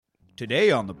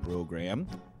Today on the program,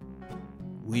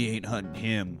 we ain't hunting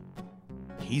him.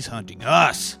 He's hunting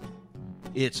us.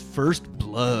 It's First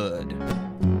Blood.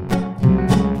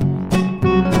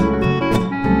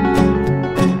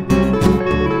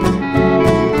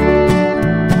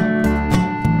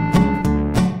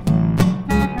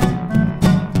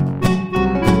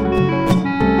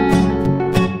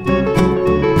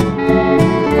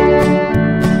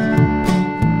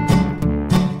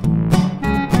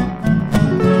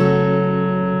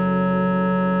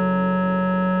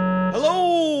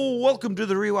 Welcome to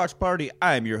the Rewatch Party.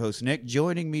 I'm your host, Nick.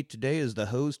 Joining me today is the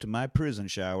hose to my prison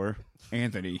shower,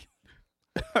 Anthony.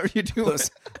 How are you doing?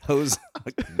 Hose.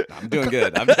 I'm doing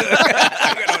good.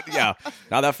 Yeah.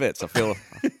 Now that fits.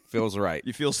 Feels right.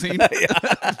 You feel seen?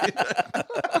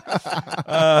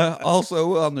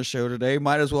 Also on the show today,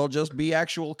 might as well just be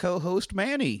actual co-host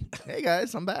Manny. Hey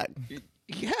guys, I'm back.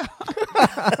 Yeah.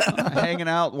 Hanging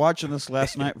out, watching this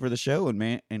last night for the show, and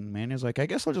Manny's like, I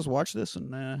guess I'll just watch this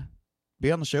and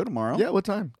be on the show tomorrow. Yeah, what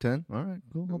time? 10? All right,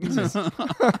 cool.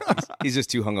 He's just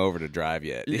too hungover to drive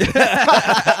yet.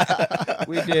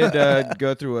 We did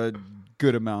go through a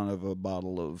good amount of a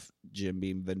bottle of Jim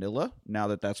Beam Vanilla. Now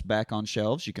that that's back on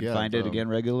shelves, you can find it again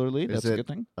regularly. That's a good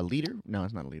thing. A liter? No,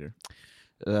 it's not a liter.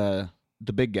 The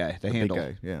big guy, the handle.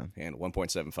 Big guy, yeah. And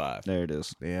 1.75. There it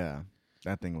is. Yeah,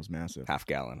 that thing was massive. Half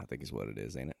gallon, I think is what it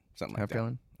is, ain't it? Something like Half that.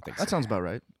 gallon? I think that sounds about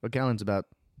right. A gallon's about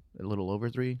a little over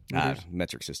 3 liters.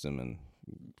 Metric system and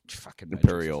fucking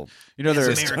imperial. You know,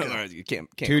 there's you can't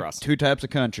cross. Two types of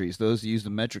countries: those who use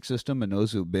the metric system and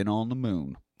those who've been on the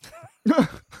moon.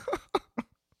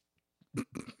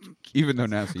 Even though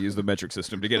NASA used the metric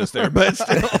system to get us there, but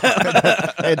still,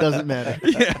 it doesn't matter.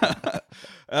 Yeah.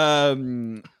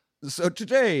 So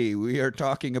today we are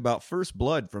talking about First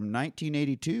Blood from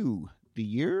 1982, the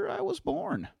year I was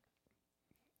born.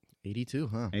 82,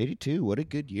 huh? 82. What a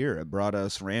good year! It brought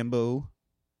us Rambo,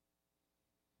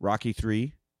 Rocky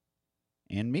III,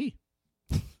 and me.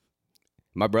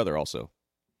 My brother also.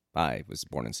 I was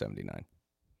born in 79.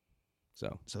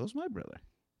 So is my brother.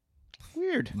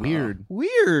 Weird.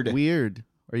 Weird.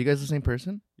 Are you guys the same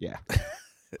person? Yeah.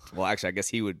 Well, actually, I guess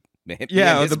he would.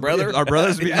 Yeah, his brother. Our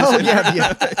brothers. Oh,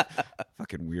 yeah.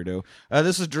 Fucking weirdo.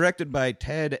 This is directed by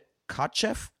Ted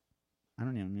Kotcheff. I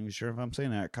don't even know sure if I'm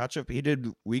saying that. Kotcheff. He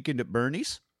did Weekend at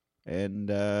Bernie's, and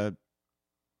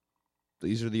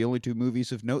these are the only two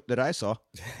movies of note that I saw.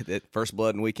 First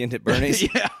Blood and Weekend at Bernie's.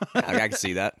 Yeah, I can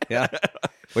see that. Yeah.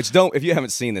 Which if you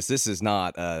haven't seen this is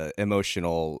not an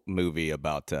emotional movie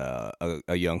about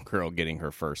a young girl getting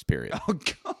her first period. Oh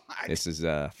God. This is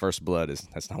First Blood.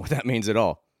 That's not what that means at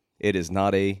all. It is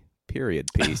not a period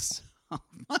piece. Oh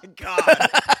my God.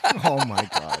 Oh my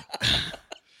God.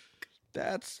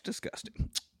 That's disgusting.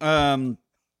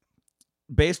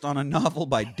 Based on a novel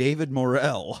by David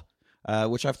Morrell,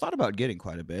 which I've thought about getting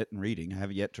quite a bit and reading. I have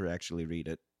yet to actually read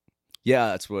it. Yeah,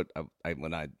 that's what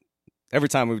every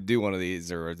time we do one of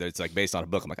these, or it's like based on a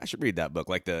book, I'm like, I should read that book,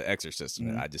 like The Exorcist,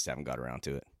 and I just haven't got around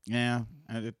to it. Yeah,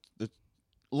 it's a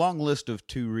long list of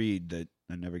to read that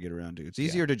I never get around to. It's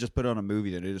easier to just put on a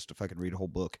movie than it is to fucking read a whole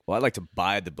book. Well, I like to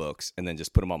buy the books and then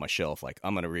just put them on my shelf. Like,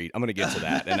 I'm gonna get to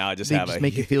that, and now I just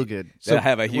make you feel good. So I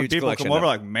have a when huge people collection. Come over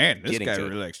like, man, this guy to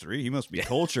really likes to read. He must be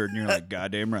cultured, and you're like,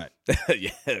 goddamn right.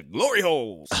 Yeah, glory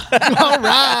holes. All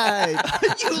right.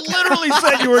 You literally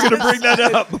said you were going to bring that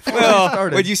up before we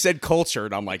started. When you said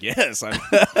cultured, I'm like, yes.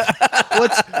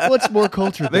 What's more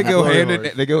cultured? They than go glory hand horse?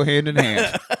 in, they go hand in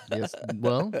hand. Yes.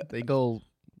 Well, they go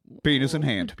Penis in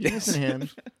hand. penis in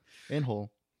hand and hole.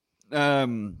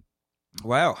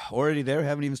 Wow, already there.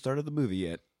 Haven't even started the movie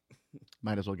yet.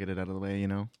 Might as well get it out of the way, you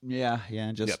know. Yeah.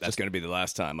 That's going to be the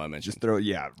last time I mention. Just throw.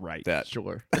 Yeah, right. That.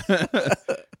 Sure.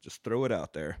 Just throw it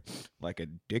out there like a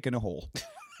dick in a hole.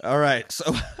 All right,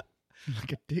 so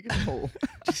Like a dig in a hole.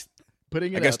 Just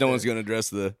putting it. I guess out no there. one's going to address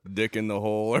the dick in the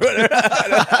hole or whatever.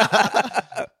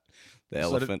 The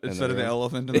elephant instead of the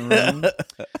elephant in the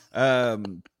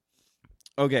room.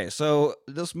 Okay, so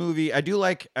this movie, I do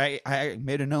like. I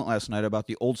made a note last night about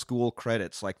the old school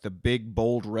credits, like the big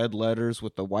bold red letters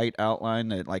with the white outline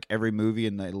that like every movie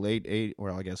in the late 80s.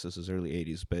 Well, I guess this is early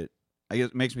 80s, but I guess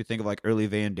it makes me think of like early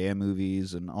Van Damme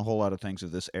movies and a whole lot of things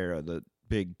of this era. The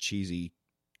big cheesy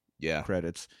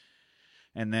credits.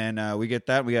 And then we get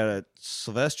that. We got a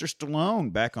Sylvester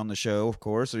Stallone back on the show, of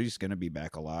course. So he's going to be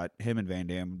back a lot. Him and Van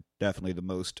Damme, definitely the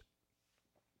most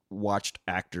watched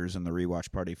actors in the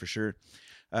rewatch party for sure.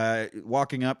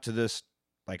 Walking up to this,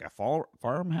 like a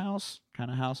farmhouse kind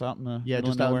of house out in the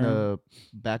just out in the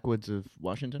backwoods of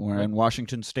Washington. We're in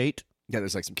Washington State. Yeah,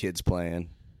 there's like some kids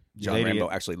playing. John Rambo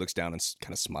actually looks down and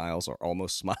kind of smiles or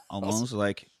almost smiles. Almost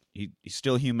like he's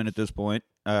still human at this point.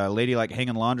 a lady like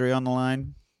hanging laundry on the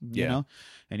line, you Yeah. know,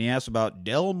 and he asks about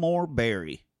Delmore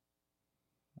Berry.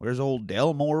 Where's old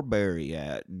Delmore Berry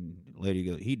at? And the lady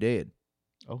goes, he dead.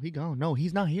 Oh, he gone. No,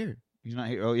 he's not here. He's not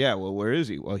here. Oh yeah, well, where is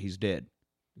he? Well, he's dead.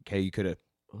 Okay, you could have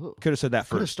Oh, said that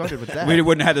could have first. started with that. We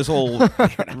wouldn't have had this whole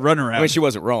runaround. I mean, she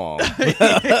wasn't wrong.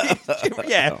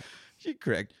 Yeah, she's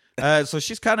correct. So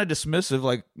she's kind of dismissive,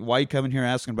 like, why you coming here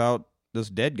asking about this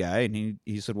dead guy? And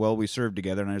he said, well, we served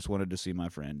together, and I just wanted to see my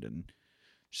friend. And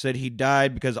she said he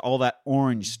died because of all that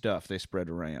orange stuff they spread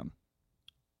around.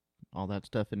 All that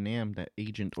stuff in Nam, that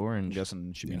Agent I'm Orange.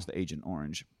 guessing she means the Agent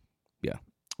Orange. Yeah.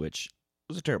 Which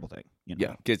was a terrible thing. You know?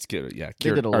 Yeah, kids killed. Yeah,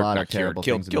 They did a lot of terrible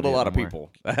killed, things in Killed the a lot of Vietnam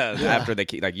people after they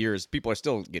like years. People are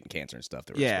still getting cancer and stuff.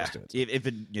 They were Yeah. supposed to. If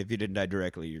you didn't die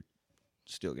directly, you're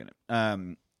still getting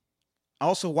it.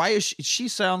 Also, why is she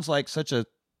sounds like such a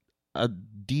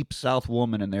deep South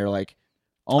woman, and they're like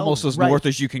almost as right. north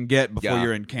as you can get before Yeah.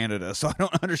 you're in Canada. So I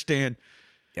don't understand.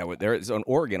 Yeah, well, they're on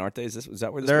Oregon, aren't they? Is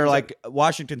that where this They're movie's like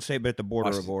Washington State, but at the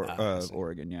border of Washington. I see.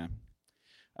 Oregon. Yeah.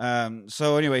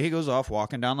 So anyway, he goes off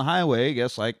walking down the highway. I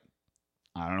guess like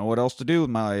I don't know what else to do with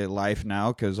my life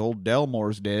now because old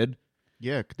Delmore's dead.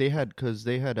 Yeah, they had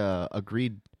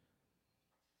agreed.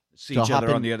 See To each hop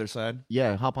other on in- the other side.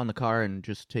 Yeah, hop on the car and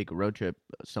just take a road trip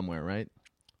somewhere, right?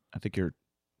 I think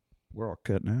we're all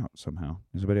cutting out somehow.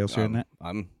 Is anybody else hearing that?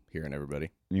 I'm hearing everybody.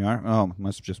 You are? Oh,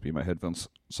 must just be my headphones.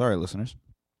 Sorry, listeners.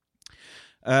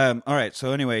 All right.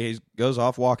 So anyway, he goes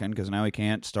off walking because now he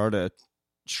can't start a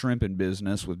shrimping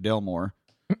business with Delmore.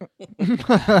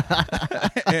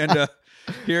 And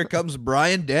here comes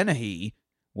Brian Dennehy.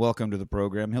 Welcome to the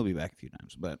program. He'll be back a few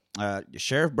times. But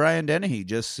Sheriff Brian Dennehy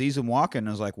just sees him walking and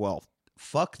is like, well,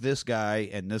 fuck this guy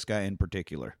and this guy in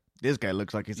particular. This guy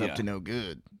looks like he's Yeah. up to no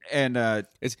good. And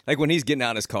It's like when he's getting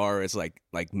out of his car, it's like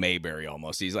Mayberry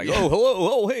almost. He's like, oh, hello,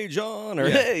 oh, hey, John, or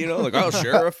Yeah. hey, like, oh,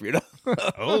 sheriff,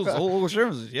 oh,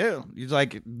 sure, yeah. He's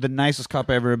like the nicest cop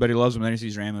ever. Everybody loves him. Then he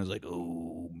sees Rambo. He's like,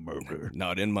 oh, murder.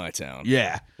 Not in my town.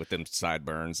 Yeah. With them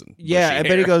sideburns and Yeah, bushy I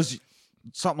bet he hair. goes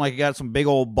something like you got some big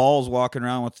old balls walking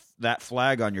around with that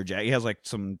flag on your jacket. He has like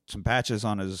some patches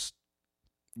on his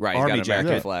right. He's army got an American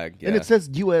jacket. flag. Yeah. And it says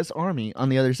U.S. Army on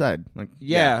the other side. Like,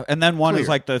 yeah, and then one is Clear.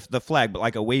 like the flag, but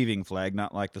like a waving flag,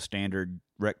 not like the standard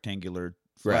rectangular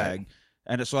flag. Right.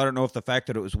 And so I don't know if the fact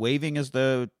that it was waving is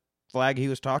the flag he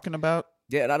was talking about.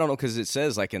 Yeah, and I don't know because it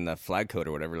says like in the flag code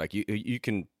or whatever, like you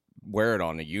can wear it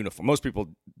on a uniform. Most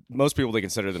people that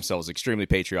consider themselves extremely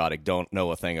patriotic don't know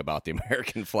a thing about the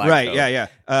American flag. Right? code.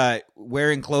 Yeah.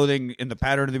 Wearing clothing in the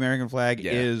pattern of the American flag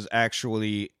Yeah. is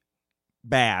actually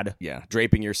bad. Yeah,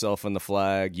 draping yourself in the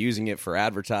flag, using it for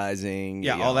advertising.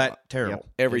 Yeah, you all know, that terrible.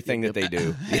 everything Yep, that they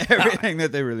do. Everything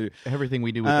that they really do. everything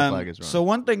we do with the flag is wrong. So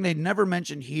one thing they never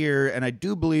mentioned here, and I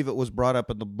do believe it was brought up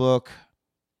in the book,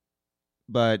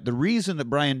 but the reason that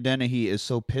Brian Dennehy is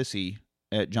so pissy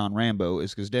at John Rambo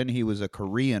is because Dennehy was a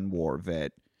Korean War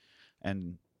vet,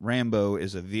 and Rambo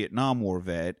is a Vietnam War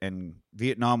vet, and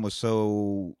Vietnam was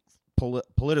so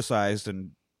politicized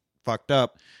and fucked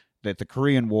up that the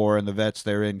Korean War and the vets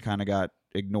therein kind of got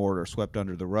ignored or swept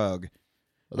under the rug.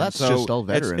 Well, that's And so just all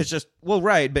veterans. It's just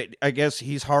right, but I guess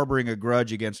he's harboring a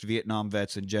grudge against Vietnam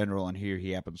vets in general, and here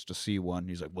he happens to see one.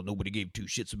 He's like, "Well, nobody gave two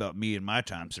shits about me in my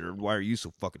time served. Why are you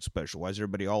so fucking special? Why is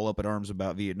everybody all up in arms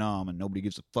about Vietnam and nobody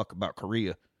gives a fuck about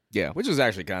Korea?" Yeah, which is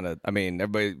actually kind of, I mean,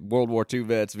 everybody, World War II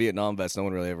vets, Vietnam vets, no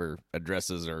one really ever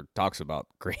addresses or talks about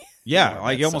Korea. Yeah, Yeah,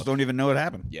 like you that's almost so- don't even know what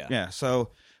happened. Yeah.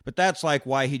 So, but that's like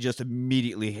why he just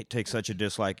immediately takes such a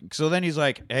dislike. So then he's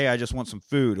like, "Hey, I just want some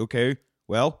food." Okay,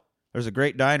 well, there's a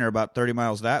great diner about 30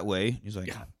 miles that way. He's like,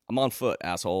 Yeah, I'm on foot,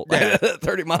 asshole. Yeah.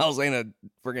 30 miles ain't a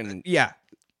friggin'. "Yeah,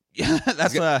 yeah."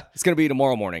 That's It's going to be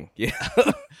tomorrow morning. Yeah.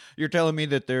 You're telling me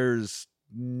that there's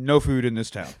no food in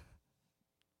this town.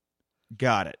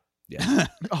 Got it. Yeah.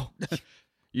 oh,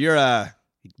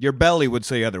 Your belly would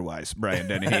say otherwise, Brian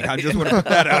Dennehy. I just want to put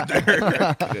that out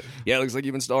there. Yeah, it looks like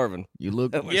you've been starving. you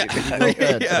look. Yeah, you look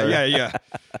bad, sir. yeah.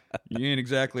 You ain't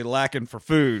exactly lacking for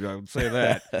food, I would say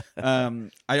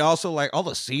that. I also like all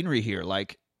the scenery here,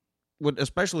 like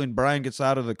especially when Brian gets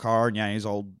out of the car and he's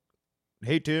all,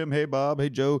 "Hey Tim, hey Bob, hey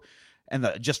Joe," and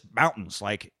the just mountains,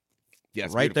 like Yeah,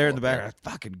 it's right there in the beautiful back,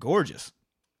 up fucking gorgeous.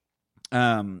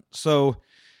 So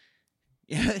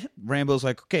yeah, Rambo's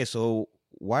like, "Okay, so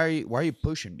why are you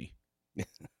pushing me?"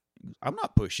 "I'm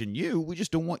not pushing you. We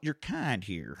just don't want your kind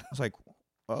here." I was like,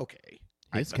 "Okay."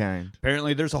 His kind.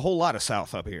 Apparently, there's a whole lot of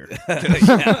South up here.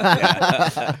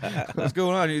 Yeah. What's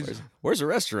going on? He's, Where's the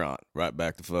restaurant? Right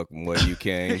back to fucking where you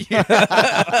came.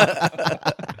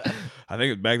 I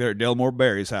think it's back there at Delmore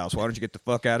Berry's house. Why don't you get the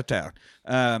fuck out of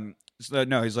town? So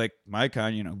no, he's like, my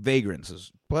kind,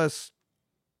 vagrants. Plus,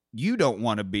 you don't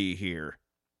want to be here.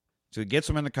 So he gets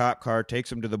him in the cop car,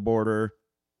 takes him to the border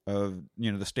of,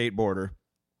 the state border,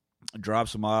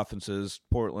 drops him off and says,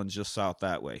 Portland's just south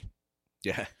that way.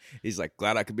 Yeah, he's like,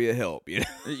 glad I could be a help.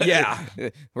 Yeah.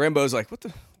 Rambo's like, what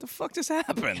the fuck just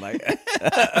happened? Like,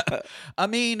 I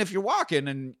mean, if you're walking,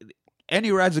 and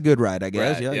any ride's a good ride, I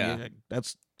guess. Right, Yeah.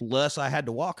 That's less I had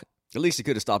to walk. at least he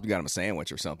could have stopped and got him a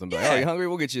sandwich or something. But Yeah. oh, you hungry?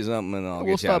 We'll get you something, and I'll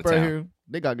We'll get you out stop of right town. here.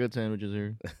 They got good sandwiches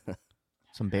here.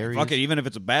 Some berries. Fuck it, even if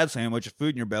it's a bad sandwich, food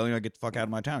in your belly, I get the fuck out of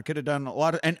my town. Could have done a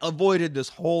lot and avoided this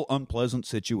whole unpleasant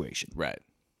situation. Right.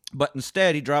 But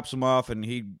instead, he drops him off and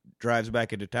he drives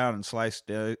back into town, and Slice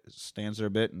stands there a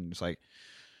bit and it's like,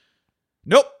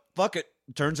 nope, fuck it.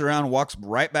 Turns around and walks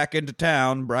right back into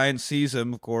town. Brian sees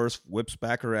him, of course, whips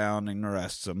back around and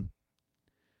arrests him.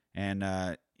 And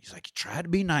he's like, you try to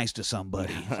be nice to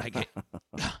somebody. He's like,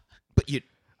 but you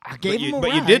gave him a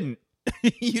but you ride. didn't.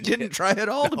 You didn't try at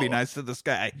all to be nice to this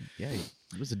guy. Yeah,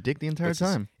 he was a dick the entire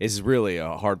time. It's really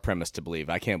a hard premise to believe.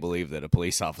 I can't believe that a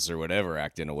police officer would ever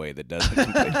act in a way that doesn't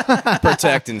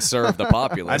protect and serve the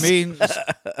populace. I mean,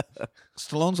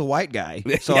 Stallone's a white guy,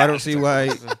 so Yeah. I don't see why.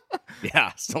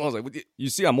 yeah, someone's like, you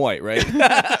see, I'm white, right?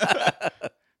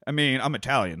 I mean, I'm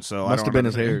Italian, so Must I have don't been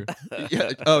his hair.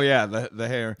 Yeah. Oh yeah, the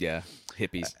hair. yeah,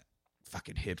 hippies.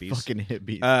 Fucking hippies. Fucking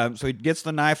hippies. So he gets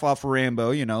the knife off of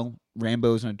Rambo.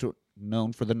 Rambo's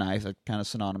known for the knife. They're kind of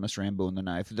synonymous, Rambo and the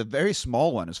knife. The very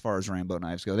small one, as far as Rambo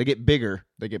knives go. They get bigger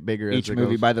They get bigger each as it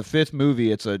movie. goes. By the fifth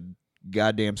movie, it's a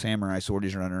goddamn samurai sword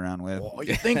he's running around with. Oh,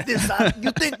 you think this?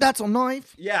 You think that's a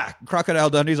knife? Yeah, Crocodile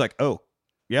Dundee's like, oh,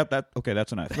 yep,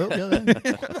 that's a knife. Oh,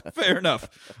 yeah. Fair enough.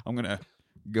 I'm gonna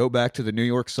go back to the New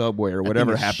York subway or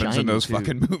whatever was happens in shiny, those too.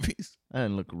 fucking movies. That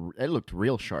didn't look. It looked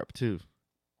real sharp too.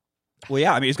 Well,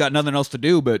 yeah, I mean, he's got nothing else to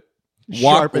do but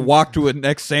walk to a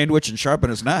next sandwich and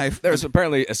sharpen his knife. There's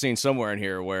apparently a scene somewhere in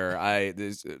here where I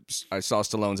saw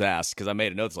Stallone's ass because I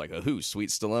made a note. It's like, who? Sweet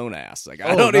Stallone ass. Like,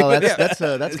 I don't even.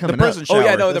 That's coming prison up. shower. Oh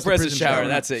yeah, no, That's the prison shower. shower.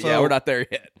 That's it. So- Yeah, we're not there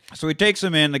yet. So he takes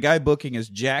him in. The guy booking is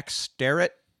Jack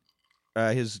Starrett.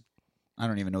 I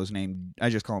don't even know his name. I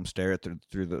just call him Starrett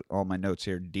through all my notes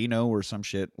here. Dino or some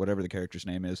shit, whatever the character's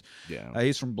name is. Yeah.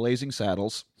 He's from Blazing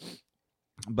Saddles.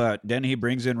 But then he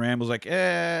brings in Rambo's like,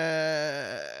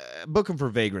 book him for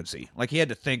vagrancy. Like he had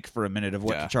to think for a minute of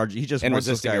what Yeah. to charge. He just And wants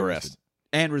this resisting guy arrest. arrested.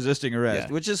 And resisting arrest,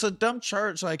 Yeah. which is a dumb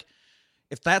charge. Like,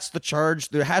 if that's the charge,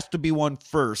 there has to be one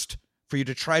first for you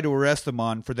to try to arrest them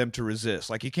on for them to resist.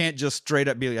 Like, you can't just straight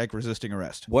up be like resisting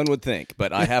arrest. One would think,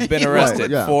 but I have been Right,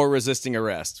 arrested yeah. for resisting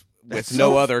arrest with That's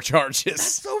no so- other charges.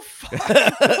 So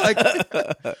fucking like,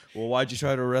 well, why'd you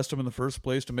try to arrest him in the first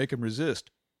place to make him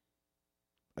resist?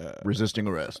 Resisting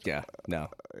arrest. Yeah, no.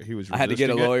 He was. I had to get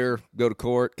a resisting it. lawyer, go to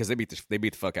court because they beat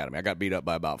the fuck out of me. I got beat up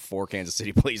by about 4 Kansas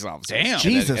City police officers. Damn. And then-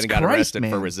 Jesus and got Christ, arrested for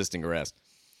man. resisting arrest.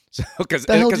 So because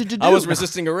The hell did you I do? was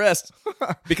resisting arrest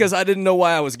because I didn't know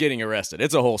why I was getting arrested.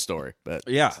 It's a whole story, but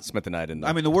Yeah. spent the night in.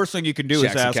 I mean, the worst thing you can do is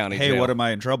Jackson ask, County "Hey, Jail. what am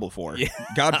I in trouble for?" Yeah.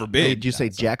 God Hey, forbid. did you say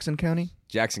Jackson County?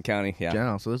 Jackson County, yeah,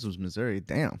 Yeah. So this was Missouri.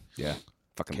 Damn.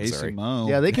 fucking Casey Missouri. Mo.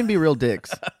 Yeah, they can be real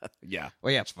dicks. Yeah,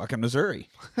 Well, yeah, it's fucking Missouri.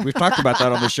 We've talked about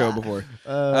that on the show before.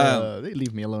 They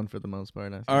leave me alone for the most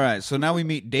part. All right, so now we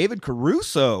meet David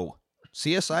Caruso,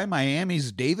 CSI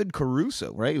Miami's David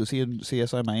Caruso, right? Was he in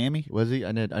CSI Miami? Was he?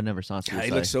 I never saw God, he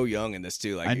CSI. looks so young in this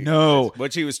too. Like I know.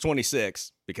 Which he was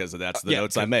 26 because that's the Yeah,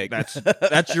 notes I make.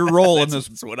 That's your role in this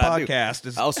That's what I do. podcast.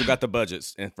 Is, I also got the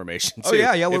budget's information. oh too,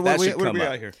 yeah. if What that we should come got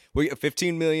up. here? We got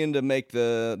 $15 million to make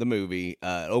the movie.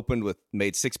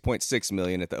 Made $6.6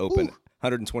 million at the open.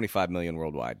 $125 million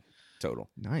worldwide total.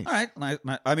 Nice. All right,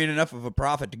 I mean enough of a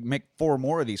profit to make 4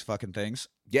 more of these fucking things.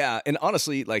 Yeah, and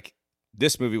honestly, like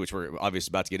this movie, which we're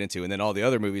obviously about to get into, and then all the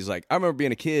other movies. Like I remember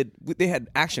being a kid, they had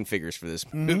action figures for this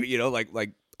movie. You know, like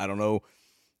I don't know.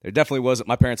 There definitely wasn't.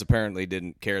 My parents apparently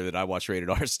didn't care that I watched rated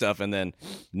R stuff, and then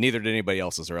neither did anybody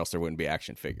else's, or else there wouldn't be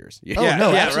action figures. Oh Yeah,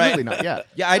 no, yeah, absolutely right. not. Yeah.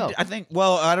 Yeah, No. I think.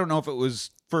 Well, I don't know if it was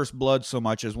First Blood so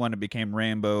much as when it became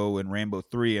Rambo and Rambo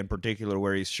 3 in particular,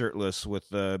 where he's shirtless with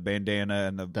the bandana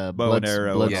and the bow and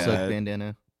arrow. blood and all suck that.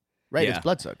 bandana. Right, Yeah. it's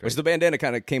bloodsuck. Which Right? the bandana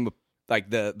kind of came up, like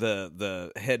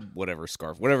the head whatever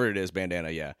scarf, whatever it is, bandana.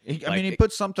 Yeah, I mean, he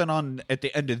put something on at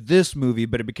the end of this movie,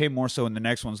 but it became more so in the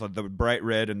next ones, like the bright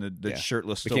red and the Yeah.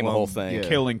 shirtless Became a Stallone whole thing. Yeah.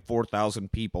 killing 4,000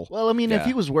 people. Well, I mean, if Yeah.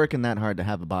 he was working that hard to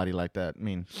have a body like that, I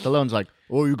mean, Stallone's like,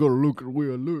 oh, you gotta look at the way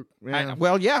I look.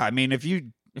 Yeah. I mean, if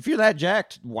you're that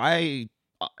jacked, why?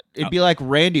 It'd be like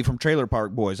Randy from Trailer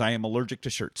Park Boys. I am allergic to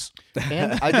shirts.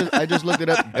 And I just looked it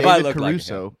up. If I David look like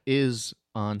Caruso is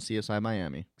on CSI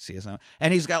Miami. CSI.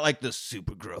 And he's got like this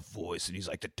super gruff voice, and he's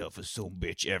like the toughest son of a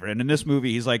bitch ever. And in this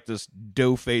movie, he's like this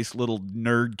dough-faced little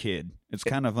nerd kid. It's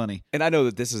kind of funny. And I know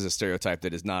that this is a stereotype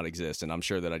that does not exist, and I'm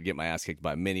sure that I'd get my ass kicked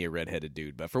by many a redheaded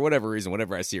dude. But for whatever reason,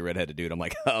 whenever I see a redheaded dude, I'm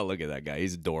like, oh, look at that guy.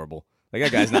 He's adorable. Like,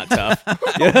 that guy's not tough.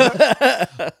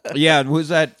 Yeah, was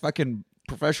that fucking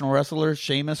professional wrestler,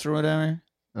 Sheamus or whatever?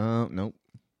 Nope.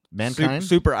 Mankind?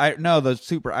 The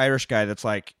super Irish guy that's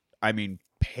like, I mean,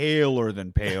 paler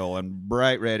than pale and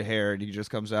bright red hair. And he just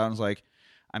comes out and is like,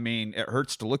 I mean, it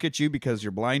hurts to look at you because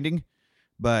you're blinding,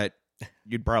 but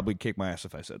you'd probably kick my ass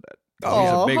if I said that. Oh,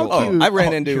 He's a big how old cute. I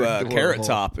ran into you're Carrot adorable.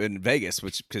 Top in Vegas,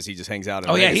 because he just hangs out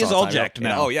in Oh, yeah, Vegas he's all all the time. jacked And,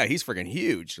 now. oh, yeah, he's freaking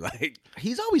huge. Like,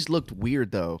 He's always looked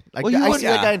weird, though. Like, Well, you I would- see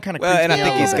that guy and kind of well, and I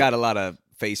think he's he's got a lot of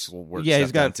facial work. Yeah, stuff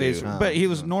he's got done, face, too. but he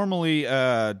was Oh. normally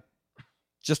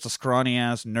just a scrawny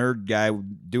ass nerd guy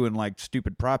doing like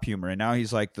stupid prop humor, and now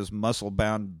he's like this muscle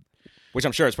bound. Which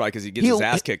I'm sure it's probably because he gets his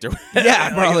ass kicked. Or Yeah,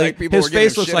 like, probably. like, people His were giving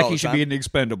face him looks shit like all he the should time. be in the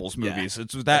Expendables movies.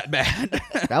 It's that bad.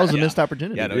 That was a missed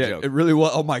opportunity. Yeah, no Yeah, joke. it really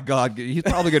was. Oh my god, he's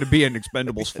probably going to be in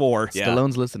Expendables 4. Yeah.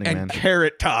 Stallone's listening, And man.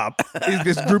 Carrot Top, he's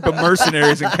this group of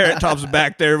mercenaries, and Carrot Top's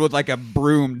back there with like a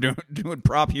broom doing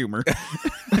prop humor.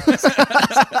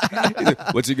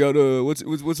 What's he got? What's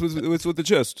with the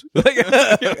chest?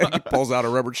 He pulls out a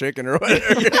rubber chicken or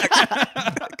whatever.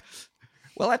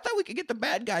 Well, I thought we could get the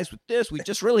bad guys with this. We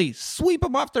just really sweep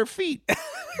them off their feet.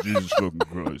 Jesus fucking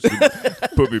Christ.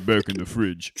 Put me back in the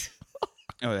fridge.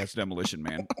 Oh, that's Demolition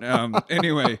Man.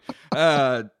 Anyway,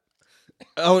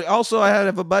 also I had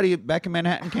a buddy back in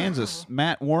Manhattan, Kansas,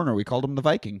 Matt Warner. We called him the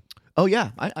Viking. Oh,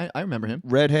 yeah. I remember him.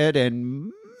 Redhead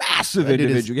and massive That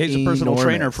dude is individual. He's a personal enormous.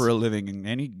 trainer for a living,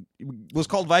 and he was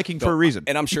called Viking for a reason.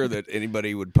 And I'm sure that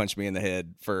anybody would punch me in the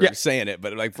head for Yeah. saying it,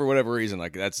 but like for whatever reason,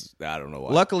 like that's I don't know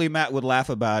why. Luckily, Matt would laugh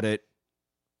about it.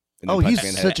 And then Oh, punch he's me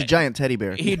in the such head. a giant teddy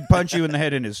bear. He'd punch you in the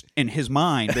head in his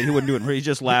mind, but he wouldn't do it. He'd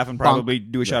just laugh and probably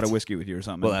do a shot of whiskey with you or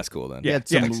something. Well, that's cool then. He had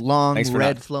Yeah. some long, Thanks for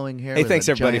red not- flowing hair. Hey, with thanks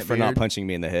a everybody giant for not beard. punching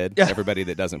me in the head. Yeah. Everybody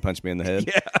that doesn't punch me in the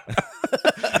head.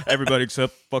 Everybody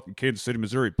except fucking Kansas City,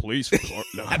 Missouri police.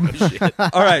 No. Shit.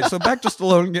 All right, so back to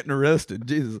Stallone getting arrested.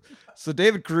 Jesus. So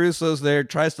David Caruso's there,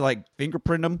 tries to like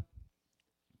fingerprint him,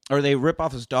 or they rip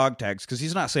off his dog tags because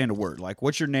he's not saying a word. Like,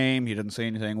 what's your name? He doesn't say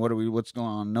anything. What's going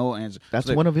on? No answer. That's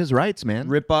So they one of his rights, man.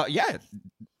 rip off. Yeah,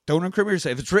 don't incriminate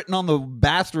yourself. If it's written on the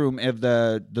bathroom of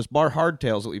this bar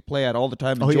Hardtails that we play at all the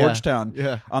time in Oh, yeah. Georgetown,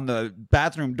 Yeah. on the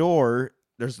bathroom door,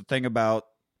 there's the thing about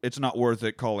it's not worth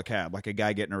it. Call a cab, like a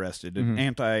guy getting arrested, an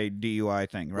anti-DUI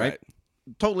thing, right?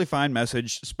 Totally fine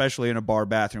message, especially in a bar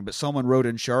bathroom. But someone wrote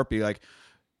in Sharpie like,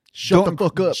 Shut the "Don't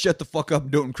fuck up." Shut the fuck up!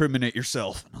 And don't incriminate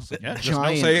yourself." And I was like, "Yeah, just don't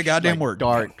Giant, say a goddamn like, word."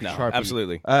 Dark, No, Sharpie.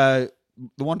 absolutely. The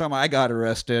one time I got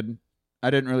arrested, I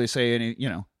didn't really say any,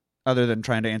 other than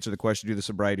trying to answer the question, do the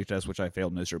sobriety test, which I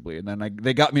failed miserably. And then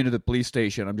they got me to the police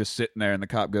station. I'm just sitting there, and the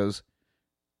cop goes,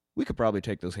 "We could probably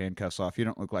take those handcuffs off. You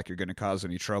don't look like you're going to cause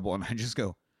any trouble." And I just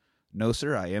go, "No,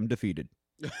 sir, I am defeated."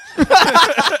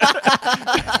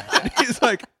 And he's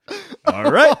like,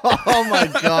 "All right." Oh my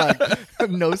god!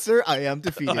 No, sir, I am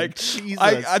defeated. Like, Jesus,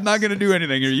 I'm not going to do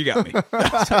anything here. You got me.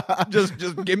 just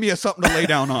give me something to lay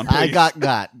down on. I please.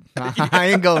 got. I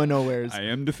ain't going nowheres. I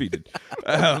am defeated.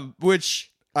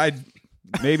 Which I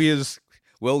maybe is.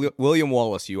 William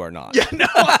Wallace, you are not.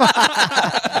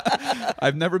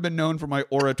 I've never been known for my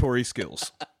oratory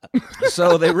skills.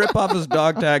 So they rip off his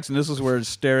dog tags, and this is where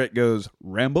Starrett goes,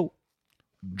 Rambo,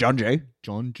 John J.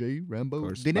 John J. Rambo.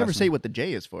 course, They never last say name. what the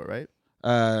J is for, right?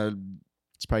 Uh,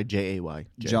 It's probably J-A-Y.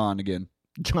 John again.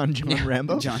 John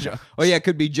Rambo. John. Oh yeah, it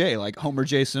could be J, like Homer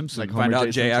J. Simpson. Like Find Homer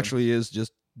out J. J Simpson. actually is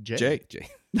just J.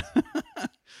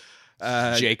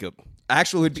 Jacob.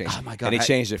 Actually, would be. Oh my god! And he I-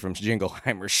 changed it from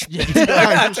Jingleheimer Schmidt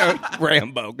to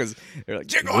Rambo because they're like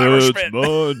Jingleheimer That's Schmidt.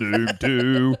 my name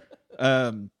too.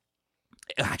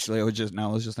 Actually, I was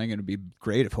just thinking it'd be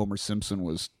great if Homer Simpson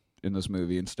was in this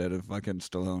movie instead of fucking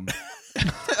Stallone.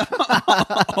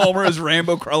 Homer is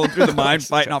Rambo crawling through the mine,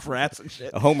 fighting off rats and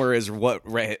shit. Homer is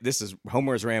this is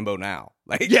Homer is Rambo now.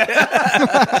 Like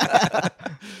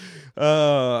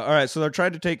All right, so they're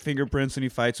trying to take fingerprints, and he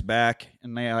fights back,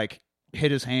 and they like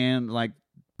hit his hand, like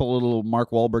pull a little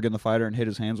Mark Wahlberg in the fighter, and hit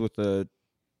his hands with their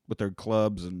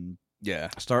clubs, and yeah.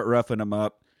 start roughing him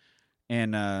up.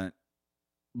 And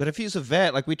but if he's a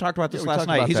vet, like we talked about this we last talked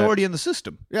night, about he's that. already in the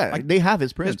system. Yeah, Like, they have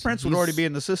his prints. His prints would already be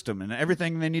in the system, and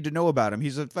everything they need to know about him.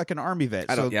 He's a fucking army vet.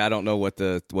 I so don't know what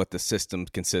the system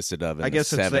consisted of. In I guess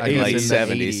the it's the 70s, late 80s.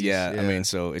 '70s. Yeah. Yeah, I mean,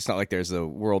 so it's not like there's a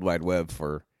World Wide Web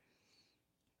for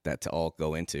that to all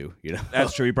go into. You know,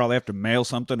 That's true. You probably have to mail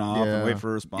something off and Yeah. wait for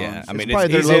a response. yeah. I mean, probably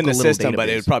their he's in the local little system, but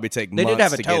it database. would probably take They months did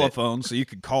have a to get it. telephone, so you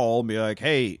could call and be like,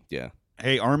 "Hey, Yeah.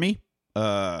 hey, Army,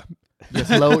 Yes,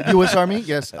 hello, U.S. Army.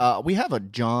 Yes, we have a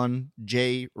John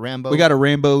J. Rambo. we got a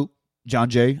Rambo, John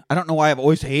Jay." I don't know why I've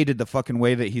always hated the fucking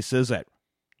way that he says that.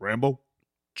 Rambo,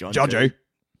 John Jay.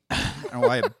 I don't know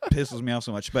why it pisses me off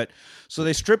so much. But so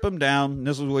they strip him down. And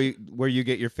this is where you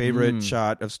get your favorite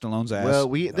shot of Stallone's ass. Well,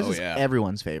 this Oh, is yeah.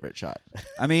 everyone's favorite shot.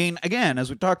 I mean, again, as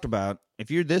we talked about, if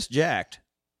you're this jacked,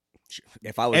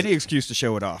 If I was, any excuse to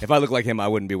show it off. if I looked like him, I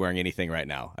wouldn't be wearing anything right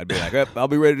now. I'd be like, I'll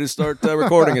be ready to start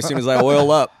recording as soon as I oil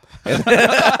up. Like,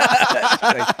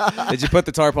 did you put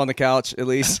the tarp on the couch at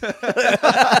least?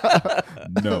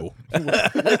 No.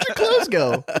 Where'd your clothes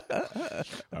go?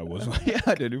 I wasn't. Yeah,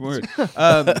 I didn't worry.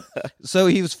 So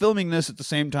he was filming this at the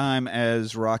same time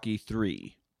as Rocky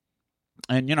 3.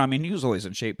 And, I mean, he was always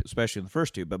in shape, especially in the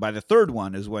first two. But by the third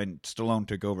one is when Stallone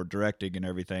took over directing and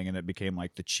everything, and it became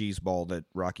like the cheese ball that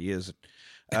Rocky is.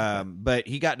 But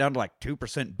he got down to like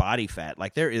 2% body fat.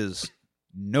 Like, there is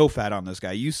no fat on this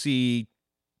guy. You see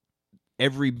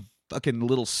every fucking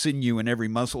little sinew and every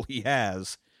muscle he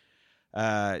has.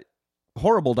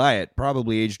 Horrible diet.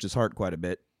 Probably aged his heart quite a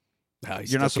bit.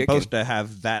 He's You're not still supposed to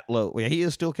have that low. Yeah, he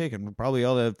is still kicking. Probably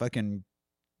all the fucking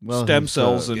Well, stem he's,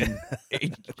 cells and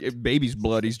baby's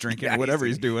blood he's drinking, Yeah, whatever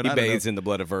he's doing. He I don't know. bathes in the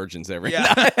blood of virgins every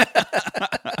Yeah. night.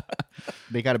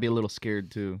 They got to be a little scared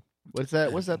too. What's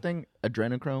that? What's that thing?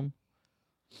 Adrenochrome?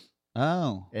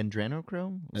 Oh.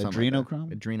 Adrenochrome? Something like that.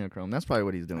 Adrenochrome? Adrenochrome. That's probably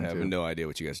what he's I doing have too. no idea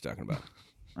what you guys are talking about.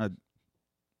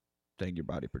 Thing your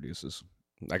body produces.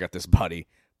 I got this body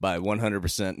by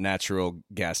 100% natural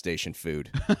gas station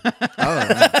food.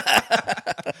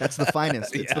 That's the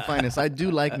finest. It's the finest. I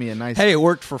do like me a nice. Hey, it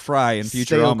worked for Fry in Stale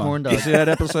Futurama. corn dog. You see that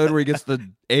episode where he gets the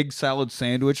egg salad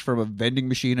sandwich from a vending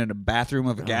machine in a bathroom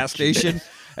of a gas station,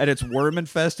 and it's worm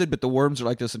infested, but the worms are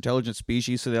like this intelligent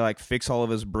species, so they like fix all of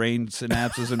his brain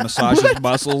synapses and massage his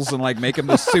muscles and like make him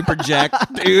this super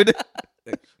jacked dude.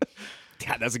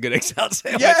 God, that's a good egg salad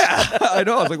sandwich. Yeah, I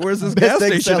know. I was like, "Where's this best gas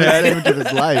egg station salad at?" sandwich of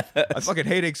his life. I fucking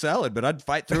hate egg salad, but I'd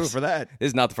fight through for that. This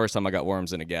is not the first time I got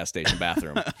worms in a gas station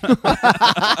bathroom.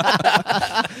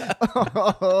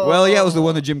 Well, yeah, it was the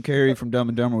one that Jim Carrey from Dumb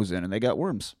and Dumber was in, and they got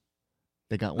worms.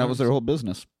 They got worms. That was their whole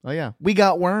business. Oh yeah, we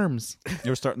got worms. They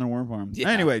were starting their worm farm. Yeah.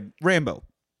 Anyway, Rambo.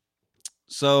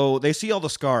 So they see all the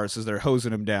scars as they're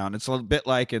hosing him down. It's a bit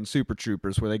like in Super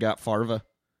Troopers where they got Farva,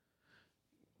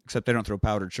 except they don't throw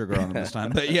powdered sugar on them this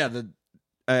time. But yeah,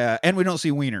 and we don't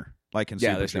see Wiener like in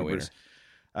Yeah, Super there's no Troopers.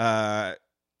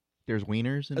 There's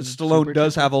wieners. In Stallone Super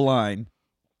does Troopers? have a line,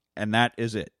 and that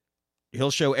is it.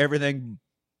 He'll show everything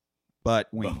but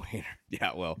Wiener. Oh, wiener.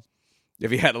 Yeah, well,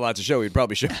 if he had a lot to show, he'd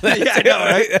probably show that. Yeah, I know,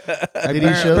 right? Did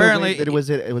he show? Apparently, Was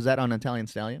that on Italian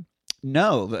Stallion?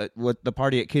 no. What the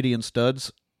party at Kitty and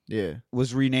Studs Yeah.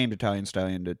 was renamed Italian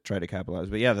Stallion to try to capitalize.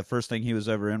 But yeah, the first thing he was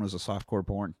ever in was a softcore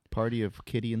porn. Party of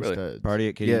Kitty and Really? Studs. Party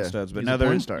at Kitty Yeah, and Studs. But he's now a porn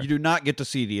there, star. you do not get to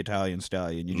see the Italian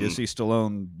Stallion. You just see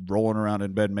Stallone rolling around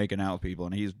in bed making out with people,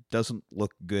 and he doesn't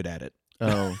look good at it,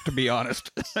 Oh. to be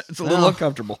honest. It's a little Well.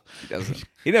 uncomfortable.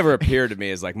 He never appeared to me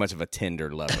as like much of a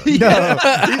Tinder lover. No,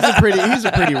 he's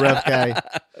a pretty rough guy.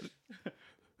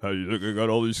 How you think I got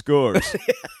all these scars?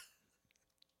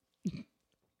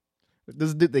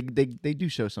 They do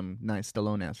show some nice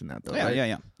Stallone ass in that though. Yeah, right?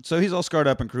 yeah. So he's all scarred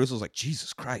up, and Caruso's like,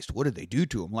 Jesus Christ, what did they do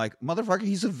to him? Like, motherfucker,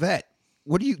 he's a vet.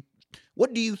 What do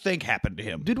you think happened to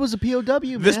him? Dude was a POW.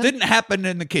 This man. didn't happen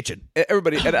in the kitchen.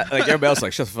 Everybody, everybody else,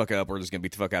 like, shut the fuck up. We're just gonna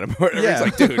beat the fuck out of him. Yeah. It's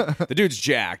like, dude, the dude's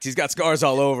jacked. He's got scars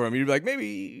all over him. You'd be like,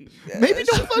 maybe don't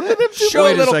fuck with him too show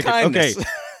Wait a little second. kindness. Okay,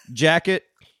 jacket,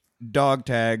 dog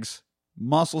tags,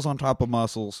 muscles on top of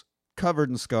muscles, covered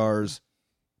in scars,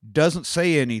 doesn't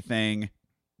say anything.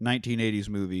 1980s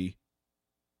movie.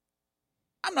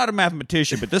 I'm not a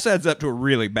mathematician, but this adds up to a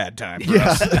really bad time for Yeah,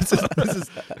 us. this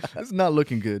is not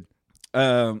looking good.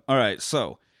 All right,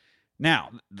 so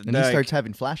now And he starts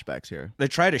having flashbacks here. they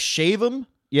try to shave him.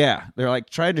 Yeah, they're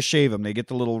like trying to shave him. They get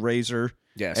the little razor,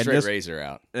 Yeah, And straight this- razor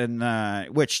out.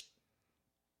 and which,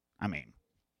 I mean,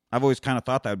 I've always kind of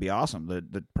thought that would be awesome.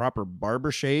 The proper barber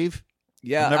shave.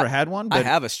 Yeah, I've never had one. I But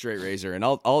have a straight razor, and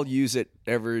I'll use it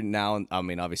every now and. I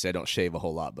mean, obviously, I don't shave a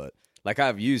whole lot, but like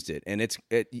I've used it, and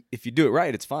if you do it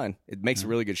right, it's fine. It makes a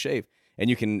really good shave, and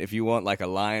you can, if you want like a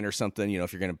line or something,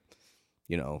 if you're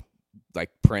gonna, like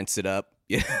prince it up,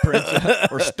 yeah,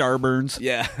 or Starburns.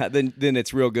 yeah, then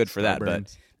it's real good for that.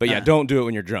 Starburns. But yeah, don't do it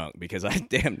when you're drunk because I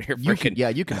damn near You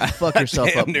freaking can fuck yourself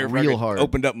damn up near real fucking hard.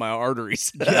 Opened up my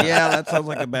arteries. Yeah, that sounds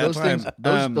like a bad Those time.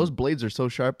 things, those blades are so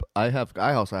sharp. I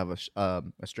also have a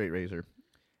straight razor.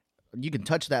 you can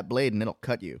touch that blade and it'll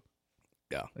cut you.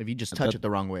 Yeah. If you just touch it the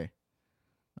wrong way.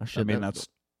 I mean,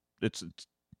 it's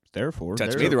there for.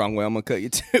 Touch me the wrong way, I'm gonna cut you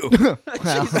too.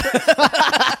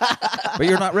 But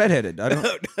you're not redheaded. I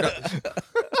don't.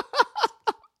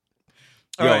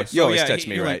 You always touch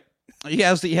me right. He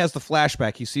has the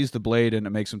flashback. He sees the blade, and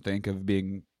it makes him think of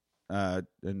being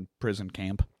in prison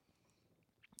camp.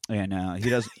 And he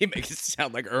does. He makes it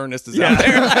sound like Ernest is out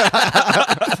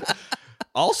there.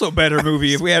 Also, better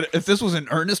movie if this was an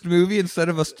Ernest movie instead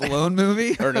of a Stallone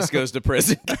movie. Ernest goes to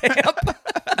prison camp.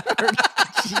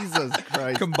 Jesus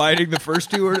Christ. Combining the first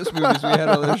two Ernest movies we had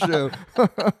on this show.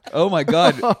 Oh my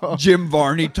God. Jim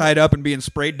Varney tied up and being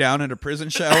sprayed down in a prison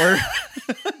shower.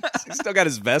 He's still got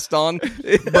his vest on.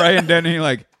 Brian Denny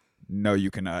like, no,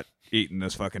 you cannot eat in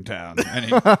this fucking town. And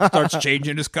he starts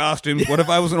changing his costume. What if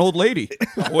I was an old lady?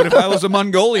 What if I was a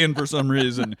Mongolian for some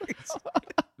reason?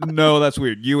 No, that's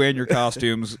weird. You and your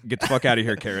costumes. Get the fuck out of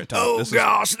here, Carrot Top. Oh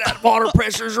gosh, that water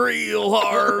pressure's real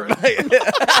hard.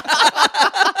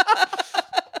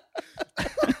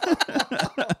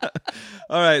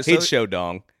 All right, so He'd show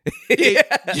dong.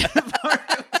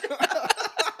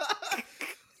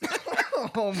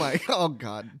 Oh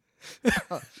God.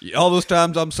 all those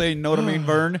times I'm saying no to mean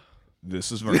Vern,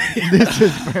 this is Vern. This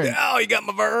is Vern. Oh, you got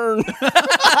my Vern.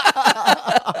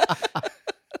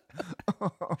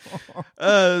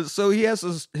 So he has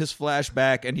his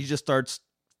flashback, and he just starts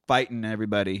fighting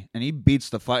everybody, and he beats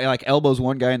the fight, like elbows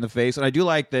one guy in the face. And I do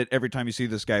like that every time you see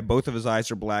this guy, both of his eyes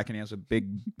are black, and he has a big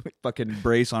fucking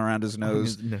brace on around his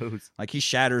nose. Like he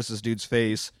shatters this dude's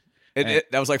face. That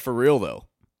was like for real though.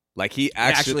 Like he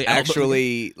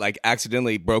actually like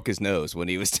accidentally broke his nose when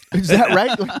he was. Is that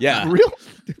right? Like, Yeah. Real?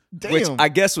 Damn. Which I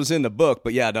guess was in the book,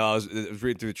 but yeah, no, I was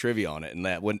reading through the trivia on it, and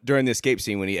that during the escape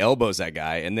scene when he elbows that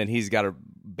guy, and then he's got a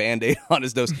Band-Aid on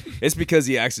his nose, it's because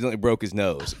he accidentally broke his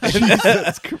nose.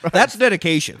 Jesus Christ. That's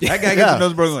dedication. That guy gets his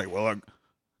nose broken. Like, well, I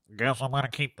Guess I'm gonna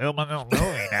keep filming this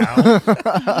movie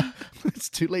now. It's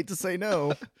too late to say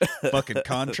no. fucking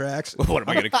contracts. What am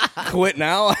I going to quit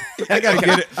now? I gotta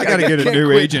get it. I gotta get a Can't new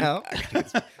quit agent. now.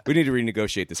 We need to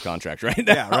renegotiate this contract right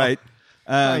now. Yeah, right.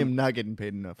 I am not getting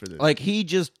paid enough for this. Like he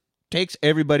just takes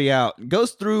everybody out,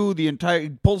 goes through the entire,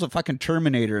 pulls a fucking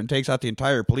Terminator and takes out the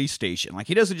entire police station. Like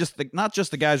he doesn't just not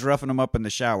just the guys roughing him up in the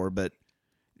shower, but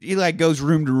he like goes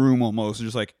room to room almost, and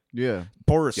just like yeah,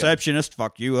 poor receptionist,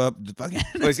 fuck you up. Well,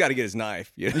 he's got to get his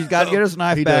knife. You know? He's got to get his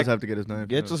knife he back. does have to get his knife.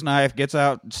 Gets his knife, gets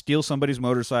out, steals somebody's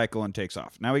motorcycle, and takes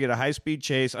off. Now we get a high speed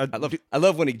chase. I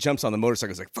love when he jumps on the motorcycle.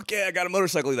 He's like, fuck yeah, I got a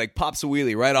motorcycle. He like pops a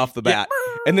wheelie right off the bat,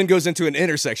 and then goes into an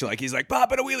intersection. Like he's like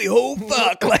popping a wheelie. Oh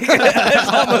fuck! Like it's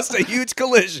almost a huge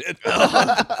collision.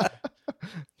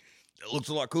 It looks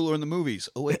a lot cooler in the movies.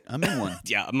 Oh wait, I'm in one.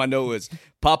 Yeah, my note was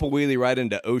pop a wheelie right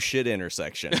into oh shit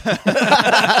intersection.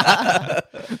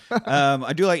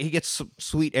 I do like he gets some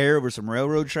sweet air over some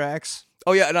railroad tracks.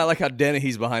 Oh yeah, and I like how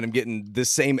Dennehy's behind him getting the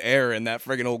same air in that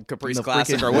friggin' old Caprice The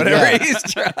Classic freaking- or whatever yeah. he's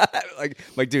trying.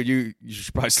 Like, dude, you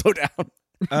should probably slow down.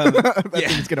 That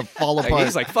thing's gonna fall Like, apart.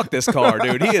 he's like, fuck this car,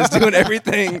 dude. He is doing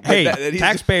everything. Hey, that he's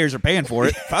taxpayers are paying for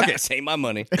it. Fuck it. This ain't my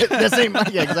money. the same.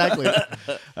 Yeah, exactly.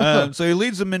 So he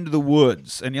leads them into the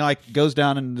woods, and he like goes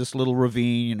down in this little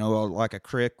ravine, you know, like a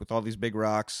creek with all these big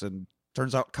rocks. And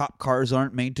turns out cop cars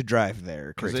aren't made to drive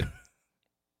there. 'Cause Creek. it-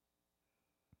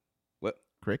 What?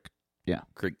 Crick.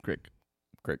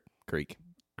 Creek.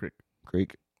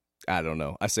 creek. I don't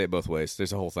know. I say it both ways.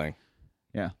 There's a whole thing.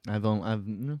 I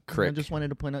Crick. just wanted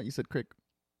to point out you said crick.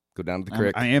 Go down to the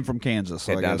creek. I am from Kansas,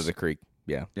 so Head I down guess. to the creek.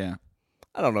 Yeah. Yeah.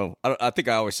 I don't know. I think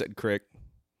I always said creek.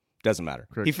 Doesn't matter.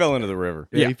 Crick. He fell into the river.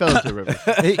 Yeah, he fell into the river.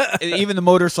 Even the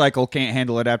motorcycle can't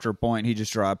handle it after a point. He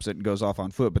just drops it and goes off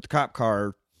on foot. But the cop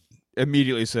car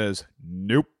immediately says,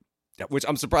 "Nope." Which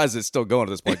I'm surprised it's still going at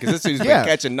this point because this dude's Yeah. been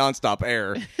catching nonstop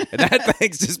air, and that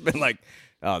thing's just been like,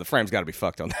 oh, the frame's got to be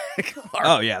fucked on that car.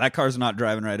 Oh yeah, that car's not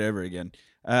driving right ever again.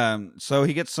 So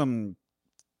he gets some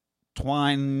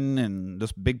twine and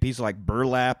this big piece of like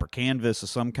burlap or canvas of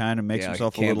some kind, and makes Yeah,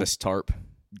 himself a canvas little, tarp.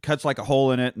 cuts like a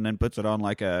hole in it, and then puts it on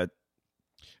like a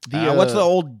The, what's the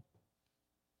old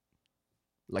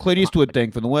like Clint a Eastwood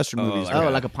thing from the Western Oh, movies?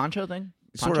 like like a poncho thing?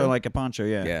 Sort Poncho? of like a poncho,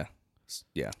 yeah.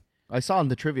 Yeah. I saw in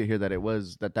the trivia here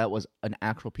that that was an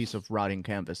actual piece of rotting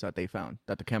canvas that they found,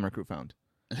 that the camera crew found.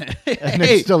 And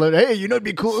Hey, it's still, hey, you know, it'd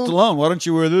be cool. Stallone, why don't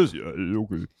you wear this? Yeah,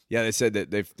 okay. Yeah, they said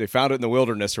that they found it in the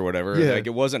wilderness or whatever. Yeah. Like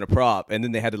it wasn't a prop, and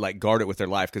then they had to like guard it with their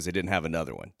life because they didn't have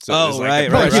another one. So Oh, it was like right,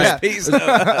 a right, precious right. piece.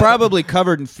 Probably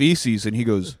covered in feces, and he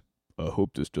goes, I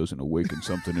hope this doesn't awaken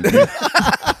something in me.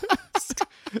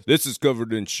 This is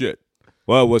covered in shit.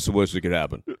 Well, what's the worst that could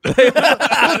happen?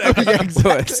 Yeah,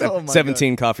 exactly. Oh, my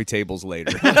 17 coffee tables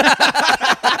later.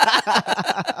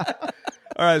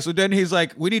 All right, so then he's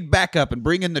like, we need backup and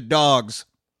bring in the dogs.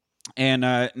 And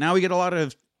now we get a lot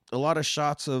of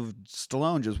shots of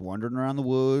Stallone just wandering around the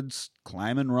woods,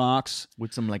 climbing rocks.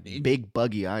 With some like big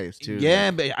buggy eyes too.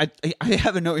 Yeah, but I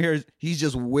have a note here. He's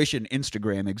just wishing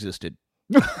Instagram existed.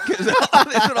 Because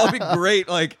it would all be great.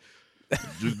 Like,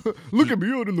 Look at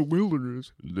me out in the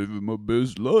wilderness. Living my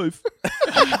best life.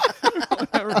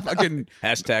 fucking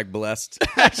Hashtag blessed.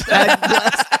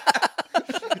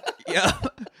 yeah.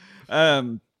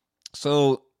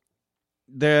 So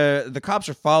the cops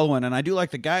are following, and I do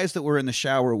like the guys that were in the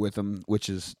shower with him, which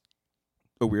is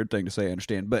a weird thing to say, I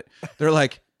understand, but they're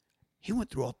like, he went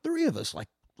through all three of us like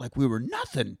we were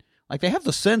nothing. Like, they have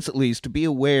the sense at least to be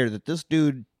aware that this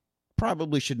dude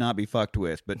probably should not be fucked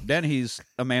with. But then he's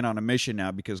a man on a mission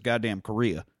now because goddamn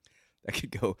Korea. That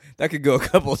could go a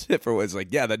couple of different ways. Like,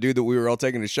 yeah, that dude that we were all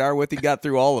taking a shower with, he got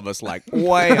through all of us like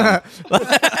wham.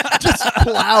 Just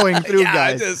plowing through Yeah,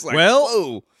 guys. just like, Well-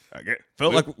 whoa.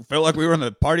 Felt like we were in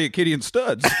the party at Kitty and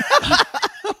Studs.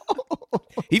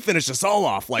 He finished us all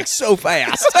off like so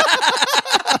fast.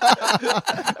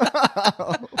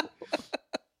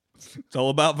 It's all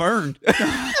about Vern.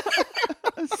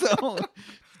 So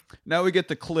now we get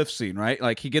the cliff scene, right?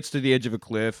 Like, he gets to the edge of a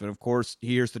cliff, and of course he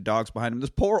hears the dogs behind him. This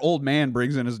poor old man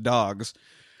brings in his dogs.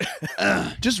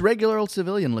 Just regular old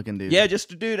civilian looking dude. Yeah,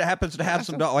 just a dude that happens to have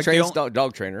some dogs. Like, Trains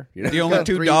dog trainer. You know? the only Yeah,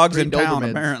 two three dogs in town,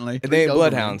 Dobermans. apparently. And they had Dobermans.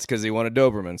 bloodhounds because they wanted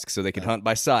Dobermans so they could hunt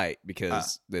by sight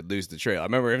because they'd lose the trail. I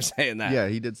remember him saying that. Yeah,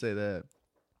 he did say that.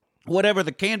 Whatever,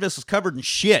 the canvas is covered in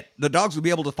shit. The dogs would be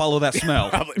able to follow that smell.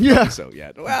 Probably Yeah. so,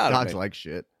 yeah. Well, Dogs like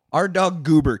shit. Our dog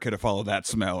Goober could have followed that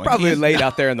smell. And probably he's- laid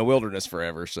out there in the wilderness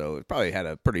forever, so it probably had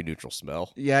a pretty neutral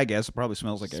smell. Yeah, I guess it probably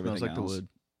smells like Smells everything like the else.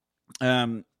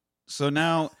 wood. So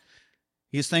now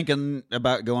he's thinking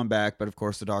about going back, but of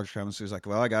course the dog's coming. So he's like,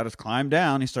 well, I got to climb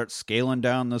down. He starts scaling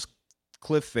down this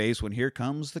cliff face when here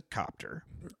comes the copter.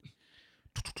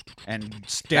 And That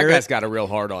Starrett, guy's got a real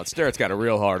hard on. Starrett's got a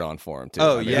real hard on for him too.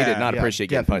 Oh, I mean, yeah. he did not Yeah, appreciate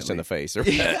getting punched in definitely. the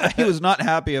face. Or he was not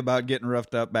happy about getting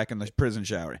roughed up back in the prison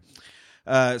shower.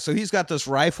 So he's got this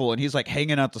rifle, and he's like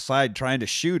hanging out the side trying to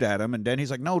shoot at him. And then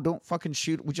he's like, no, don't fucking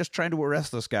shoot. We're just trying to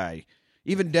arrest this guy.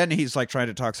 Even then, he's like trying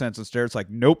to talk sense, and Starrett's like,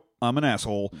 nope, I'm an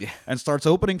asshole. Yeah. And starts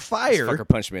opening This fire. fucker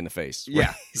punched me in the face.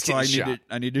 Yeah, He's so getting shot.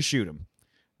 I need to shoot him.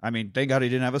 I mean, thank God he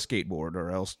didn't have a skateboard, or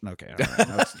else. Okay, all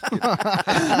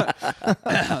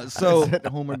right. So Is that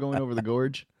Homer going over the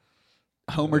gorge?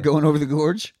 Homer going over the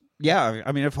gorge. Yeah,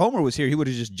 I mean, if Homer was here, he would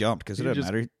have just jumped because it He doesn't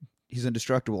just- matter. He's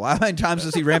indestructible. How many times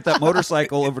has he ramped that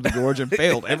motorcycle over the gorge and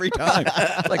failed every time?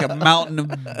 It's like a mountain of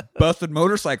busted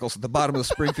motorcycles at the bottom of the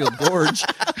Springfield Gorge.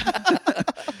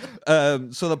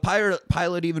 So the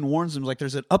pilot even warns him, like,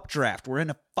 there's an updraft. We're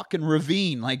in a fucking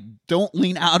ravine. Like, don't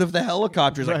lean out of the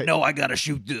helicopter. He's like, Right. no, I got to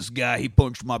shoot this guy. He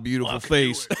punched my beautiful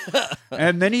face.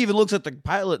 And then he even looks at the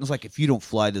pilot and is like, if you don't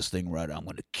fly this thing right, I'm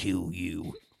going to kill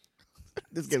you.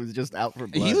 This guy was just out for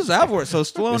blood. He was out for it. So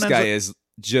Stallone This ends guy up- is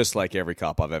just like every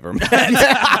cop I've ever met.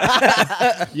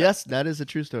 Yes, that is a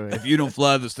true story. if you don't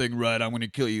fly this thing right, I'm going to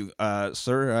kill you.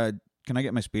 Sir, can I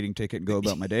get my speeding ticket and go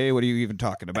about my day? What are you even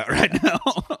talking about right now?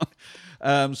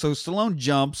 So Stallone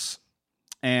jumps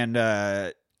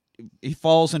and he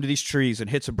falls into these trees and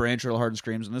hits a branch real hard and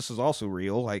screams. And this is also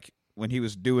real. Like, when he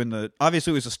was doing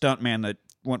obviously it was a stunt man that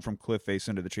went from cliff face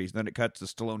into the trees. Then it cuts to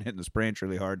Stallone hitting this branch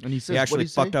really hard. And he says, he actually what'd he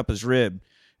say? fucked up his rib.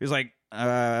 He was like,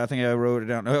 I think I wrote it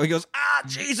down. Oh, he goes,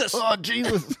 Jesus. Oh,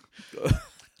 Jesus.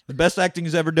 The best acting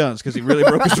he's ever done is because he really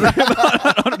broke his rib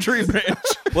on a tree branch.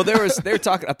 Well, they were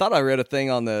talking. I thought I read a thing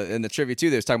in the trivia too.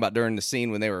 They was talking about during the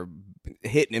scene when they were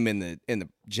hitting him in the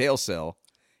jail cell,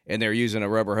 and they were using a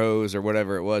rubber hose or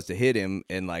whatever it was to hit him,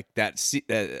 and like that.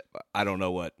 I don't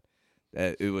know what.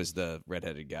 It was the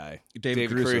redheaded guy, David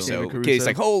Caruso. David He's Caruso.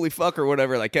 like, "Holy fuck" or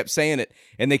whatever. Like, kept saying it,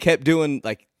 and they kept doing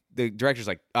like. The director's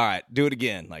like, all right, do it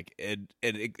again. Like,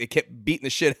 it kept beating the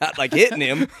shit out, like hitting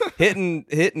him,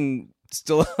 hitting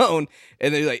Stallone,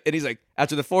 and he's like,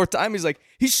 after the fourth time, he's like,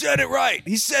 he said it right,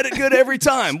 he said it good every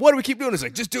time. What do we keep doing? It's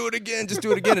like, just do it again.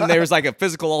 And there was like a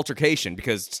physical altercation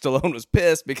because Stallone was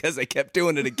pissed because they kept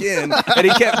doing it again, and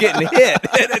he kept getting hit.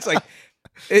 And it's like,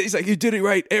 he's like, you did it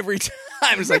right every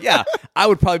time. It's like, yeah, I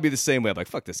would probably be the same way. I'm like,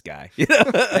 fuck this guy. You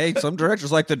know? Hey, some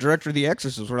directors, like the director of The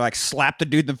Exorcist, were like, slap the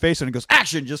dude in the face and he goes,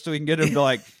 action, just so we can get him to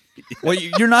like, well,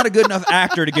 you're not a good enough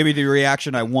actor to give me the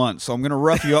reaction I want, so I'm going to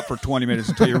rough you up for 20 minutes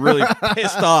until you're really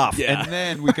pissed off, Yeah. and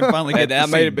then we can finally get And that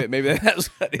the made scene. a bit. Maybe that's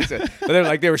what he said. But they're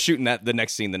like they were shooting that the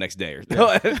next scene the next day or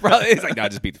probably it's like, no,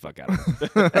 just beat the fuck out of him.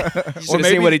 You should have maybe-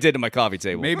 seen what he did to my coffee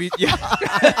table. Maybe, yeah.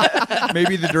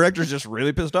 Maybe the director's just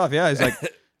really pissed off. Yeah, he's like,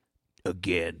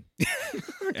 again.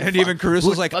 And even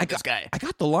Caruso's like, fuck this guy. I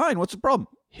got the line. What's the problem?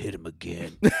 Hit him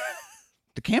again.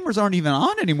 The cameras aren't even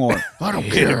on anymore. I don't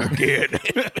care.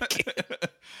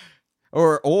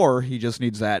 Or he just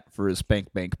needs that for his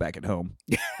spank bank back at home.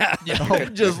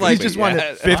 Just He's like just wanted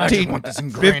 15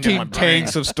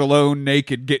 tanks of Stallone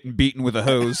naked getting beaten with a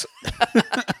hose.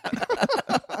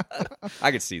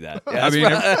 I could see that. Yeah, I that's mean,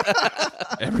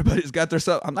 right. everybody's got their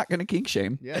stuff. I'm not going to kink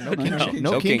shame. Yeah, no,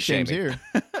 No kink kink shames shaming.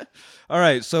 here. All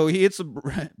right, so he hits a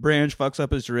branch, fucks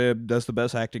up his rib, does the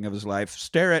best acting of his life.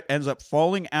 Starrett ends up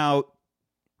falling out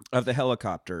of the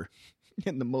helicopter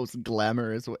In the most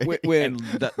glamorous way. When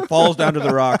and falls down to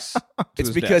the rocks. To it's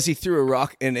his because death. he threw a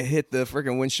rock and it hit the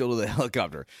freaking windshield of the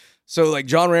helicopter. So like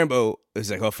John Rambo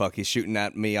is like, oh fuck, he's shooting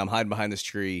at me. I'm hiding behind this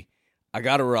tree. I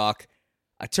got a rock.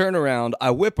 I turn around. I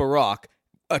whip a rock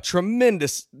a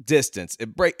tremendous distance. It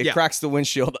Yeah. cracks the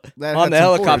windshield That on had the some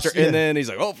helicopter, force, yeah. and then he's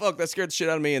like, oh fuck, that scared the shit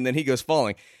out of me. And then he goes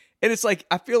falling. And it's like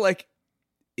I feel like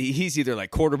he's either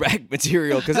like quarterback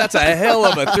material because that's a hell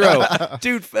of a throw.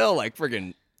 Dude fell like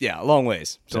freaking a long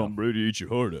ways. So Tom Brady eat your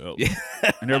heart out. Yeah.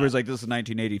 And everybody's like, this is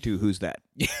 1982. Who's that?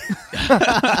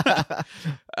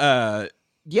 I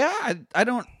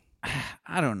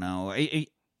don't know.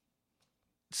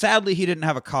 Sadly, he didn't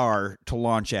have a car to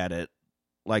launch at it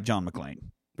like John McClane.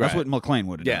 That's Right. what McClane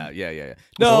would have done. Yeah.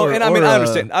 No, Or- and I mean, or, I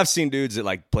understand. I've seen dudes that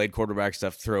like played quarterback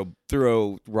stuff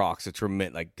throw rocks at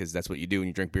tremendous, like because that's what you do when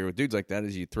you drink beer with dudes like that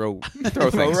is you throw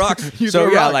things. rocks. You So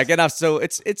throw yeah, rocks. like enough. So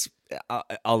it's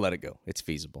I'll let it go. It's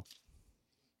feasible.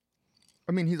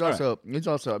 I mean, he's also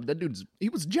that dude's. He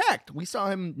was jacked. We saw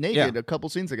him naked a couple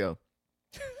scenes ago.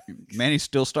 Man, he's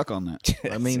still stuck on that.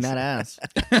 I mean, that ass.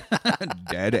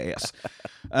 Dead ass.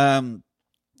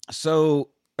 So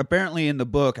apparently in the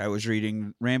book I was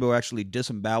reading, Rambo actually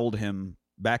disemboweled him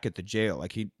back at the jail.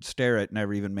 Like Starrett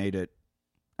never even made it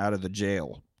out of the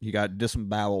jail. He got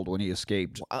disemboweled when he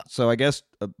escaped. So I guess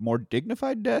a more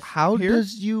dignified death. How here?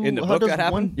 does you? In the how book does that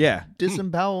happened? one Yeah.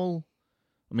 disembowel?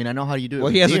 I mean, I know how you do it.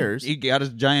 Well, with he got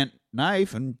his giant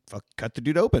knife and cut the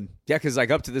dude open. Yeah, because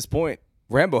like up to this point,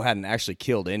 Rambo hadn't actually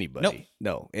killed anybody. Nope.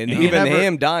 No, and He even never-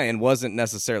 him dying wasn't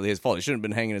necessarily his fault. He shouldn't have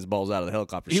been hanging his balls out of the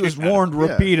helicopter. He was shooting at him. warned Yeah.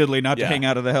 repeatedly not to Yeah. hang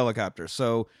out of the helicopter.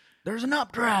 So There's an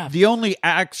updraft. the only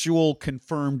actual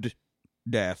confirmed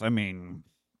death, I mean,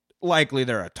 likely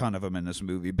there are a ton of them in this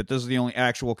movie, but this is the only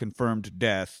actual confirmed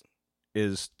death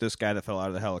is this guy that fell out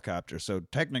of the helicopter. So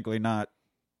technically not.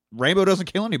 Rambo doesn't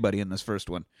kill anybody in this first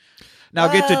one. Now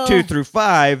get to 2 through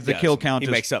 5, the Yes, kill count He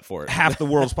is makes up for it. half the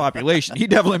world's population. He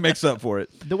definitely makes up for it.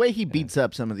 The way he beats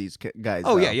up some of these guys.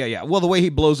 Oh, though. yeah. Well, the way he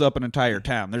blows up an entire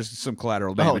town, there's some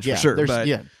collateral damage yeah, for sure. there's- But,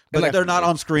 yeah. but like- they're not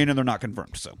on screen and they're not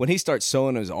confirmed. So When he starts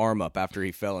sewing his arm up after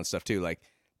he fell and stuff too, like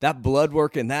that blood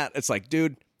work and that, it's like,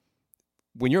 dude,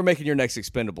 when you're making your next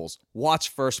Expendables, watch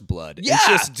First Blood. and Yeah!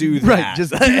 just do that. Right,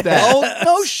 just do that. oh,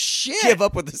 no shit. Give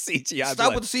up with the CGI.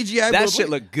 Stop blood. with the CGI. That blood. shit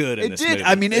looked good in It this did. movie.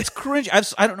 I mean, it's cringe.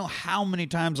 I don't know how many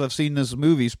times I've seen this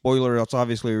movie. Spoiler, it's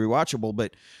obviously rewatchable,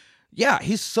 but yeah,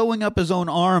 he's sewing up his own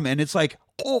arm, and it's like,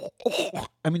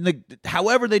 I mean,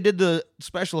 however they did the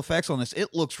special effects on this,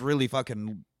 it looks really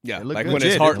fucking. yeah, It looked like good. when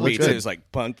his Legit, heart it looked beats, good. it's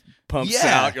like pumps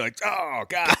Yeah. out. You're like, oh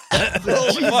god.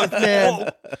 Jesus, man.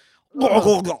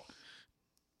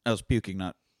 I was puking,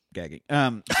 not gagging.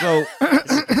 So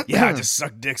Yeah, I just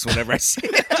suck dicks whenever I see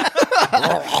it.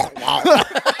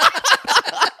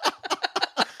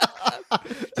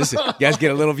 Just, you guys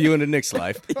get a little view into Nick's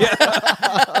life.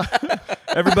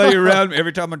 everybody around me,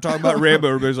 every time I'm talking about Rambo,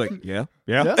 everybody's like, yeah.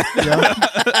 Yeah.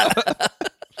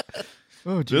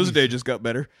 Oh, This geez. day just got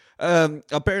better.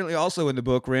 Apparently, also in the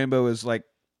book, Rambo is like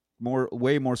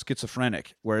way more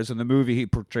schizophrenic, whereas in the movie he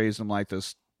portrays him like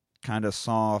this kind of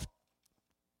soft,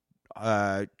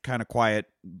 kind of quiet,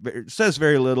 says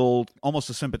very little, almost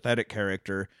a sympathetic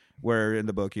character. Where in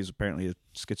the book he's apparently a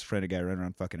schizophrenic guy running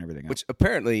around fucking everything else. Which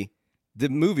apparently the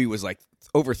movie was like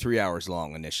over 3 hours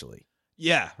long initially.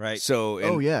 Yeah, right. So and,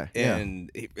 Oh, yeah.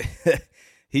 and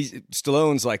he's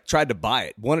Stallone's like tried to buy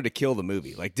it, wanted to kill the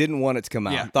movie, like didn't want it to come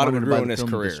out, Yeah. thought it Wanted would to buy ruin the his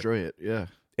film to career. Destroy it. Yeah.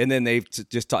 And then they've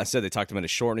said they talked him into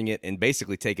shortening it and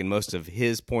basically taking most of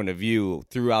his point of view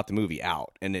throughout the movie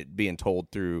out, and it being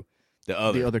told through the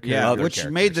other Yeah, other which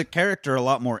characters. made the character a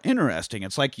lot more interesting.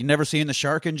 It's like you never seen the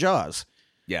shark in Jaws.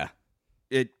 yeah.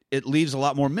 It leaves a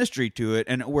lot more mystery to it,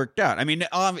 and it worked out. I mean,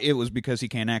 it was because he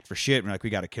can't act for shit. We're like, we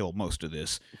got to kill most of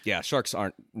this. Yeah, sharks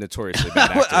aren't notoriously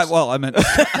bad actors. I meant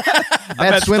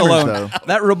Bad swimmers, Stallone. though.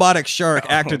 That robotic shark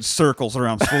acted circles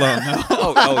around Stallone. No.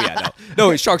 oh yeah,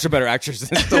 no, sharks are better actors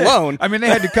than Stallone. I mean, they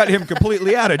had to cut him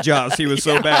completely out of Jaws. He was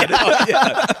so bad.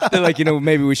 They're like,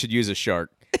 maybe we should use a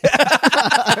shark.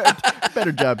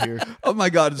 Better job here. Oh my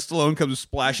God! And Stallone comes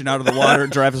splashing out of the water,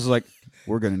 and Dreyfus is like,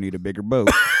 we're gonna need a bigger boat.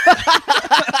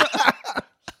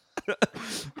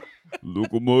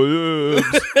 Look at my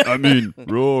abs. I mean,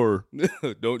 roar.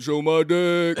 Don't show my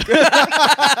dick.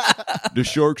 The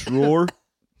sharks roar.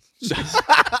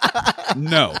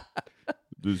 No.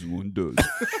 This one does.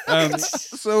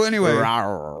 So anyway,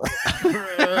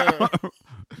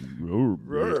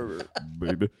 Roar,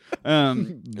 baby.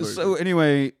 so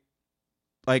anyway,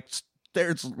 like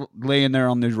there's laying there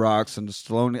on these rocks, and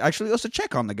Stallone actually goes to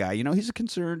check on the guy. You know, he's a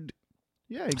concerned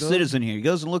Yeah, he goes. citizen here. He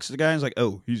goes and looks at the guy and he's like,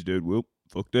 "Oh, he's dead. Well,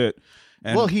 fuck that."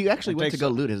 And Well, he actually went to takes- go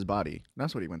loot his body.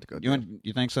 That's what he went to go do.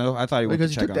 You think so? I thought he went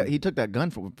Because to he check took on that. He took that gun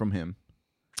from him.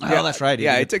 Oh, that's right.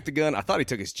 Yeah, he did. took the gun. I thought he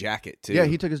took his jacket too. Yeah,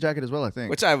 he took his jacket as well. I think.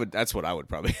 Which I would. That's what I would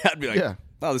probably. I'd be like, Yeah.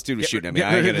 oh, this dude was shooting at me.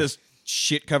 Get I ain't rid of gonna. this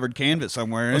shit-covered canvas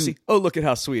somewhere. Oh, And see, oh, look at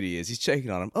how sweet he is. He's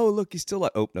checking on him. Oh, look, he's still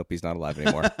alive. Oh, nope, he's not alive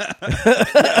anymore.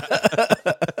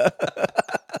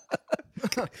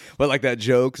 But like that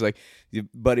joke, it's like, your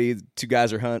buddy, two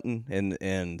guys are hunting,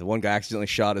 and the one guy accidentally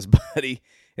shot his buddy.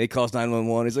 And he calls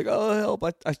 911. He's like, oh, help,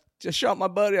 I just shot my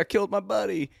buddy. I killed my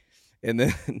buddy. And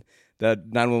then the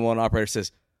 911 operator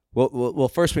says, well,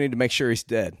 first we need to make sure he's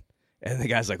dead. And the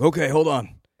guy's like, okay, hold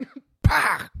on.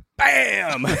 Pah!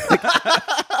 Bam!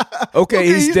 Okay,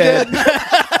 he's dead.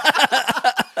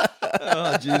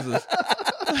 oh Jesus!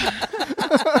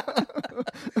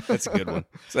 That's a good one.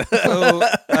 So,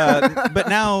 but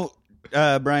now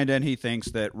Brian Dennehy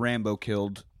thinks that Rambo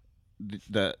killed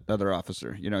the other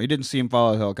officer. You know, he didn't see him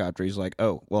follow the helicopter. He's like,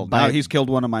 oh, well, now By- he's killed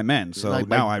one of my men. So Like,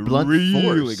 now by I blunt really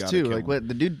force, got to too. kill Like him. what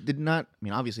the dude did not. I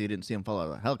mean, obviously he didn't see him follow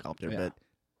the helicopter, Yeah. but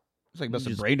It's like must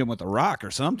have just- brained him with a rock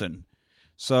or something.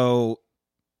 So,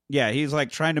 yeah, he's like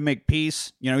trying to make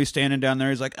peace. You know, he's standing down there.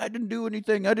 He's like, I didn't do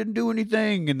anything.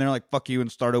 And they're like, fuck you,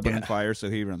 and start opening fire. So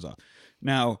he runs off.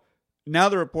 Now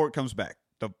the report comes back.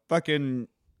 The fucking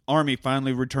army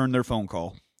finally returned their phone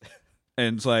call.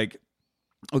 And it's like,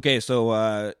 okay,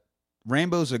 so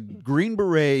Rambo's a Green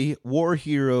Beret, war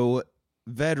hero,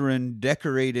 veteran,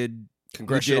 decorated,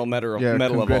 Congressional Medal of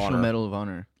Congressional Honor. Medal of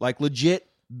Honor. like legit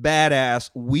badass.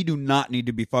 We do not need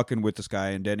to be fucking with this guy.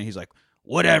 And then he's like,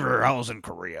 whatever, I was in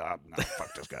Korea. No,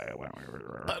 fuck this guy.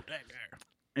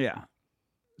 Yeah.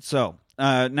 So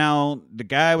now the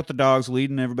guy with the dog's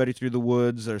leading everybody through the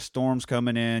woods. There's storms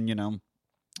coming in. You know,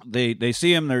 they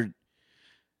see him.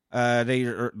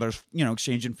 There's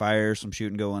exchanging fire, some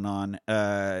shooting going on.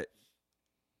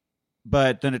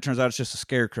 But then it turns out it's just a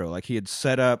scarecrow. Like he'd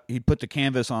put the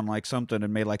canvas on like something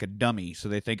and made like a dummy, so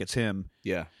they think it's him.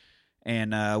 Yeah.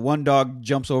 And one dog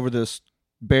jumps over this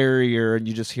barrier, and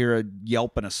you just hear a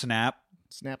yelp and a snap.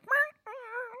 Snap.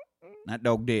 That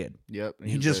dog dead. Yep.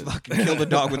 He just fucking killed the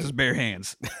dog with his bare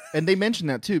hands. And they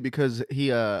mentioned that too because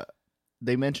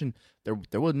they mentioned there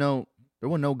was no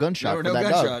gunshot. There were for no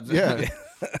that gunshots. Dog.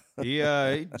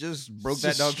 Yeah. He just broke that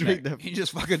Just dog's straight neck. up- He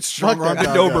just fucking strong-armed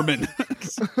that a dog up.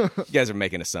 Doberman. You guys are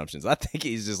making assumptions. I think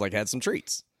he's just like had some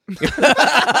treats. He's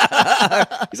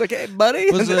like, hey, buddy.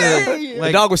 Was, the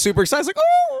like- dog was super excited. He's like,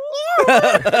 oh.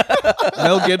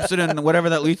 Mel Gibson in whatever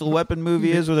that Lethal Weapon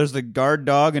movie is, where there's the guard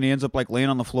dog and he ends up like laying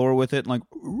on the floor with it and like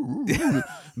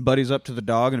buddies up to the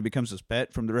dog and it becomes his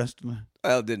pet from the rest of the.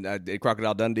 Well, did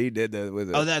Crocodile Dundee did with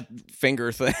a that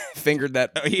finger fingered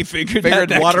that he fingered fingered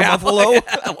that water cow. buffalo.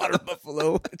 Yeah, water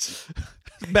buffalo.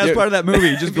 Best part of that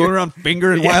movie, just going around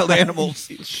fingering wild animals.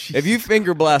 If you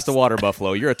finger blast a water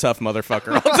buffalo, you're a tough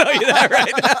motherfucker. I'll tell you that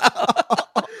right now.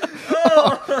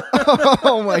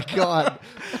 Oh my god.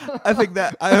 I think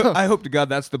that I hope to God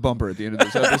that's the bumper at the end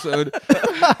of this episode.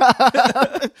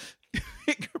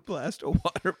 Finger blast a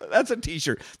water. That's a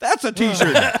t-shirt. That's a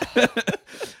t-shirt.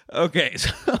 Okay,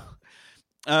 so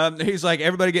he's like,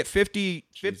 everybody get 50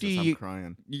 Jesus, I'm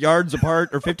crying. yards apart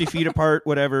or 50 feet apart,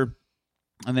 whatever.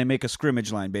 And they make a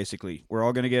scrimmage line, basically. We're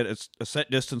all going to get a set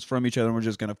distance from each other, and we're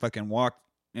just going to fucking walk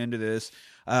into this.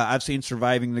 I've seen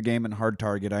Surviving the Game and Hard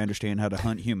Target. I understand how to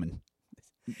hunt human.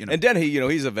 You know. And Denny,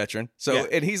 he's a veteran. So, Yeah.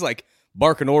 and he's like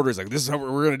barking orders like, this is how we're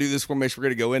going to do this formation. We're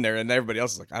going to go in there. And everybody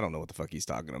else is like, I don't know what the fuck he's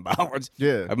talking about.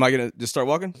 Yeah. Am I going to just start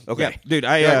walking? Okay. Yeah, dude,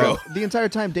 I go. The entire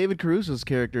time, David Caruso's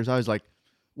character is always like,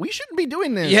 we shouldn't be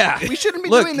doing this. Yeah. We shouldn't be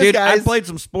Look, doing this, dude, guys. I played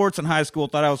some sports in high school,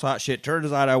 thought I was hot shit.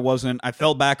 Turns out I wasn't. I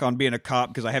fell back on being a cop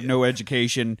because I have no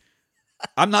education.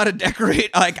 I'm not a decorator.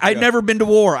 Like, I've never been to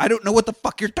war. I don't know what the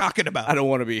fuck you're talking about. I don't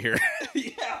want to be here.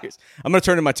 I'm going to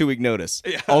turn in my 2-week notice.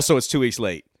 Yeah. Also, it's 2 weeks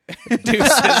late.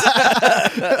 Deuces.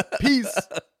 Peace.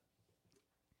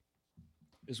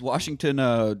 Is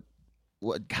Washington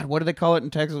what do they call it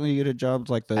in Texas when you get a job? It's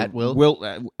like the At will?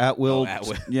 at will. Oh, at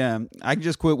will. Yeah, I can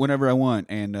just quit whenever I want,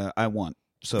 and I want.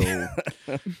 So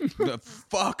the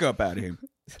fuck up out of here.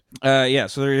 Yeah,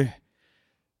 so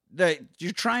that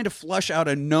you're trying to flush out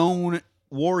a known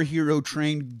war hero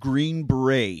trained Green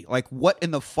Beret. Like, what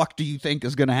in the fuck do you think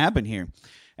is going to happen here?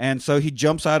 And so he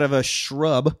jumps out of a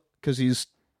shrub because he's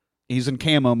in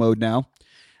camo mode now.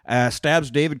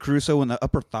 Stabs David Caruso in the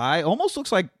upper thigh. Almost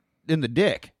looks like in the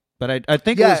dick, but I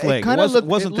think it was leg. It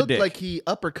wasn't the dick. Like he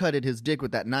uppercutted his dick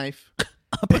with that knife.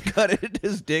 Uppercutted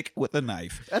his dick with a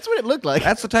knife. That's what it looked like.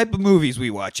 That's the type of movies we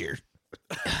watch here.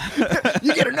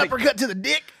 You get an uppercut to the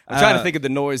dick. I'm trying to think of the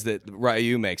noise that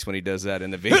Ryu makes when he does that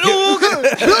in the video.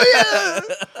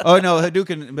 Oh no,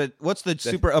 Hadouken! But what's the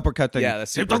super uppercut thing? Yeah,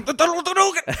 that's super.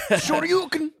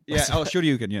 Shoryuken. Yeah,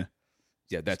 Shoryuken. Yeah.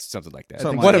 Yeah, that's something like that.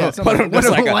 Something One like of that. them. One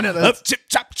of Like one of those. Chip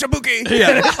chop shabuki.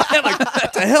 Yeah. Like,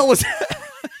 what the hell was that?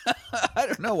 I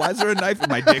don't know. Why is there a knife in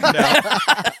my dick now?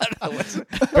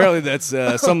 Apparently, that's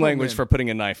some language for putting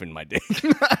a knife in my dick.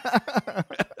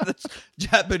 That's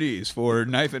Japanese for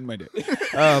knife in my dick.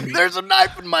 There's a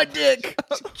knife in my dick.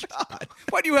 God.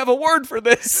 Why do you have a word for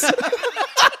this?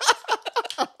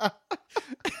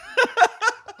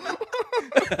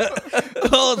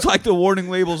 Well, it's like the warning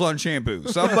labels on shampoo.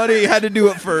 Somebody had to do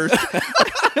it first.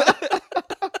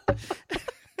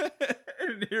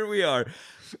 And here we are.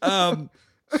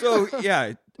 So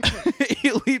yeah,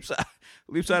 he leaps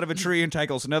out of a tree and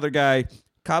tackles another guy.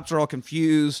 Cops are all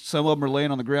confused. Some of them are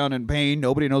laying on the ground in pain.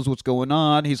 Nobody knows what's going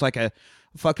on. He's like a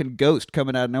fucking ghost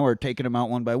coming out of nowhere, taking them out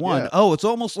one by one. Yeah. Oh, it's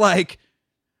almost like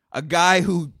a guy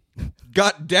who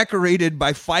got decorated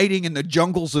by fighting in the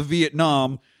jungles of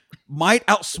Vietnam might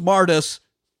outsmart us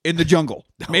in the jungle.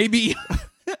 Maybe.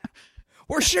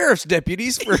 We're sheriff's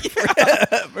deputies.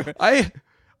 I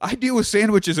deal with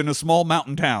sandwiches in a small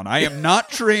mountain town. I am not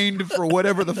trained for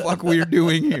whatever the fuck we are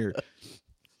doing here.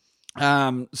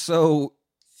 So,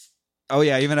 oh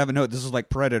yeah, I even have a note. This is like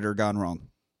Predator gone wrong,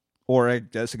 or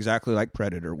that's exactly like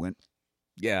Predator went.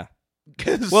 Yeah.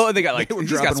 'Cause Well, they got like they were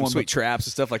he's got dropping some one sweet by- traps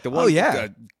and stuff like the one. Oh, yeah.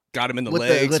 Got him in the With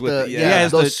legs the Yeah,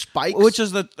 it's those the- spikes. Which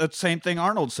is the same thing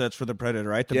Arnold sets for the Predator,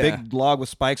 right? The Yeah. big log with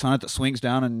spikes on it that swings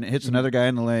down and hits another guy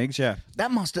in the legs. Yeah.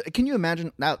 that must. Can you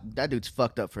imagine? That dude's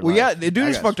fucked up for Well, life. yeah, the dude That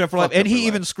is guy's fucked up for life, and for he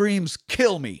even life. screams,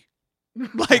 "Kill me!"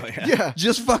 Like, Yeah.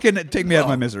 just fucking take me out of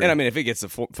my misery. And I mean, if it gets the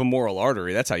femoral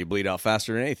artery, that's how you bleed out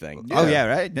faster than anything. Oh yeah,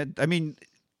 right. I mean,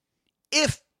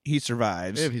 if he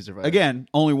survives, If he survives. again,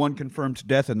 only one confirmed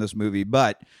death in this movie,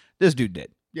 but this dude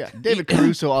did. Yeah, David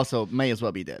Caruso also may as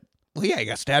well be dead. Well, yeah, he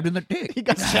got stabbed in the dick. He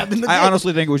got stabbed in the I dick.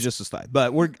 honestly think it was just his thigh,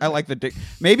 but I like the dick.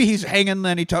 Maybe he's hanging,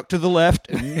 then he tucked to the left,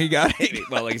 and he got it.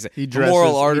 Well, like I said, He dresses,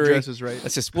 femoral artery. He dresses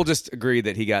right. We'll just agree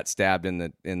that he got stabbed in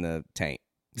the taint.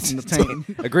 In the taint.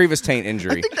 A grievous taint I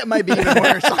injury. think that might be even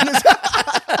worse. Honestly.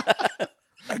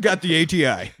 I got the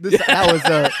ATI. That was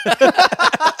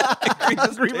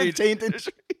a grievous taint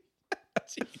injury.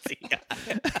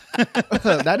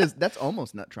 That's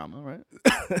almost nut trauma, right?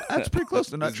 That's pretty close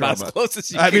to nut It's about trauma. as close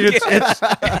as you I can mean, get.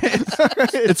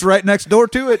 it's right next door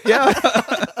to it. Yeah,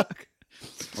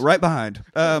 right behind.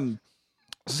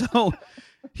 So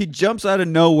he jumps out of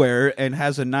nowhere and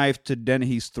has a knife to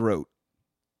Dennehy's throat,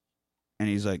 and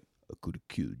he's like, "I could have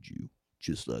killed you,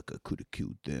 just like I could have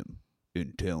killed them.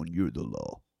 In town, you're the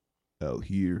law. Out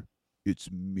here,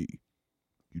 it's me.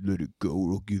 You let it go,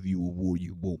 or I'll give you a war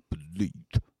you won't believe."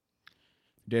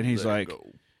 Dennehy's like,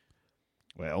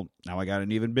 "Well, now I got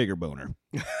an even bigger boner."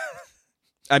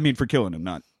 I mean, for killing him,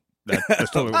 not. That's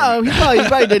totally what I mean. Oh, he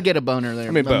probably did get a boner there.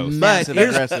 I mean, A both. But massive,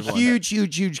 here's aggressive a one.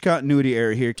 huge continuity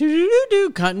error here.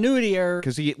 Continuity error.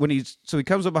 Because he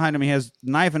comes up behind him, he has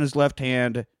knife in his left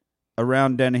hand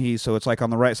around Dennehy, so it's like on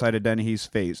the right side of Dennehy's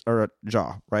face or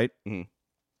jaw, right? Mhm.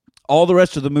 All the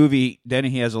rest of the movie,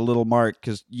 Dennehy has a little mark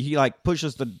because he like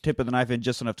pushes the tip of the knife in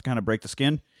just enough to kind of break the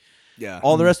skin. Yeah.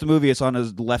 All the rest of the movie, it's on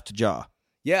his left jaw.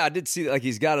 Yeah, I did see like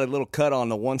he's got a little cut on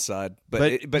the one side,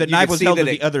 but But the you knife could was see held that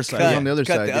to it the other side. cut- Yeah. On the other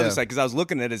cut side, the other yeah. side because I was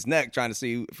looking at his neck trying to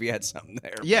see if he had something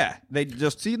there. Yeah, they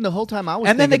just See, the whole time I was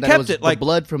And then thinking they that kept was it, the like-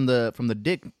 blood from the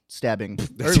dick stabbing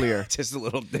earlier. Just a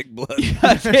little dick blood.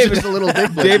 Just a little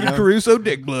dick blood. David you know? Caruso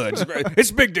dick blood.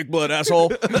 It's big dick blood,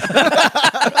 asshole.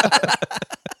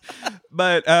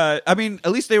 But I mean,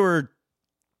 at least they were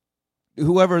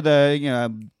whoever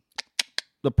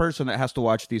the person that has to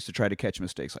watch these to try to catch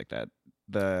mistakes like that.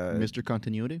 Mr.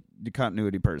 Continuity. The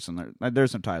continuity person.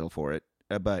 There's a title for it,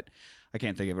 but I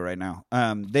can't think of it right now.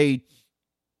 They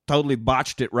totally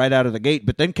botched it right out of the gate,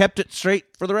 but then kept it straight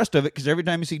for the rest of it because every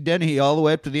time you see Dennehy all the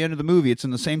way up to the end of the movie, it's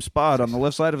in the same spot on the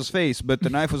left side of his face, but the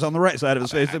knife was on the right side of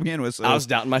his face to begin with. So. I was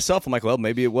doubting myself. I'm like, well,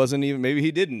 maybe it wasn't even. Maybe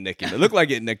he didn't nick him. It looked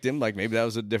like it nicked him. Like maybe that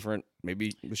was a different.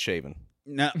 Maybe it was shaven.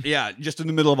 No, yeah, just in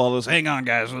the middle of all this. Hang on,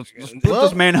 guys. Let's put Well,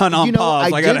 this manhunt on you know,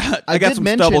 pause. I got did some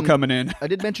mention- stubble coming in. I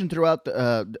did mention throughout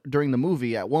during the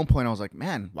movie at one point I was like,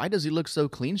 man, why does he look so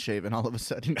clean shaven all of a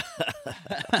sudden?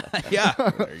 Yeah,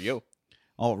 There you go.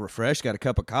 all refreshed. Got a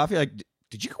cup of coffee. Like,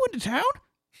 did you go into town?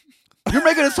 You're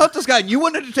making us hunt this guy, and you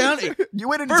went into town. You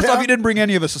went First off, you didn't bring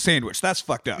any of us a sandwich. That's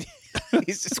fucked up.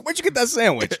 He's just, where'd you get that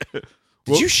sandwich?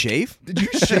 Did you shave? Did you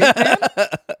shave, man?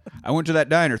 I went to that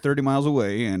diner 30 miles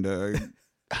away, and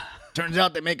Turns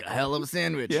out they make a hell of a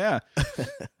sandwich. yeah,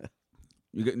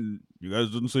 you guys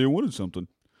didn't say you wanted something.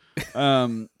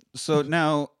 So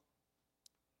now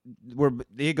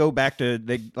they go back to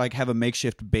they like have a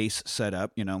makeshift base set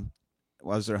up,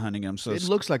 as they're hunting him. So It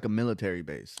looks like a military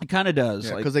base. it kind of does,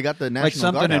 Yeah, like because they got the National like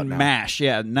something Guard out in now. MASH.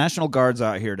 Yeah, National Guard's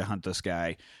out here to hunt this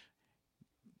guy.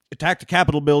 Attacked the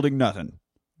Capitol building, nothing.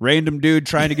 Random dude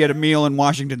trying to get a meal in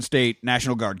Washington State,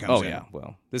 National Guard comes Oh in. yeah.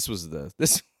 Well, this was the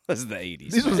 80s.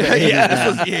 This was Yeah, the yeah,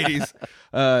 this was the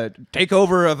 80s. Take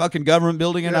over a fucking government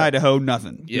building in Idaho,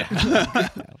 nothing. Yeah.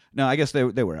 No, I guess they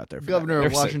were out there for Governor of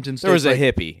There's Washington State. There was a like,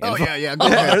 hippie. Oh yeah, yeah. that. Go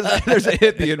ahead. There's a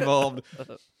hippie involved.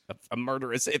 A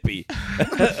murderous hippie.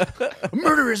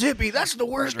 Murderous hippie. That's the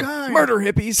worst kind. Murder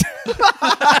hippies.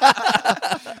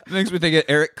 Makes me think of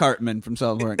Eric Cartman from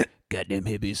South Park. Goddamn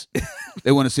hippies.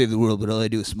 They want to save the world, but all they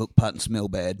do is smoke pot and smell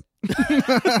bad.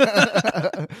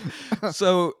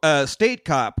 So state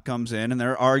cop comes in, and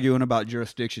they're arguing about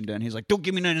jurisdiction. Then he's like, don't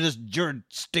give me none of this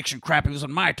jurisdiction crap. It was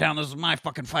in my town. This is my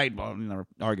fucking fight. Well, and they're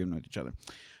arguing with each other.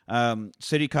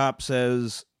 City cop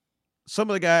says some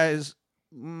of the guys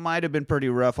might have been pretty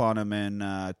rough on him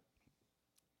and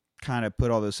kind of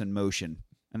put all this in motion.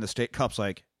 And the state cop's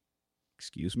like,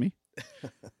 excuse me?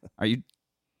 Are you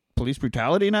police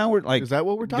brutality now? We're like, Is that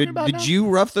what we're talking about Did now? you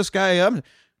rough this guy up?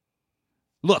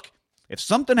 Look, if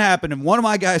something happened and one of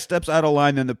my guys steps out of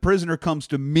line, then the prisoner comes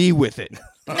to me with it.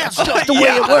 That's just the way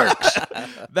it works.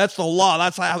 That's the law.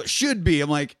 That's how it should be. I'm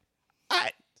like,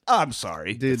 I'm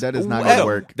sorry. Dude, that is not Well, gonna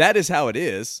work. That is how it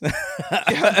is.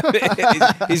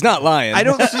 He's not lying. I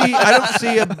don't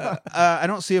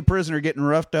see a prisoner getting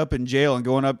roughed up in jail and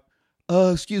going up,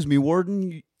 excuse me,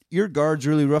 warden, your guards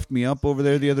really roughed me up over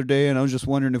there the other day, and I was just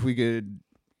wondering if we could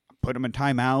put him in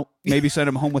timeout, maybe send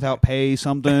him home without pay,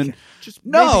 something. Just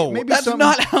No, maybe that's something-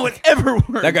 not how it ever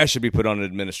works. That guy should be put on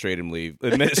administrative leave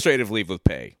with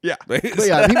pay. Yeah. But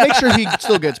yeah, he make sure he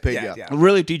still gets paid. Yeah.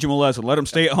 Really teach him a lesson. Let him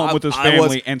stay at home with his I was-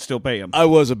 family and still pay him. I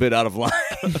was a bit out of line.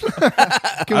 Can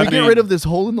we I get mean, rid of this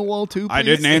hole in the wall too? Please? I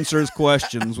didn't answer his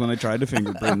questions when they tried to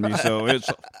fingerprint me, so it's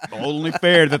only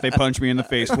fair that they punch me in the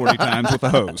face 40 times with a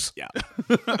hose. Yeah.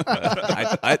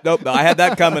 Nope, I had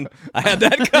that coming.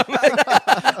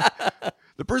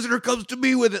 The prisoner comes to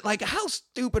me with it. Like, how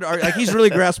stupid are you? Like, he's really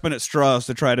grasping at straws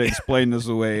to try to explain this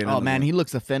away. And Oh man, he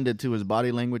looks offended too. His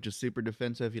body language is super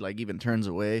defensive. He like even turns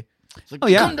away. It's like, Oh,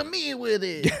 yeah. come to me with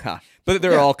it. Yeah. But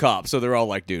they're all cops, so they're all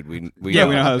like, dude, we Yeah,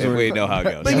 we know how this works. we know how it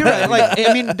goes. But you're right. Like,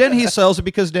 I mean, then he sells it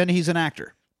because then he's an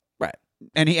actor. Right.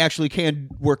 And he actually can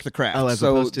work the craft. Oh, as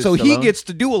so opposed to so he Stallone? gets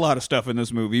to do a lot of stuff in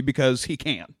this movie because he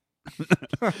can.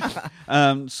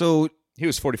 So He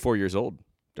was 44 years old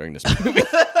during this movie.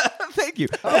 thank you.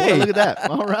 Oh, well, look at that.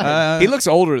 All right. He looks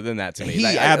older than that to me. He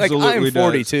Like, absolutely I'm does.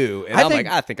 42, and I I'm think-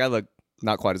 like, I think I look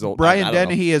not quite as old. Brian I don't know.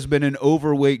 Dennehy has been an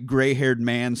overweight, gray-haired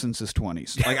man since his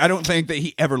 20s. Like, I don't think that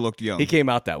he ever looked young. He came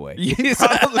out that way. He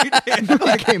probably did.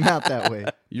 He came out that way.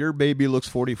 Your baby looks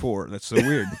 44. That's so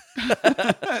weird.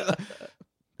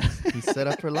 He's set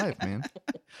up for life, man.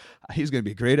 He's going to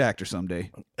be a great actor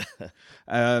someday.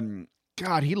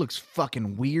 God, he looks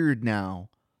fucking weird now.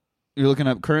 You're looking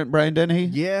up current Brian Dennehy?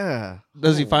 Yeah.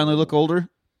 Does he finally look older?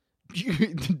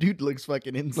 The dude looks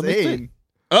fucking me insane.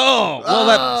 Oh,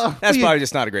 well, That's you probably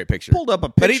just not a great picture. pulled up a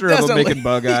But he picture of him doesn't making look-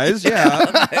 bug eyes. Yeah.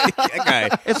 That guy.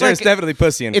 It's There's like- definitely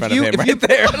pussy in if front you- of him if you- right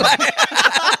there.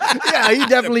 Yeah, he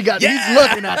definitely got. He's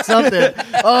looking at something.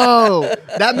 Oh,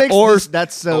 that makes Or-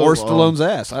 that's so. or Stallone's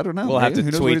ass. I don't know. We'll have Who to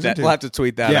knows what tweet he's that. into? We'll have to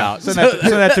tweet that Yeah, out. send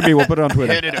that to me. We'll put it on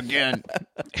Twitter. Hit it again.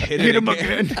 Hit Hit him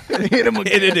again. Hit him Hit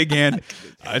again. it again.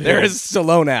 There is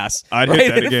Stallone ass. I'd right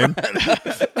hit that in again.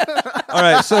 All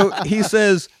right, so he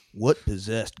says, "What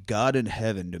possessed God in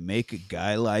heaven to make a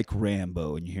guy like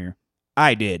Rambo?" And you hear,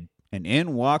 "I did." And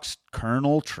in walks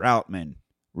Colonel Troutman,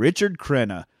 Richard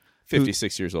Crenna.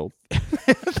 56 years old.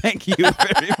 Thank you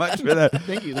very much for that.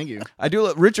 Thank you. Thank you. I do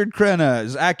love Richard Crenna.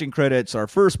 His acting credits are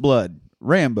First Blood,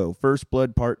 Rambo, First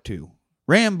Blood Part 2,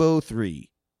 Rambo 3.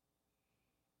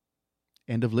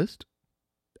 End of list.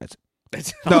 No,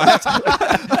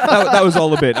 that was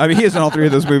all a bit. I mean, he is in all three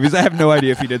of those movies. I have no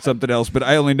idea if he did something else, but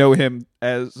I only know him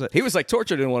as He was like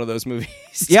tortured in one of those movies.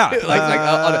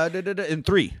 yeah, too. In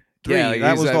 3. 3. Yeah,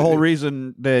 that was he's, the whole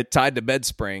reason that tied to bed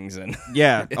springs and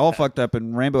yeah, all fucked up,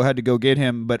 and Rambo had to go get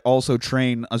him, but also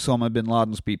train Osama bin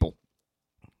Laden's people.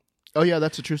 Oh yeah,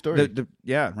 that's a true story.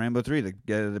 Yeah, Rambo 3,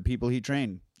 the people he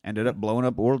trained ended up blowing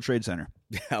up World Trade Center.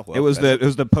 yeah, well, It was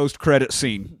the post credit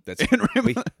scene. that's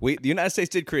the United States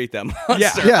did create that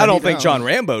monster. Yeah, I don't he- think John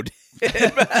Rambo did.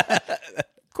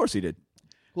 Of course he did.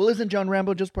 Well, isn't John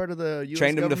Rambo just part of the U.S.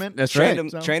 trained him government? That's trained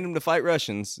right. him trained him to fight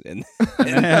Russians, and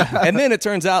then it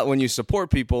turns out when you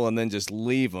support people and then just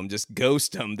leave them, just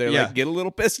ghost them, they're Yeah. like get a little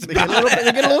pissed They get about a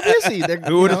little pissy.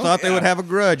 Who would have thought they would have a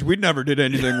grudge? We never did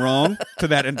anything wrong to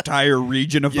that entire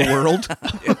region of the world.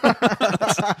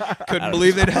 Couldn't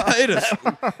believe they'd hate us.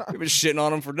 We've been shitting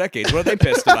on them for decades. What are they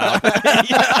pissed about?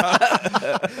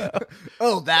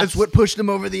 Oh, that's what pushed them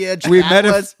over the edge. We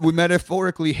That we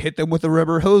metaphorically hit them with a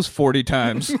rubber hose 40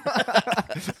 times.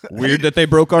 Weird that they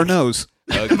broke our nose.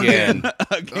 Again.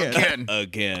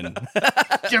 Again.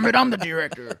 Damn it, I'm the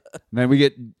director. Then we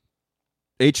get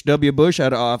H.W. Bush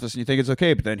out of office, and you think it's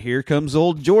okay, but then here comes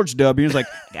old George W. He's like,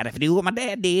 gotta do what my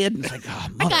dad did. And it's like, oh,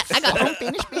 I got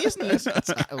unfinished business.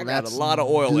 I got a lot of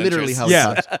oil literally interests. how it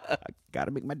yeah. sucks.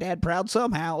 Gotta make my dad proud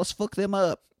somehow. Let's fuck them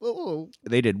up. Whoa.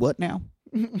 They did what now?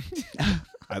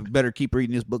 I better keep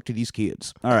reading this book to these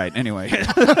kids. All right, anyway.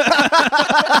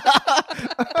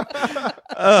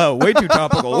 Oh, way too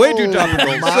topical. Way too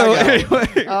topical. my So God.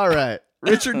 anyway, All right.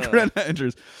 Richard Crenna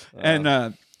enters. And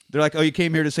they're like, oh, you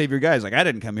came here to save your guys. Like, I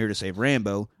didn't come here to save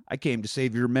Rambo. I came to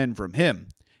save your men from him.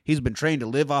 He's been trained to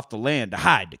live off the land, to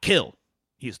hide, to kill.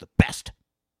 He's the best.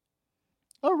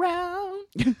 Around.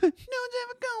 No one's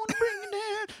ever going to bring you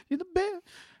down. You're the best.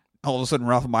 All of a sudden,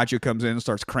 Ralph Macchio comes in and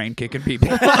starts crane kicking people.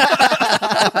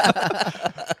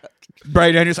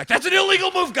 Brian Henry's like, that's an illegal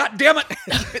move, God damn it.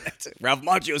 Ralph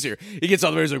Macchio's here. He gets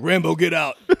on there. He's like, Rambo, get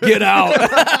out. Get out.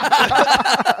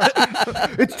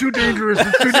 It's too dangerous.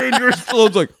 It's too dangerous.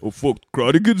 Stallone's like, oh fuck,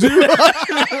 Karate Kid's here.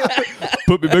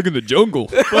 Put me back in the jungle.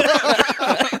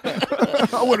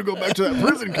 I want to go back to that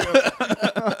prison camp.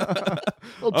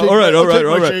 All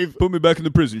right. Put me back in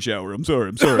the prison shower. I'm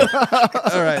sorry.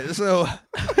 All right, so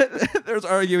there's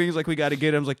arguing. He's like, we got to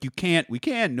get him. He's like, you can't. We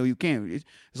can. No, you can't. It's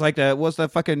like, what's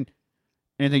that fucking,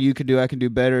 anything you can do, I can do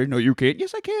better. No, you can't.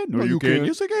 Yes, I can. No, you can't.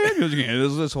 Yes, I can. Yes, I can.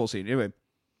 This is this whole scene. Anyway,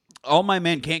 all my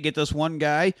men can't get this one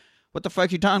guy. What the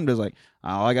fuck you talking about? He's like,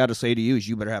 all I got to say to you is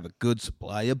you better have a good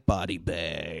supply of body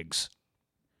bags.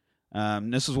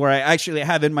 This is where I actually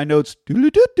have in my notes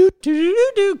Continuity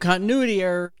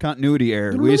error. continuity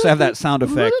error. We used to have that sound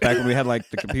effect back when we had like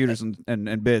the computers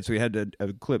and bits. We had to have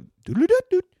a clip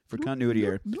for continuity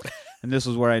error. And this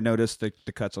is where I noticed the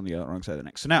cuts on the wrong side of the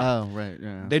neck. So now Oh, right.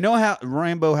 Yeah. they know how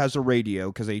Rambo has a radio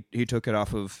because he took it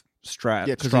off of Strat.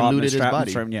 Yeah, 'cause he Stratton, looted his Stratton,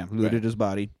 body. Stratton, yeah, looted Right. his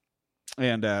body.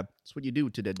 And That's what you do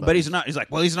to dead bodies. but he's not. He's like,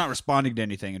 well, he's not responding to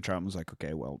anything. And Trump was like,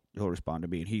 okay, well, he'll respond to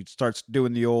me. And he starts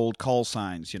doing the old call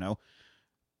signs,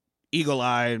 eagle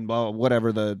eye and blah,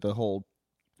 whatever the whole.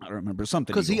 I don't remember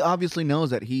something. Because he eagle. obviously knows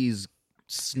that he's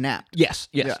snapped. Yes.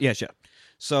 Yeah.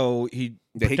 So he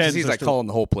Because pretends he's they're like still- calling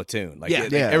the whole platoon. Like, Yeah.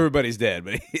 Yeah. everybody's dead.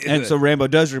 But And so Rambo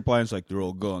does reply, and it's like, they're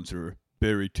all gone, sir.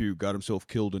 Barry, too, got himself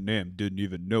killed in them, didn't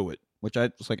even know it. Which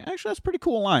I was like, actually, that's a pretty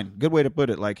cool line. Good way to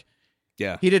put it. Like,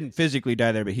 yeah. he didn't physically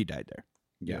die there, but he died there.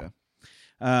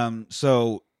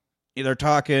 So they're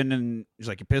talking, and he's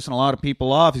like, you're pissing a lot of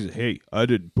people off. He's like, hey, I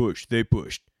didn't push. They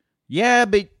pushed. Yeah,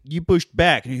 but you pushed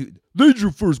back. And he, they drew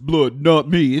first blood, not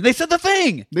me. And they said the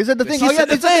thing. They said the thing. Oh, He yeah, said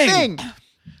the they said the thing. thing.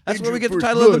 That's They where we drew get the first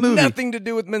title of the blood. movie. Nothing to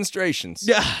do with menstruations.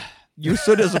 Yeah. You're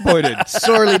so disappointed.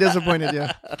 Sorely disappointed,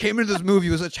 yeah. Came into this movie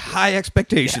with such high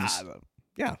expectations.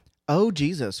 Yeah. Oh,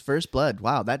 Jesus. First blood.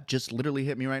 Wow, that just literally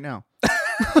hit me right now.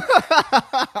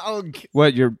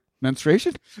 What, your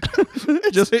menstruation?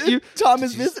 Just hit you? Tom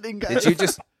is visiting, guys. Did you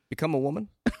just become a woman?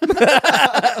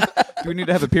 Do we need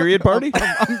to have a period party?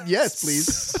 Yes,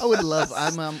 please. I would love.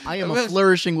 I am a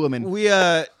flourishing woman. We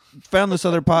found this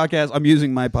other podcast. I'm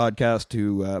using my podcast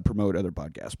to promote other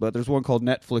podcasts, but there's one called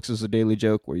Netflix's A Daily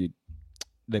Joke where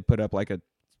they put up like a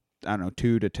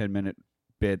 2 to 10 minute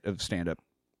bit of stand up.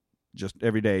 Just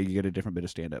every day you get a different bit of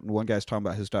stand up. And one guy's talking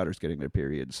about his daughters getting their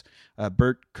periods.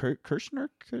 Bert Kirshner,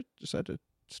 is that a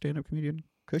stand up comedian?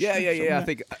 Kushner, Yeah. something I like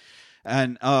think that?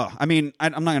 And I mean,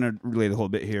 I'm not going to relay the whole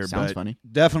bit here, Sounds but funny.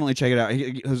 definitely check it out.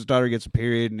 His daughter gets a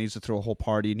period and needs to throw a whole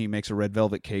party, and he makes a red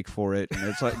velvet cake for it, and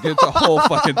it's a whole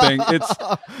fucking thing. It's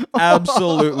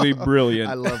absolutely brilliant.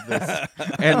 I love this.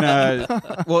 And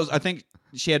I think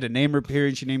she had to name her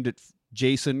period. She named it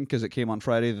Jason because it came on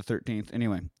Friday the 13th.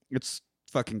 Anyway, it's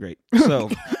fucking great. So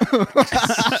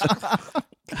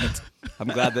I'm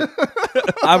glad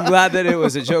that it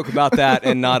was a joke about that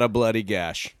and not a bloody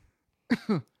gash.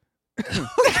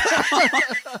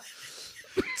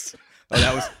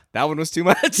 Oh, that one was too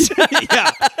much.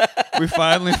 Yeah, we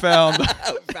finally found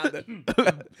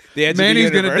The edge Manny's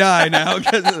of the gonna universe. die now.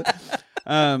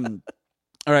 'Cause,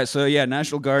 all right, so yeah,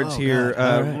 National Guard's Oh, here. God.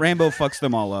 All right. Rambo fucks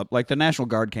them all up. Like the National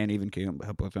Guard can't even keep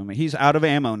up with him. He's out of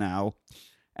ammo now,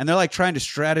 and they're like trying to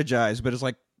strategize, but it's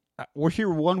like we're here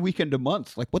 1 weekend a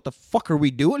month. Like, what the fuck are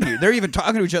we doing here? They're even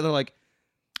talking to each other like,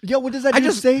 Yo, what does that I dude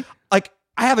just say? like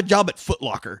I have a job at Foot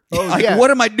Locker. Oh, like, yeah.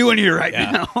 what am I doing here right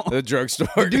Yeah. now? The drugstore.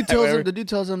 The dude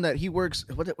tells him that he works.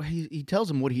 He tells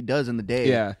him what he does in the day.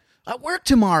 Yeah. I work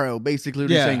tomorrow. Basically,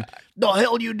 Yeah. saying, "The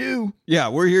hell you do?" Yeah,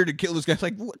 we're here to kill this guy. It's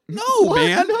like, what? No, What?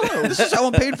 man. No. This is how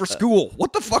I'm paid for school.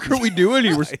 What the fuck are we doing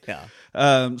here?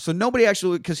 Yeah. So nobody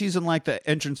actually, because he's in like the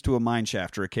entrance to a mine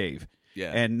shaft or a cave,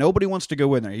 Yeah. and nobody wants to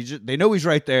go in there. They know he's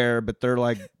right there, but they're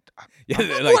like, Yeah, I'm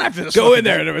they're not like, going after this go fucking in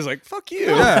there, guy. and everyone's like, "Fuck you."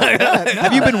 Yeah.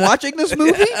 Have you been watching this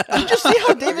movie? Did you see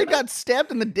how David got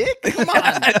stabbed in the dick? Come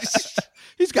on,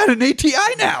 He's got an ATI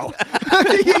now.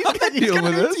 he's deal got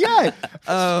with an this.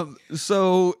 ATI.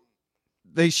 So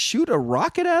they shoot a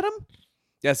rocket at him.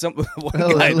 Yeah, one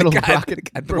Oh, guy, a little the guy rocket.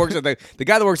 that works at the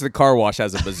guy that works at the car wash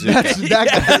has a bazooka. That's that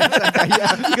guy.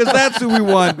 Yeah. Because that's who we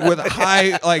want with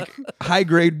high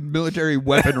grade military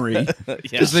weaponry.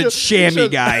 Is the chamois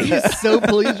guy. He's so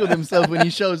pleased with himself when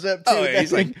he shows up. Too. Oh, yeah,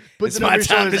 he's like, puts "It's it over my his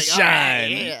time shoulders, to like, "All right,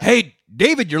 shine." yeah." Hey,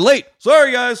 David, you're late.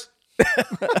 Sorry, guys.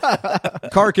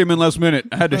 Car came in last minute.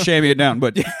 I had to chamois it down,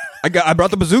 but I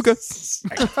brought the bazooka.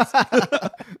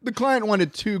 The client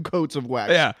wanted 2 coats of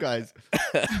wax. Yeah. Guys.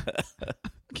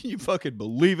 Can you fucking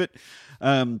believe it?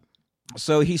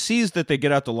 So he sees that they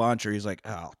get out the launcher. He's like,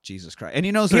 oh, Jesus Christ. And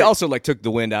he knows He that also like took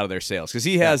the wind out of their sails because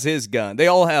he has his gun. They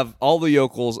all have all the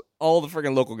yokels, all the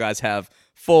freaking local guys have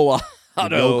full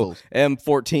auto yokels.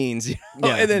 M14s. You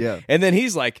know? Yeah. And then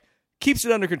he's like keeps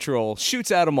it under control, shoots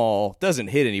at them all, doesn't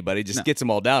hit anybody, just gets them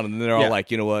all down, and then they're all Yeah.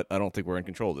 like, you know what? I don't think we're in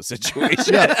control of the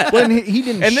situation. Yeah. When he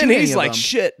didn't. And then shoot he's any of like, them.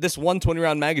 shit, this 120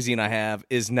 round magazine I have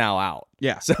is now out.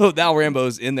 Yeah. So now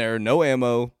Rambo's in there, no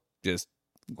ammo, just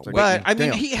like, But I mean,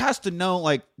 Damn. he has to know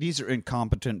like these are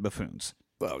incompetent buffoons.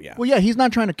 well, yeah. Well, yeah, he's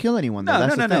not trying to kill anyone. Though. No,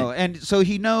 That's no, the no, no. thing. And so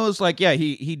he knows, like, yeah,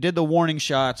 he did the warning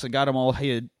shots and got them all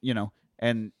hid, you know,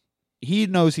 and he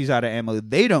knows he's out of ammo.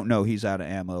 They don't know he's out of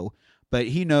ammo, but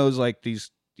he knows like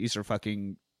these are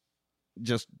fucking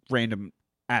just random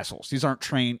assholes. These aren't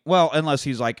trained. Well, unless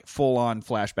he's like full on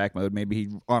flashback mode. Maybe he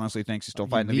honestly thinks he's still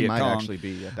fighting the He Viet might Cong. actually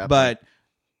be at that But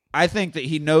I think that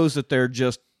he knows that they're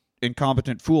just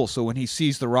incompetent fools. So when he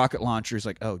sees the rocket launcher, he's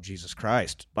like, "Oh Jesus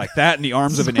Christ!" Like that in the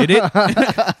arms of an idiot.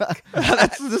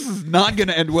 This is not going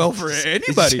to end well for Did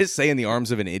anybody. you just say in the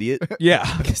arms of an idiot?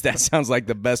 Yeah. Because that sounds like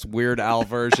the best Weird Al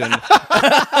version of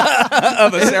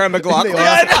a Sarah McLaughlin.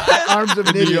 The arms of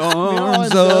an idiot. The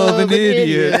arms of an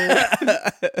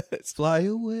idiot. Fly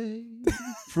away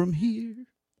from here.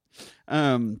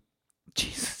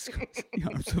 Jesus Christ, the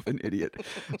arms of an idiot.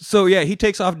 So yeah, he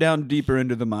takes off down deeper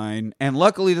into the mine, and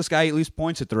luckily this guy at least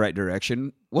points it the right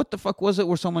direction. What the fuck was it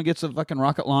where someone gets a fucking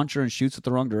rocket launcher and shoots it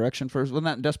the wrong direction first? Wasn't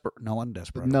that in Desperate? No, wasn't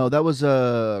Desperate. No, that was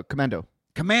Commando.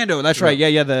 Commando, that's right.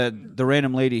 Yeah, the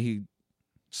random lady he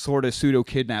sort of pseudo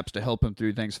kidnaps to help him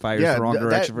through things, fires Yeah, the wrong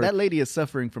direction. that lady is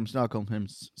suffering from Stockholm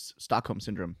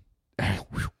syndrome.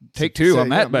 Take 2 on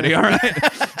that, yeah, buddy. man. All right.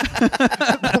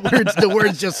 The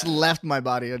words just left my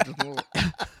body. I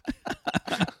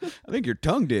think your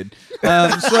tongue did.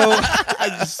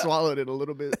 I just swallowed it a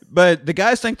little bit. But the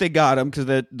guys think they got him because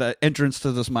the entrance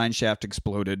to this mine shaft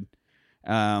exploded.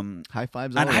 High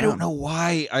fives. All And I don't around. know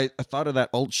why I thought of that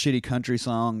old shitty country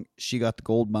song. She got the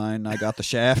gold mine, I got the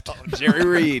shaft. Jerry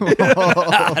Reed. She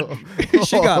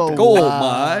got the gold wow.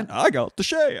 mine, I got the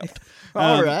shaft.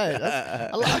 All right,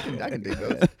 I can dig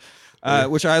those.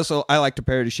 Which I like to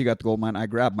parody. She got the gold mine, I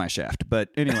grabbed my shaft. But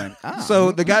anyway, Ah.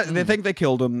 so the guy they think they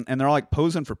killed him, and they're all like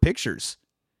posing for pictures,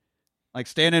 like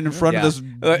standing in front of this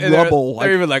And rubble.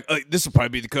 They're even like, this will probably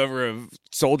be the cover of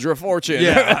Soldier of Fortune.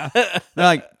 Yeah. They're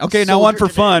like, okay, now one for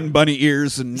fun, bunny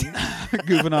ears and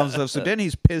goofing off and stuff. So then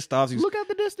he's pissed off. He's Look at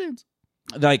the distance.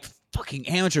 like, fucking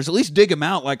amateurs. At least dig him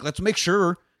out. Like, let's make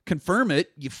sure, confirm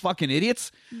it, you fucking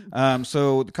idiots.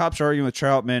 So the cops are arguing with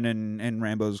Troutman, and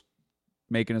Rambo's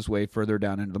making his way further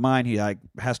down into the mine. He like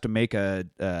has to make a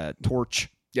torch.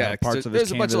 Yeah, 'cause parts of his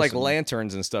there's a bunch of like canvas and-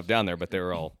 lanterns and stuff down there, but they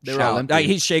were all They were shot. all empty. Like,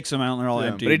 he shakes them out and they're all Yeah.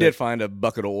 empty. But he did find a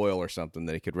bucket of oil or something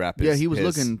that he could wrap his Yeah, he was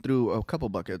his- looking through a couple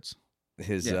buckets.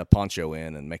 his poncho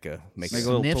in and make a Make a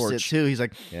little Sniffs torch. it too. He's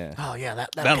like, yeah. oh yeah,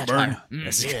 That'll catch burn. fire.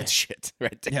 That's good shit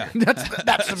right there. Yeah.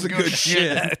 That's some good shit.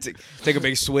 Yeah, take a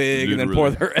big swig and then pour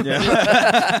Literally.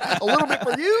 the A little bit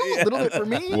for you, a little bit for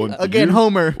me. One for Again, you,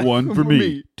 Homer. One for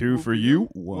me. Two for you.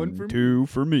 One for me. Two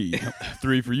for me.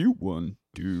 Three for you. 1,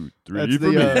 2, 3 That's for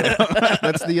me.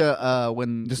 that's the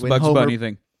when This when Bugs Homer Bunny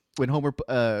thing. when Homer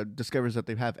discovers that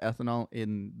they have ethanol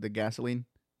in the gasoline.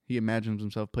 He imagines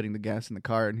himself putting the gas in the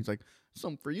car, and he's like,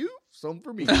 "Some for you, some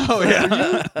for me. Oh, some yeah.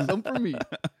 for you, some for me."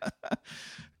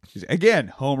 Again,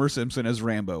 Homer Simpson as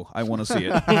Rambo. I want to see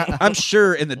it. I'm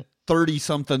sure in the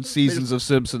 30-something seasons of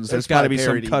Simpsons, there's There's got to probably be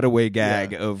parody. some cutaway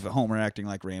gag of Homer acting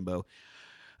like Rambo.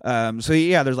 So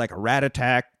yeah, there's like a rat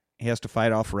attack. He has to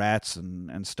fight off rats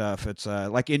and stuff. It's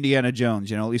like Indiana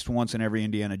Jones. You know, at least once in every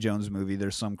Indiana Jones movie,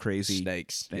 there's some crazy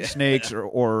snakes. Yeah. snakes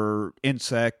or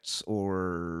insects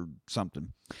or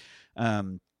something.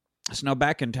 So now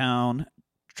back in town,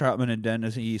 Troutman and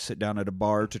Dennis sit down at a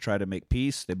bar to try to make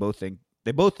peace. They both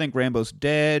think Rambo's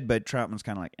dead, but Troutman's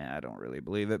kind of like, I don't really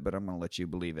believe it, but I'm going to let you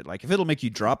believe it. Like, if it'll make you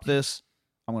drop this,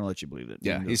 I'm going to let you believe it.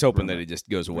 Yeah, And he's just hoping ruin that it. he just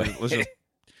goes away. Let's just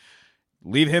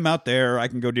leave him out there. I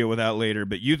can go deal with that later.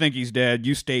 But you think he's dead.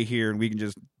 You stay here, and we can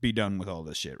just be done with all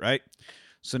this shit, right?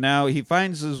 So now he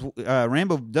finds his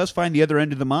Rambo does find the other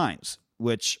end of the mines,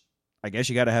 which I guess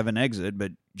you got to have an exit.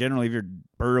 But generally, if you're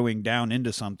burrowing down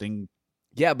into something,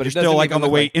 Yeah, but you're it doesn't still like even on the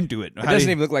look way like- into it. It doesn't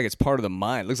even look like it's part of the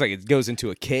mine. It looks like it goes into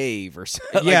a cave or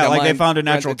something. Yeah, the like they mine found a went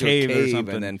natural into cave or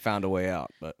something. and then found a way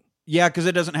out. But Yeah, because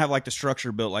it doesn't have like the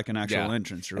structure built like an actual Yeah.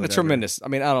 entrance or and it's whatever. tremendous. I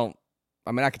mean,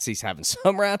 I could see having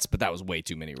some rats, but that was way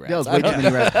too many rats. That was I way don't- too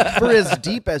many rats. For as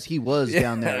deep as he was Yeah.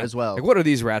 down there as well. Like, what are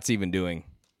these rats even doing?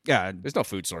 Yeah, There's no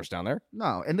food source down there.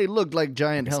 No, and they looked like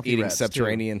giant Just healthy eating rats, too.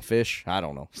 subterranean fish. I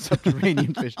don't know.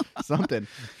 subterranean fish, something.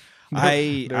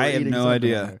 I They were have eating no something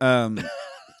idea. down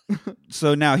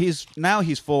So now he's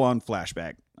full on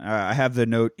flashback. I have the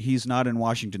note. He's not in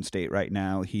Washington State right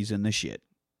now. He's in the shit.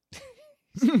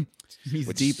 He's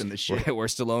Which deep is in the shit. Where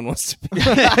Stallone wants to be.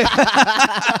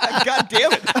 God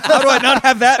damn it! How do I not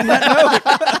have that in that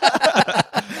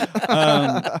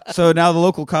note? So now the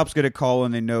local cops get a call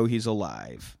and they know he's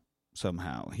alive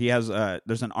somehow. He has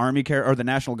there's an army or the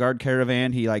National Guard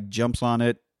caravan. He like jumps on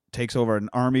it, takes over an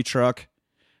army truck,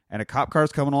 and a cop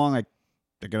car's coming along. Like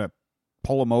they're gonna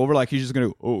pull him over. Like he's just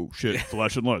gonna. Oh, shit.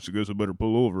 Flashing lights. I guess I better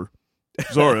pull over.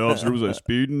 Sorry, officer. Was I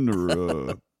speeding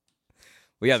or...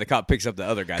 Well, yeah, the cop picks up the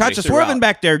other guy. Caught They you threw swerving out.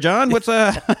 back there, John. What's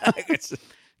It's-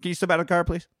 Can you step out of the car,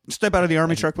 please? Step out of the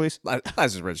army truck, please.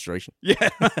 License registration. Yeah.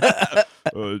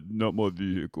 not my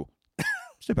vehicle.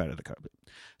 Step out of the car.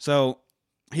 Please. So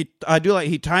he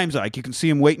times it. Like you can see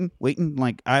him waiting,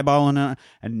 like eyeballing,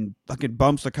 and fucking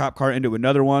bumps the cop car into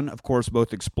another one. Of course,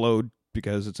 both explode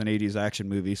because it's an '80s action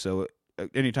movie. So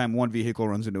anytime one vehicle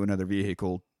runs into another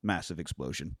vehicle, massive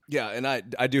explosion. Yeah, and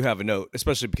I do have a note,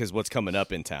 especially because what's coming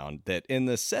up in town, that in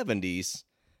the 70s,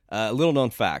 little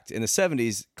known fact, in the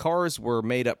 70s, cars were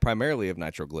made up primarily of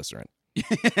nitroglycerin.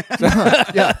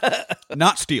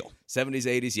 Not steel. 70s,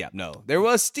 80s, yeah, no. There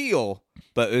was steel,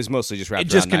 but it was mostly just wrapped It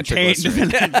just around contained.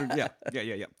 nitroglycerin.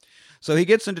 yeah. So he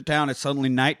gets into town. It's suddenly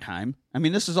nighttime. I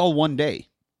mean, this is all one day.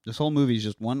 This whole movie is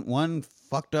just one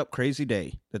fucked up, crazy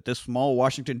day that this small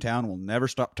Washington town will never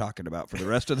stop talking about for the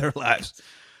rest of their lives.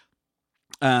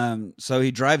 So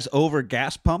he drives over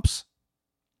gas pumps.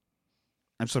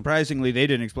 And surprisingly, they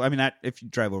didn't explode. I mean, that if you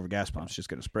drive over gas pumps, it's just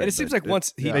going to spread. And it seems but like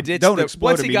once he they ditched don't the- explode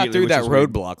once he got through immediately, that which is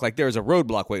weird. roadblock, like there was a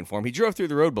roadblock waiting for him. He drove through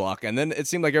the roadblock, and then it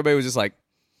seemed like everybody was just like,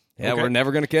 "Yeah, Okay. we're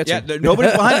never going to catch Yeah, him."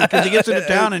 nobody's behind him because he gets into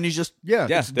town and he's just Yeah,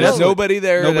 Yeah, it's there's desolate. nobody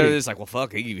there. Nobody. They're just like, "Well,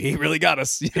 fuck, he really got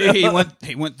us." he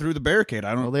went through the barricade.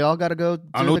 I Well, don't. they all got to go.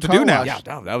 I don't know what to do now. Yeah,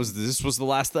 no, this was the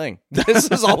last thing. This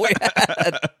is all we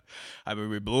had. I mean,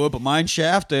 we blew up a mine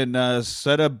shaft and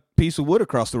set a piece of wood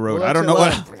across the road. I don't know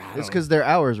what. It's because their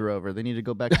hours are over. They need to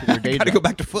go back to their day Got to job. go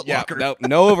back to Foot Yeah, Locker.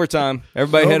 no overtime.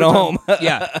 Everybody head overtime. home.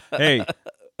 Yeah.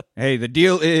 Hey. The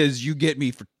deal is you get me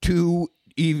for 2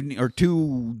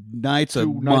 nights a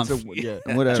 2 month. nights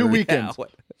yeah. Whatever. 2 weekends. Yeah,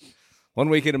 1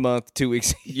 week in a month, 2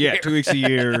 weeks. A year. Yeah, 2 weeks a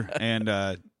year,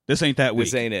 and this ain't that week.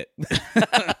 This ain't it.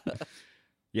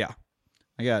 Yeah,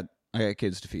 I got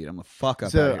kids to feed. I'm a fuck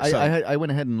up. So out here. I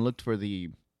went ahead and looked for the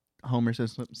Homer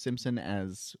Simpson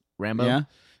as Rambo. Yeah?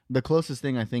 The closest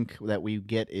thing I think that we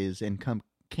get is in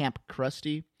Camp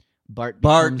Krusty. Bart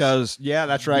Bart becomes- does. Yeah,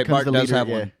 that's right. becomes Bart the does leader, have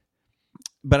yeah. one.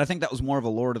 But I think that was more of a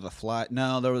Lord of the Flies.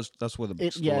 No, that's where the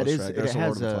Yeah, it was, is. right? It There's a Lord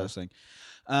has of the a- Flies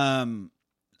thing.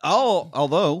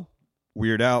 Although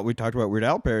Weird Al, we talked about Weird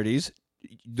Al parodies.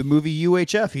 the movie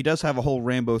UHF, he does have a whole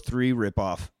Rambo 3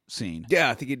 ripoff scene. Yeah,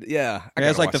 I think He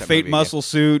has like the fake muscle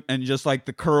suit and just like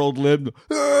the curled lip,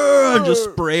 just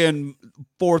spraying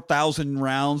 4,000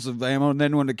 rounds of ammo. And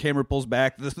then when the camera pulls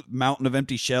back, this mountain of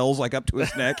empty shells like up to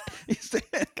his neck.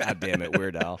 God damn it,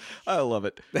 Weird Al. I love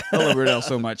it. I love Weird Al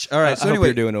so much. All right, so I hope anyway,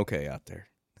 you're doing okay out there.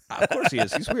 of course he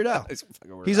is. He's Weird Al. It's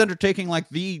fucking Weird He's Al. undertaking like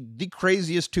the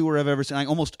craziest tour I've ever seen. Like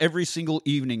almost every single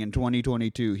evening in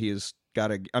 2022, he has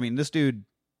got a. I mean, this dude,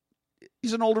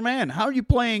 he's an older man. How are you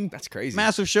playing That's crazy.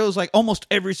 massive shows like almost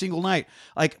every single night,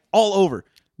 like all over,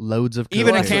 Loads of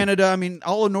even in cocaine. Canada? I mean,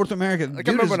 all of North America. Like Dude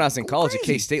I remember is when I was in college at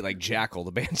crazy. K-State, like Jackal,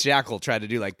 the band Jackal tried to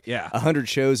do like Yeah. 100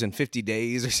 shows in 50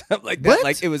 days or something like that. What?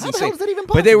 Like it was How the insane. hell is that even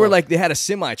But they were possible? like, they had a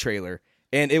semi-trailer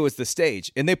and it was the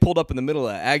stage. And they pulled up in the middle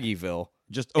of Aggieville.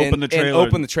 Just open the trailer. And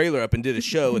opened the trailer up and did a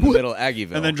show in the middle of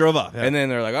Aggieville. and then drove up. Yeah. And then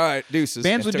they're like, all right, deuces.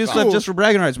 Bands and would do took stuff off. just for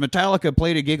bragging rights. Metallica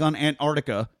played a gig on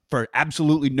Antarctica for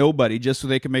absolutely nobody, just so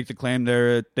they could make the claim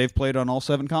they've played on all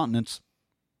 7 continents.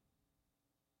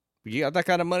 You got that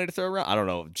kind of money to throw around? I don't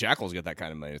know. Jackal's got that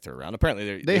kind of money to throw around.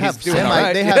 Apparently, They he's have doing semi- all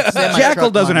right. they have semi- Jackal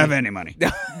truck doesn't money. have any money.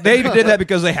 They did that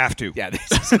because they have to. Yeah,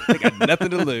 they got nothing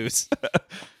to lose.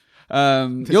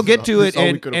 You'll get to This it is all we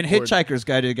in could afford. Hitchhiker's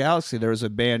Guide to the Galaxy. There was a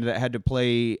band that had to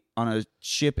play on a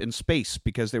ship in space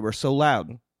because they were so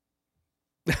loud.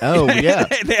 Oh yeah.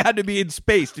 They had to be in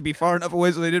space to be far enough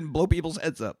away so they didn't blow people's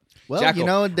heads up. Well, Jackal. you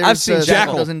know, I've seen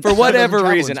Jackal doesn't- for doesn't whatever travel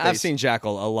in reason. I've space. seen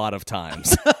Jackal a lot of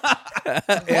times.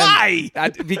 Why?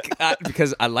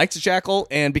 Because I liked Jackal,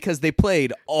 and because they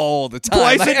played all the time.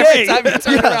 Twice a every day. time you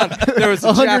turn around, there was a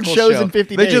 100 Jackal shows show. in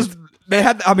 50 They days. they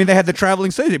had the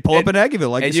traveling stage. They pull up in Aggieville,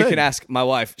 like and you you said. can ask my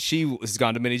wife. She has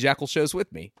gone to many Jackal shows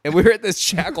with me, and we were at this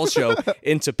Jackal show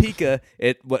in Topeka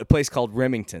at a place called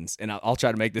Remington's. And I'll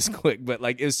try to make this quick, but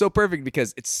like it was so perfect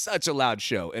because it's such a loud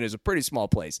show, and it's a pretty small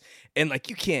place, and like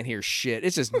you can't hear shit.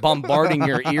 It's just bombarding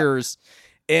your ears,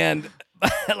 and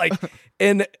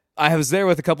and I was there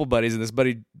with a couple buddies, and this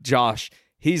buddy Josh.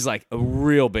 He's like a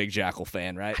real big Jackal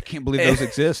fan, right? I can't believe those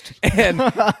exist. and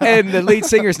the lead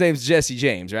singer's name's Jesse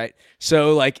James, right?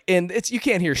 So like, and it's you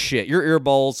can't hear shit. Your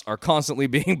earballs are constantly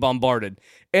being bombarded,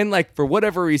 and like for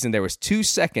whatever reason, there was 2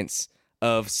 seconds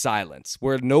of silence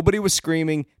where nobody was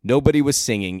screaming, nobody was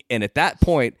singing, and at that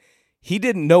point, he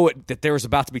didn't know it that there was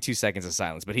about to be 2 seconds of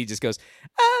silence, but he just goes,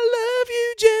 "I love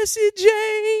you, Jesse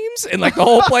James," and like the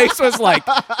whole place was like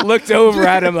looked over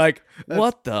at him like,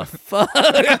 "What the fuck?"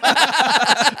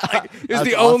 Like, it was That's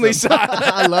the only awesome. silence.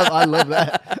 I love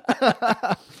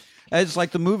that. It's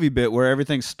like the movie bit where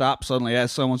everything stops suddenly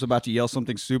as someone's about to yell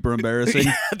something super embarrassing.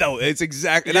 No, it's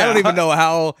exactly. And I don't even know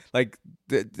how. Like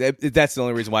that's the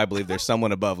only reason why I believe there's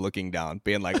someone above looking down,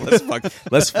 being like,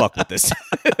 let's fuck with this."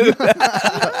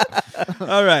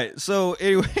 All right. So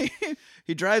anyway,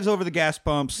 he drives over the gas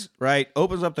pumps, right?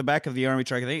 Opens up the back of the army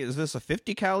truck. I think is this a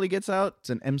 50 cal he gets out? It's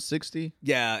an M60.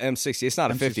 Yeah, M60. It's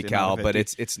not a 50 M60, cal, not a but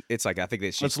 50. it's like I think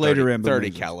it's Let's just later 30, Rambo 30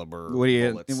 movies. caliber What do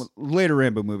you bullets. in later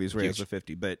Rambo movies where he has Huge. a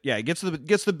 50? But yeah, he gets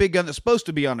the big gun that's supposed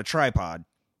to be on a tripod.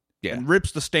 Yeah. And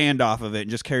rips the stand off of it and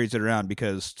just carries it around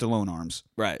because Stallone arms.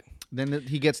 Right. Then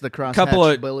he gets the cross Couple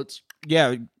of- bullets.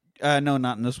 Yeah. No,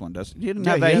 not in this one. Does he? Didn't Yeah,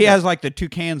 have he that. had He that. has like the 2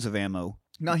 cans of ammo.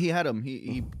 No, he had them.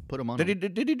 He put them on. Did he? him.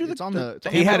 Did he do It's the? on the- it's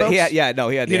on He the had ammo he had belts? yeah no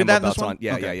he had He the did ammo that in this belts one? on.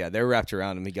 Yeah, Okay. yeah. They were wrapped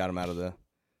around him. He got him out of the deal.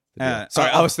 So Sorry,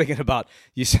 I was thinking about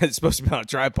you said it's supposed to be on a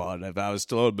tripod. If I was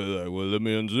still, I'd be like, well, let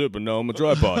me unzip and now I'm a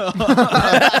tripod.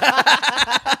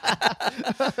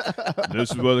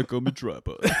 This is why they call me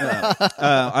tripod.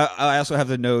 I also have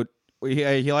the note.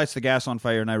 He lights the gas on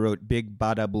fire, and I wrote "Big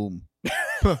Bada Boom."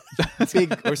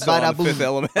 Big We're still on bada the boom. Fifth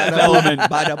Element. Element,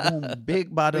 bada boom,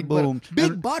 big bada Big boom, bada,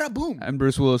 big bada boom. and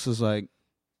Bruce Willis is like,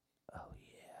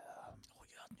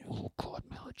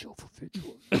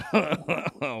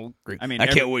 Oh, great. I mean, I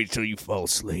every- can't wait till you fall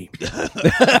asleep.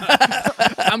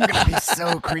 I'm gonna be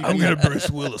so creepy. "I'm gonna Bruce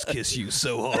Willis kiss you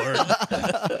so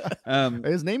hard."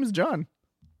 His name is John.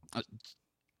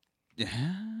 Yeah,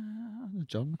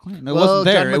 John McClane. No, it Well, wasn't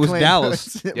there. John it was McClane.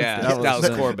 Dallas. It was Yeah, Dallas. Dallas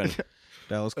Corbin.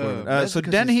 Dallas Corbin. that's So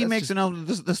because then he that's makes just an out.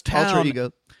 This Alter town.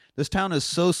 ego. This town is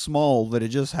so small that it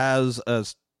just has a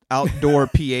outdoor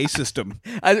PA system.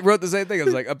 I wrote the same thing. I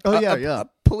was like, yeah.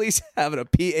 police having a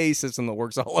PA system that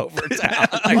works all over town.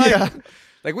 Like, Yeah.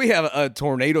 like we have a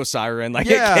tornado siren. Like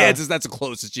Yeah. in Kansas, that's the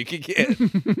closest you can get.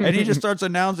 And he just starts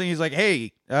announcing. He's like,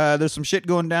 "Hey, there's some shit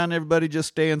going down. Everybody, just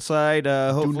stay inside.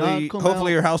 Hopefully, come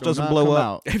hopefully out. your house Do doesn't not blow come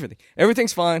up." out.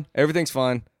 Everything's fine. Everything's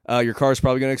fine. Your car's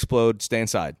probably going to explode. Stay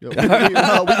inside. We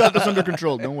got this under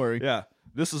control. Don't worry. Yeah,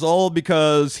 this is all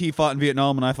because he fought in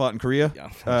Vietnam and I fought in Korea.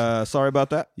 Yeah. Sorry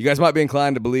about that. You guys might be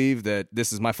inclined to believe that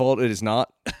this is my fault. It is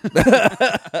not.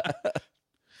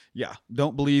 Yeah,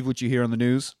 don't believe what you hear on the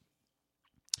news.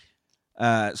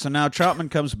 So now Troutman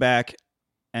comes back,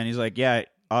 and he's like, yeah,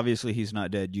 obviously he's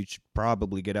not dead. You should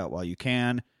probably get out while you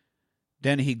can.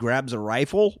 Then he grabs a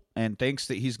rifle and thinks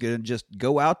that he's going to just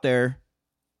go out there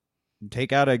and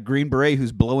take out a Green Beret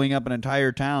who's blowing up an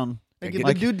entire town. Like,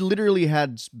 the dude literally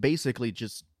had basically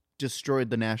just destroyed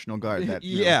the National Guard. That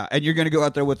yeah, and you're going to go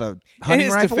out there with a In hunting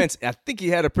his rifle? defense, I think he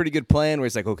had a pretty good plan where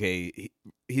he's like, okay,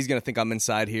 he's going to think I'm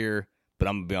inside here, but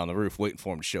I'm going to be on the roof waiting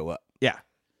for him to show up. Yeah.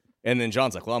 And then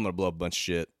John's like, well, I'm going to blow up a bunch of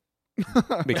shit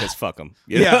because fuck him.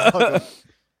 Yeah.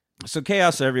 So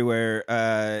chaos everywhere.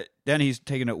 Then he's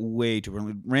taking it way too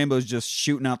early. Rambo's just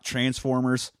shooting out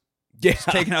Transformers. Yeah. He's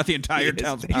taking out the entire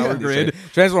town's Yeah. power grid.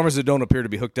 Transformers that don't appear to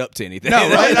be hooked up to anything. No,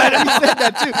 right? I said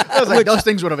that too. I was like, those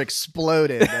things would have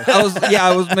exploded. I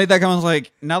was made that comment. I was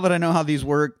like, now that I know how these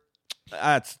work,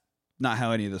 that's not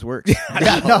how any of this works.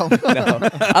 Yeah, no. No.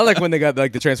 I like when they got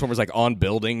like the Transformers like on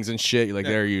buildings and shit. You're like,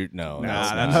 there you no.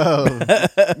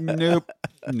 Nope.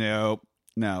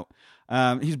 No.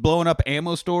 He's blowing up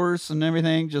ammo stores and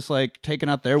everything, just like taking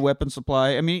out their weapon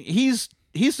supply. I mean, he's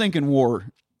thinking war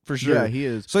for sure. Yeah, he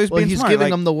is. So he's being smart, giving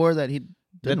like, them the war that he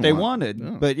didn't they want. wanted. Yeah.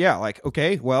 But yeah, like,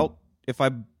 okay, well, if I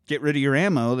get rid of your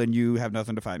ammo, then you have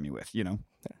nothing to fight me with, you know?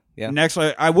 Yeah. Next,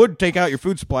 I would take out your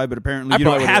food supply, but apparently I you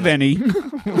don't probably have any.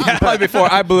 Probably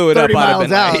before I blew it up, 30 I'd have been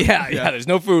miles like, out. yeah, there's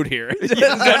no food here. None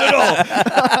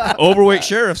at all. Overweight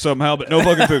sheriff somehow, but no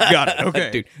fucking food. Got it.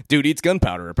 Okay. Dude eats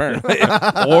gunpowder, apparently.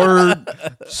 Or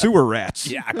sewer rats.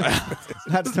 Yeah.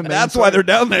 That's the main That's why they're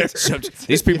down there.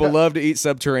 These people love to eat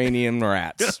subterranean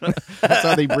rats. That's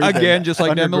how they breathe. Again, just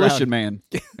like underground. Demolition Man.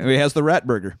 He has the rat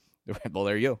burger. Well,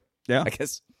 there you go. Yeah. I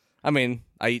guess. I mean,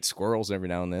 I eat squirrels every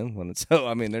now and then when it's so.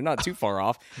 I mean, they're not too far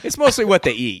off. It's mostly what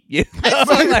they eat. You know?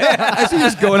 I see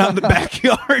just going out in the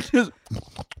backyard. Just,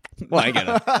 Well, I ain't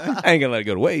gonna let it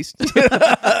go to waste. God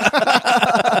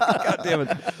damn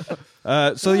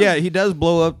it. So yeah, he does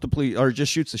blow up the police, or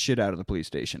just shoots the shit out of the police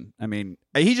station. I mean,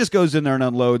 he just goes in there and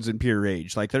unloads in pure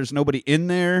rage. Like, there's nobody in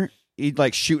there. He's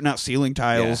like shooting out ceiling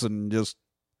tiles and just.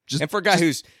 And for a guy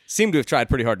who's seemed to have tried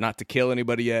pretty hard not to kill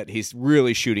anybody yet, he's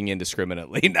really shooting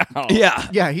indiscriminately now. Yeah.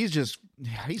 Yeah, he's just.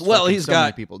 He's Well, fucking he's so many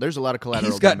got- people. There's a lot of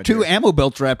collateral. He's got damage 2 here. ammo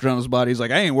belts wrapped around his body. He's like,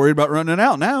 I ain't worried about running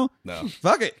out now. No.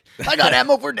 Fuck it. I got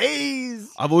ammo for days.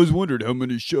 I've always wondered how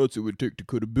many shots it would take to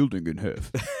cut a building in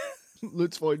half.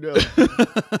 Let's find out.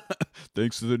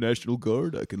 Thanks to the National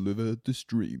Guard, I can live out this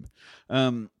dream.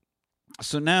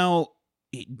 So now,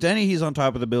 he's on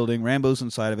top of the building. Rambo's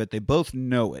inside of it. They both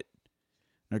know it.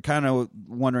 They're kind of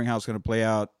wondering how it's going to play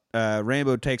out.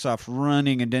 Rambo takes off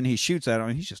running, and then he shoots at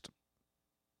him. He's just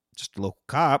a local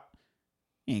cop.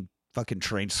 He ain't fucking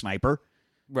trained sniper.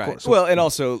 Right. Well, and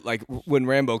also, like, when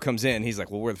Rambo comes in, he's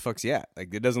like, well, where the fuck's he at?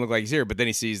 Like, it doesn't look like he's here. But then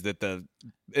he sees that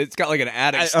it's got like an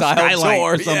attic-style skylight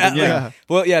door or something, yeah.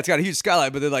 Well, yeah, it's got a huge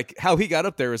skylight. But then, like, how he got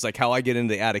up there is like how I get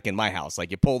into the attic in my house.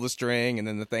 Like, you pull the string, and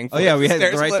then the thing Oh, yeah, we had it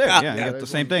stairs right flip there. out. Yeah, you got the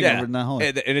same thing Yeah. over in that hole.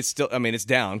 And it's still, I mean, it's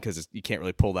down because you can't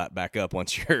really pull that back up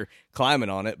once you're climbing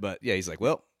on it. But yeah, he's like,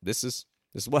 well, this is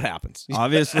what happens.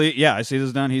 Obviously, yeah, I see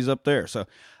this down. He's up there. So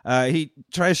he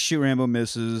tries to shoot Rambo,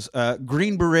 misses.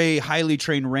 Green Beret, highly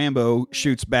trained Rambo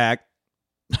shoots back.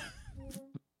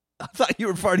 I thought you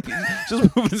were farting.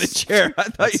 Just moving the chair. I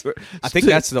thought you were. I think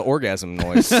that's the orgasm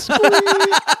noise.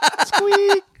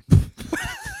 Squeak.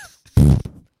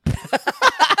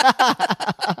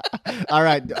 All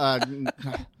right.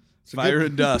 Fire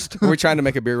and dust. Are we trying to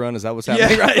make a beer run? Is that what's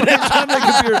happening? Yeah, right. He's trying to make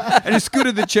a beer, and he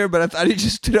scooted the chair, but I thought he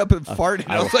just stood up and farted.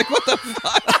 I was like, "What the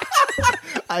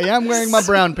fuck?" I am wearing my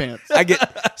brown pants. I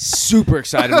get super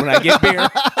excited when I get beer.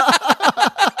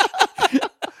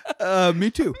 Me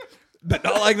too, but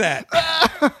not like that.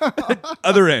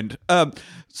 Other end.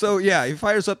 So yeah, he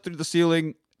fires up through the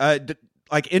ceiling.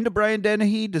 Like into Brian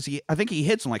Dennehy. Does he? I think he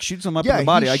hits him, like shoots him up in the he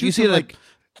body. Like you shoots see him,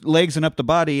 the legs and up the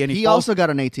body, and He falls. also got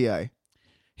an ATI.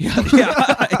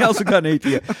 Yeah, he also got an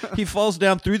ATI. He falls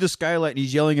down through the skylight and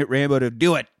he's yelling at Rambo to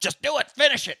do it. Just do it.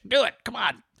 Finish it. Do it. Come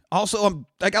on. Also,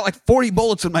 I got like 40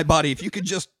 bullets in my body. If you could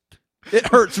just, it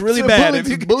hurts really So bad. Bullets,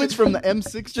 If you could bullets from the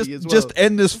M60 just, as well. just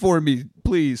end this for me,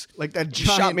 please. like that You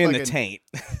giant shot me in the fucking- taint.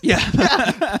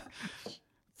 Yeah.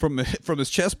 From his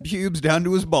chest pubes down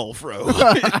to his ball fro.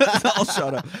 It's all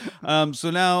shot up. So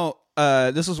now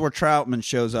this is where Troutman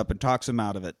shows up and talks him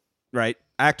out of it, right?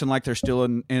 Acting like they're still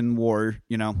in war,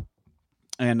 you know.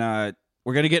 And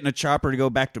we're going to get in a chopper to go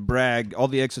back to Bragg. All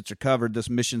the exits are covered. This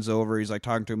mission's over. He's like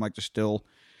talking to him like they're still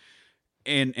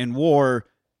in war.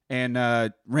 And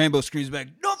Rambo screams back,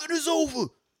 "Nothing is over.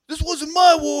 This wasn't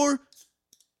my war."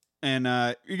 And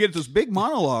you get this big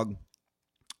monologue.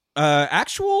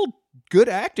 Actual good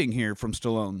acting here from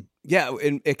Stallone. Yeah,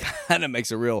 and it kind of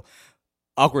makes a real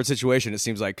awkward situation. It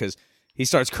seems like because he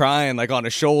starts crying like on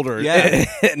his shoulder. Yeah.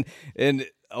 and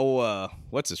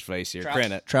what's his face here?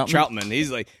 Granite Troutman.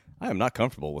 He's like, I am not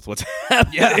comfortable with what's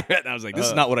happening. Yeah. And I was like, this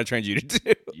is not what I trained you to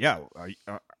do. Yeah, are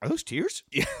those tears?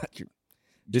 Yeah.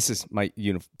 This is my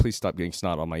uniform. Please stop getting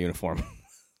snot on my uniform.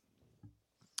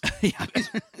 Yeah,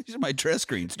 these are my dress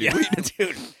screens, dude.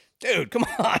 Yeah, dude, come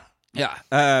on.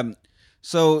 Yeah.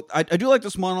 So I do like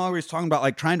this monologue where he's talking about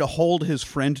like trying to hold his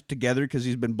friend together because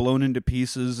he's been blown into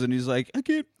pieces, and he's like, I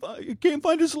can't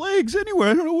find his legs anywhere.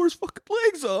 I don't know where his fucking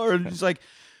legs are. And he's like,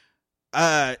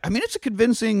 I mean, it's a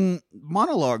convincing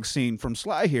monologue scene from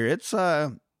Sly here. It's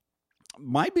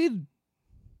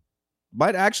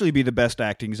might actually be the best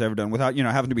acting he's ever done without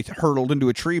having to be hurtled into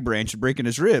a tree branch and breaking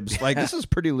his ribs. Like this is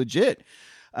pretty legit.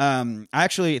 I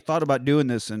actually thought about doing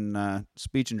this in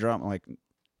speech and drama, like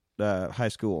high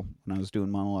school when I was doing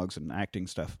monologues and acting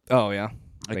stuff. Oh, yeah.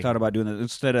 I thought about doing that.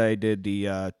 Instead, I did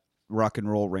the rock and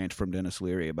roll rant from Dennis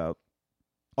Leary about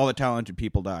all the talented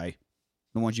people die.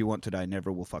 The ones you want to die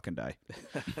never will fucking die.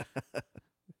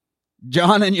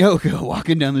 John and Yoko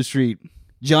walking down the street.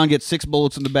 John gets 6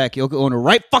 bullets in the back. Yoko Ono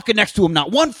right fucking next to him.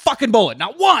 Not one fucking bullet.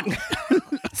 Not one.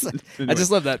 I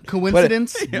just love that.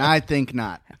 Coincidence? I think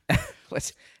not.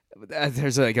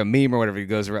 There's like a meme or whatever he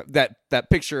goes around that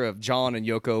picture of John and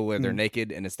Yoko where they're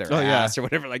naked and it's their ass or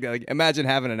whatever like that. Like, imagine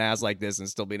having an ass like this and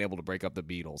still being able to break up the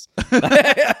Beatles.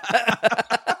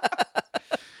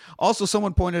 Also,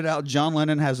 someone pointed out John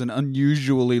Lennon has an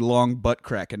unusually long butt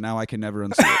crack, and now I can never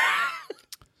unsee it.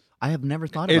 I have never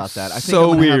thought about It's that. I think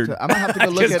so I'm gonna weird. I'm gonna have to go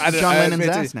look at John Lennon's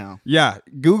ass now. Yeah,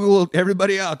 Google,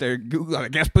 everybody out there, Google, I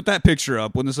guess put that picture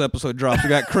up when this episode drops. We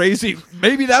got crazy.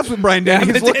 Maybe that's what Brian Denny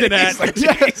is looking at. Like,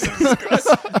 Jesus Christ.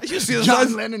 You see the John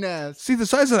size? Lennon ass. See the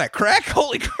size of that crack?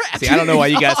 Holy crap! See, I don't know why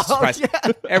you guys are surprised.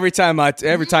 Every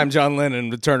time John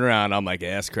Lennon would turn around, I'm like,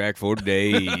 ass crack for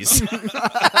days.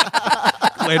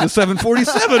 Landed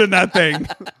 747 in that thing.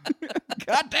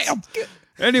 God damn.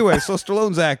 Anyway, so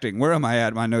Stallone's acting. Where am I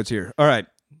at? My notes here. All right.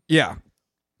 Yeah.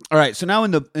 All right. So now in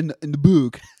the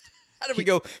book, How did we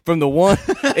go from the one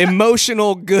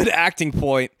emotional good acting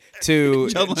point to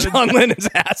John Lennon's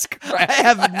ass crack? I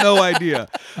have no idea.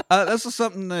 That's just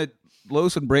something that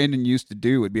Lois and Brandon used to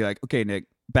do. Would be like, okay, Nick,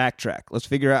 backtrack. Let's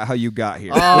figure out how you got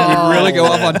here. We'd really go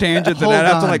off on tangents, and I'd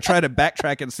have to like try to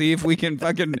backtrack and see if we can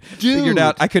fucking figure it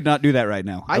out. I could not do that right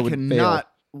now. I would cannot.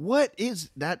 What is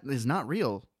that? Is not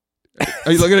real.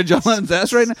 Are you looking at John Lennon's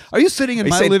ass right now? Are you sitting in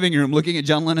my saying- living room looking at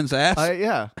John Lennon's ass?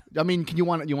 Yeah. I mean, you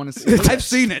want to see? I've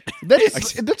seen it. That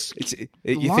is that's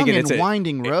You long thinking and it's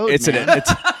winding road, it's man.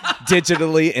 it's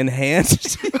digitally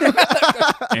enhanced?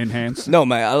 Enhanced. No,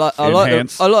 mate. I like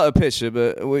Enhanced. the picture,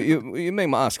 but you make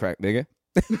my ass crack bigger.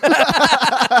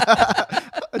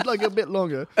 I'd like a bit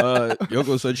longer.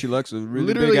 Yoko said she likes a really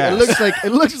Literally, big ass.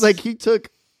 it looks like he took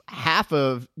half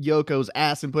of Yoko's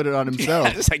ass and put it on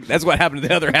himself. It's like, that's what happened to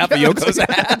the other half of Yoko's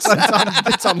ass.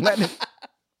 It's on Lennon.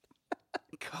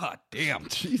 God damn.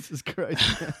 Jesus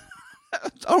Christ.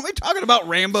 Are we talking about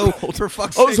Rambo? For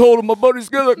fuck's I was sake. holding my buddy's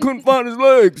together, I couldn't find his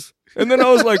legs. And then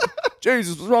I was like,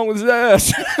 Jesus, what's wrong with his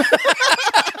ass?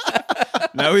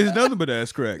 Now he's nothing but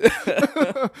ass crack.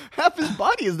 Half his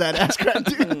body is that ass crack,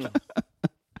 dude.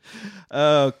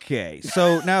 Okay,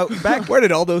 so now back. Where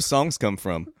did all those songs come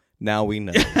from? Now we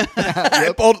know.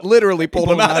 Literally pulled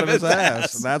him out of his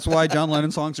ass. That's why John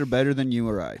Lennon songs are better than you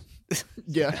or I.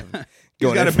 Yeah.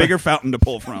 He's got a bigger fountain to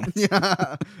pull from.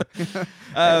 Yeah.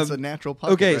 That's a natural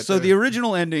pocket. Okay, right so there. the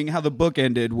original ending, how the book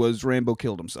ended, was Rambo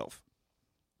killed himself.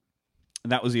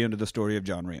 And that was the end of the story of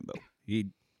John Rambo. He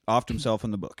offed himself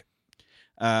in the book.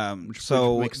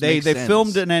 So makes they sense.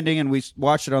 filmed an ending, and we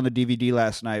watched it on the DVD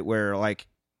last night, where like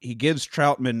he gives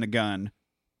Troutman the gun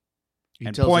He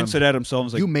and tells points him, it at himself. And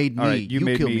is like, "You made all me. right, you You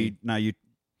made killed me. me." Now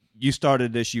you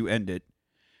started this. You end it."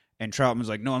 And Troutman's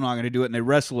like, "No, I'm not going to do it." And they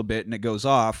wrestle a bit, and it goes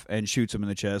off and shoots him in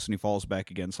the chest, and he falls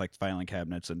back against like filing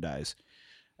cabinets and dies.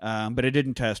 But it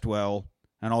didn't test well,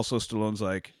 and also Stallone's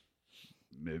like,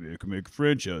 "Maybe I can make a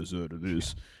franchise out of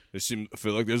this." I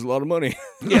feel like there's a lot of money.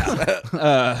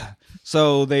 Yeah.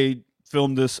 So they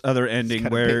filmed this other ending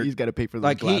where he's got to pay for those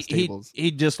like glass tables.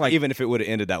 he just like Even if it would have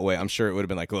ended that way, I'm sure it would have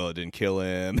been like, well, it didn't kill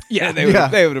him. Yeah. they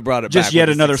would have brought it just back yet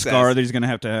with a another success. scar that he's gonna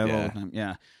have to have all Yeah. the time.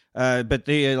 Yeah. But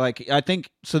they like I think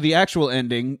so. The actual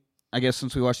ending, I guess,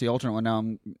 since we watched the alternate one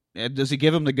now, does he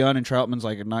give him the gun and Troutman's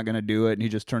like, "I'm not gonna do it," and he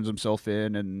just turns himself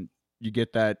in, and you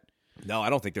get that. No, I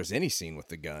don't think there's any scene with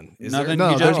the gun. Is Nothing. there? No,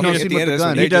 he there's just, no he scene just- with the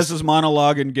gun. He They does his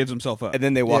monologue and gives himself up, And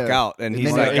then they walk Yeah. out, and And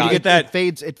he's then like, you get it that-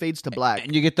 fades. It fades to black,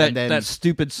 and you get that and then that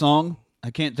stupid song.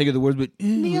 I can't think of the words, but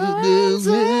the arms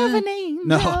of an angel.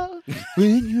 no.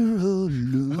 when you're all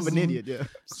alone. I'm an idiot. Yeah.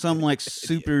 Some like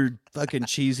super fucking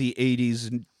cheesy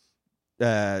 80s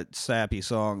sappy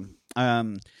song.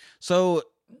 So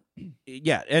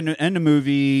yeah, and the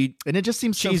movie, And it just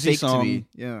seems so cheesy fake song. to me.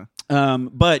 Yeah.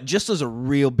 but just as a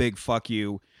real big fuck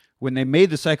you, when they made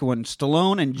the second one,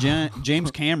 Stallone and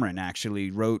James Cameron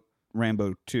actually wrote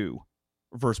Rambo 2,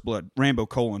 First Blood, Rambo: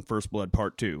 First Blood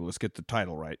Part 2. Let's get the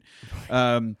title right.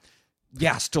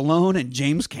 Yeah, Stallone and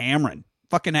James Cameron.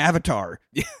 Fucking Avatar.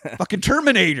 Fucking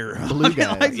Terminator. Blue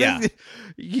guys. Yeah.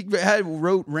 He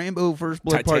wrote Rambo: First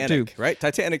Blood Part 2. Titanic, right?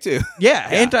 Titanic too. Yeah,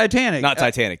 and Titanic. Not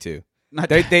Titanic too. Not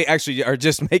They actually are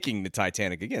just making the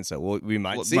Titanic again, so we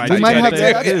might see. might We might have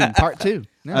Titanic. that in part 2.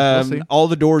 Yeah, we'll see. all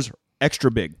the doors are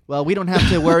extra big. Well, we don't have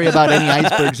to worry about any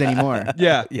icebergs anymore.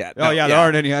 Yeah. Yeah. Oh, yeah, there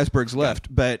aren't any icebergs left.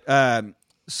 But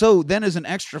so then as an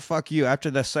extra fuck you, after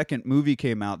the second movie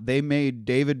came out, they made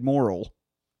David Morrell,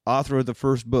 author of the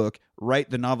first book, write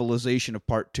the novelization of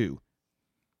Part 2.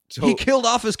 So He killed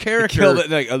off his character. killed it.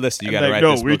 Like, oh, listen, you got to Like, write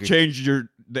no, this we book. changed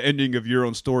the ending of your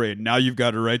own story, and now you've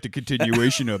got to write the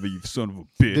continuation of it, you son of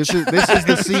a bitch. This is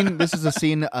the scene. This is the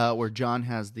scene where John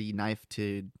has the knife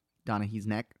to Donaghy's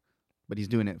neck, but he's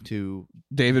doing it to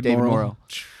David David Morrell. Morrell.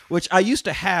 Which I used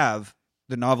to have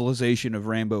the novelization of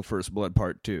Rambo: First Blood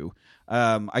Part 2.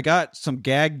 I got some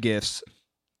gag gifts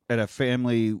at a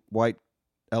family white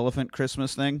elephant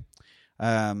Christmas thing.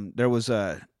 There was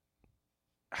God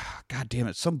damn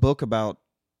it, some book about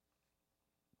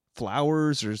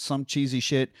flowers or some cheesy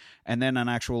shit, and then an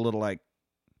actual little like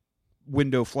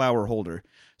window flower holder.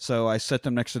 So I set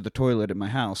them next to the toilet at my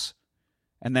house,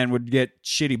 and then would get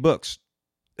shitty books.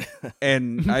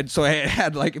 And I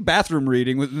had like a bathroom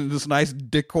reading with this nice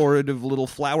decorative little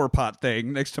flower pot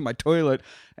thing next to my toilet,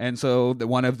 and so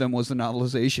one of them was the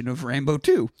novelization of Rambo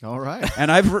 2. All right.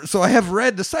 And I have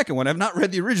read the second one. I've not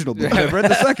read the original book. I've read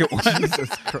the second one. Jesus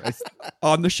Christ.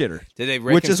 On the shitter. Did they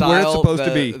Which is where it's reconcile supposed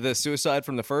to be. the suicide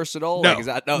from the first at all? No. Like, is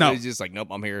that, no. No. It's just like, nope,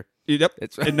 I'm here. Yep,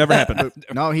 it never happened.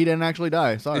 No, he didn't actually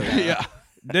die. Sorry. Yeah.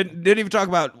 Didn't even talk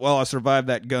about, well, I survived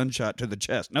that gunshot to the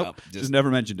chest. Nope. No, just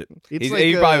never mentioned it. It's He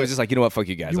like, probably was just like, you know what, fuck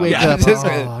you guys. you I'm wake out. up. Just-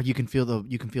 Oh, you can feel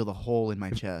the hole in my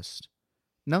chest.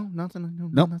 No, nothing. No,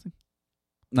 Nope. nothing.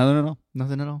 No.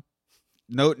 Nothing at all.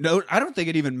 No, I don't think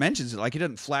it even mentions it. Like, he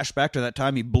doesn't flash back to that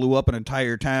time he blew up an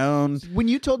entire town. When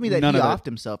you told me that None he of it. offed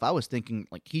himself, I was thinking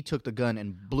like he took the gun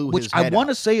and blew Which his I head want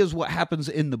to out. say is what happens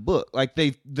in the book. Like,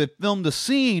 they filmed the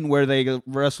scene where they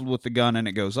wrestled with the gun and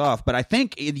it goes off. But I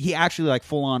think he actually, like,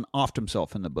 full-on offed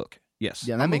himself in the book. Yes.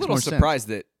 Yeah, that I'm a makes little more sense. surprised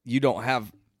that you don't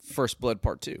have First Blood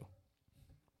Part 2.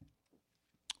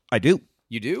 I do.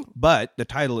 You do? But the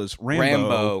title is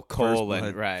Rambo,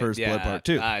 First Blood Part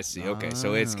 2. I see. Okay,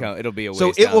 so it'll be a ways So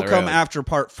it down will the come road. after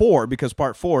Part 4 because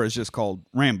Part 4 is just called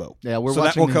Rambo. Yeah, we're So that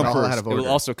watching will come them all first. out of It order. will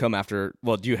also come after.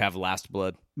 Well, do you have Last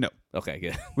Blood? No. Okay,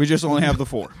 good. We just only have the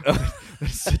 4.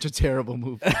 That's such a terrible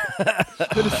movie.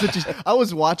 I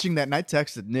was watching that and I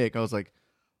texted Nick. I was like,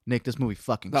 Nick, this movie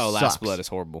fucking No, sucks. Last Blood is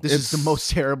horrible. This is the most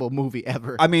terrible movie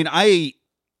ever. I mean, I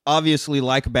obviously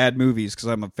like bad movies because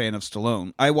I'm a fan of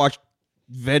Stallone. I watched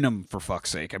Venom, for fuck's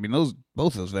sake. I mean,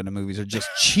 both those Venom movies are just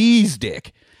cheese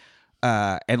dick.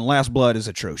 And Last Blood is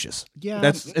atrocious. Yeah.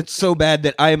 It's so bad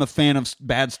that I am a fan of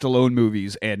bad Stallone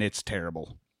movies, and it's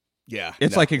terrible. Yeah,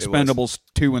 It's no, like it was. Expendables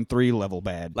 2 and 3 level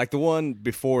bad. Like the one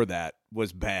before that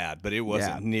was bad, but it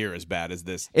wasn't Yeah. near as bad as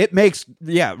this. It makes,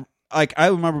 yeah, like I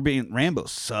remember being, Rambo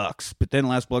sucks, but then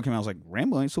Last Blood came out, I was like,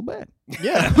 Rambo ain't so bad.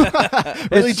 yeah.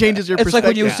 Really It's- changes your It's perspective.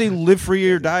 like when you see Live Free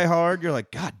or Die Hard, you're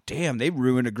like, God damn, they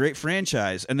ruined a great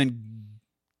franchise. And then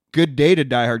Good Day to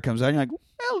Die Hard comes out, and you're like,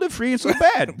 well, Live Free ain't so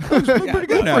bad. It's pretty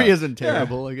good now. Free isn't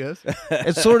terrible, I guess.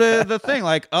 It's sort of the thing,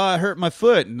 like, oh, I hurt my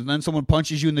foot, and then someone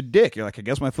punches you in the dick. You're like, I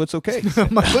guess my foot's okay.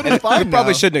 My foot is fine We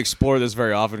probably now. shouldn't explore this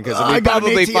very often because I we got an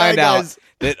probably ATI, find guys. out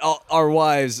that our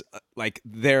wives, like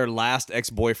their last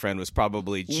ex-boyfriend, was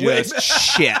probably just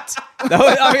shit.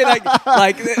 I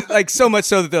mean, like so much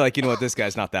so that they're like, you know what, this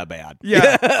guy's not that bad.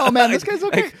 Yeah. Oh man, this guy's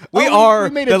okay. We Oh, are we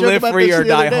made a the joke live about free this or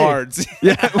the other die day. hards.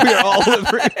 Yeah, we are all Live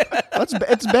Free.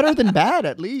 It's better than bad,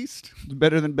 at least.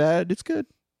 Better than bad, it's good.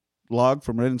 Log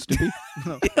from Ren and Stimpy.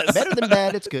 Better than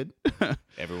bad, it's good.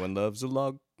 Everyone loves a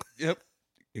log. Yep.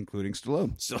 Including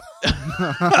Stallone. So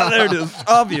There it is.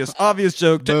 Obvious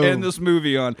joke to Boom. end this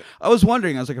movie on. I was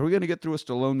wondering, I was like, are we going to get through a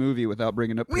Stallone movie without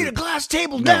bringing up We need a poop? glass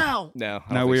table No. now. no, I don't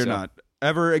No, think we are so. not.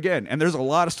 Ever again. And there's a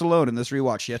lot of Stallone in this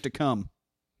rewatch yet to come.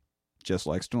 Just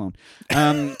like Stallone.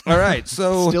 All right,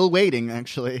 so Still waiting,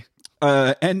 actually.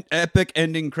 an epic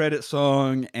ending credit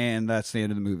song, and that's the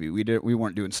end of the movie. We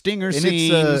weren't doing stinger And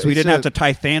scenes. We didn't have to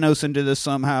tie Thanos into this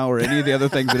somehow, or any of the other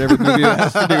things that every movie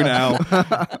has to do now.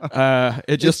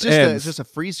 It just ends. It's just a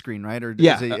free screen, right? Or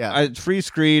yeah, is it, a free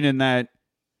screen and that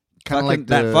kind of fucking, like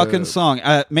that fucking song.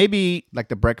 Maybe like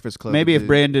the Breakfast Club. maybe if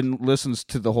Brandon listens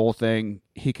to the whole thing,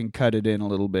 he can cut it in a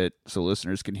little bit so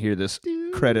listeners can hear this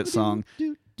credit song.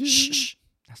 Shh.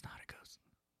 That's not how it goes.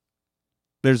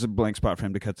 There's a blank spot for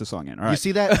him to cut the song in. All right. You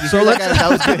see that? You so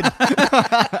that was good.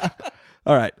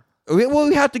 All right.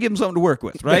 We have to give him something to work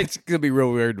with, right? It's gonna be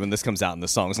real weird when this comes out and the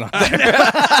song's not there.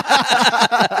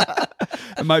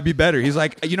 It might be better. He's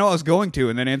like, I was going to,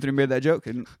 and then Anthony made that joke,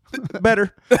 and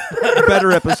better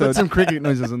episode. Put some cricket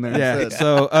noises in there. Yeah. instead.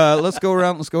 So let's go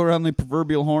around the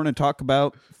proverbial horn and talk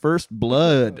about First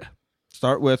Blood.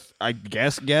 Start with, I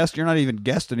guess, guest. You're not even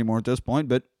guest anymore at this point,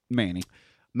 but Manny.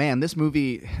 Man, this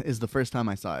movie is the first time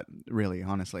I saw it. Really,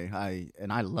 honestly, I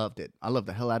loved it. I loved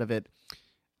the hell out of it.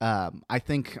 I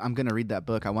think I'm gonna read that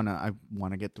book. I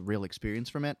wanna get the real experience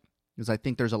from it because I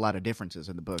think there's a lot of differences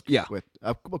in the book. Yeah. With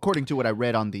according to what I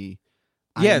read on the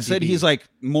Yeah, it IMDb. said he's like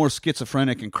more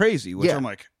schizophrenic and crazy, which Yeah. I'm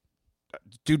like,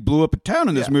 dude blew up a town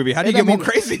in this Yeah. movie. How do you And get I more mean,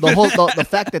 crazy? The whole the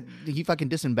fact that he fucking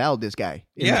disemboweled this guy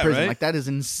in Yeah, the prison, right? like that is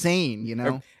insane. You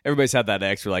know. Everybody's had that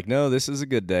ex. We're like, no, this is a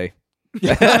good day.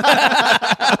 This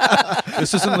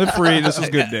isn't Live Free. This is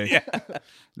Good Day.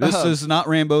 This is not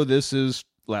Rambo. This is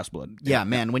Last Blood. Yeah,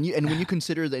 man. When you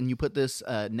consider that and you put this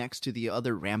next to the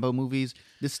other Rambo movies,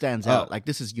 this stands out. Like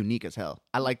this is unique as hell.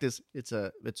 I like this. It's 100%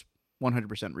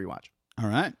 rewatch. All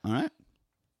right.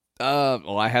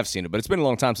 Well, I have seen it, but it's been a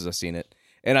long time since I've seen it.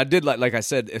 And I did like I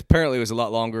said, apparently it was a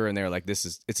lot longer, and they're like,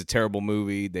 it's a terrible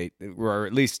movie. Or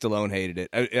at least Stallone hated it.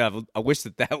 I wish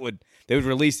they would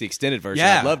release the extended version.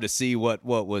 Yeah. I'd love to see what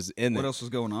was in What it. else was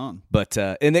going on? But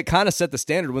and it kind of set the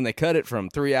standard when they cut it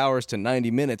from 3 hours to 90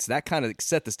 minutes. That kind of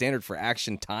set the standard for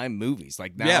action time movies.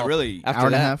 Like now, Yeah, really. after Hour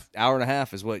and a that, half? hour and a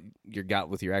half is what you got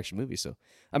with your action movie. So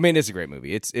I mean, it's a great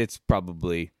movie. It's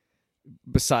probably,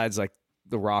 besides like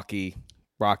the Rocky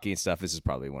and stuff, this is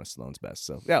probably one of Stallone's best.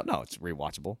 So yeah, no, it's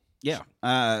rewatchable. Yeah.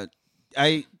 I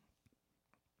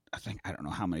think, I don't know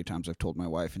how many times I've told my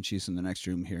wife, and she's in the next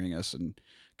room hearing us and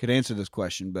could answer this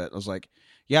question, but I was like,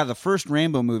 yeah, the first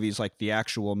Rambo movie is like the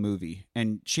actual movie,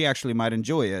 and she actually might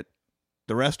enjoy it.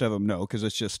 The rest of them, no, because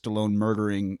it's just Stallone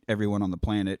murdering everyone on the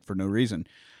planet for no reason.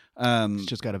 It's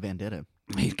just got a vendetta.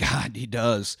 God, he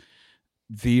does.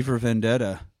 V for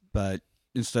Vendetta, but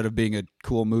instead of being a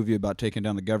cool movie about taking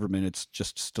down the government, it's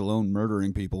just Stallone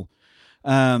murdering people.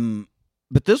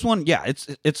 But this one, yeah, it's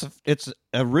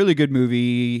a really good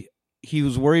movie. He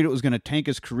was worried it was going to tank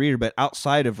his career, but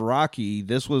outside of Rocky,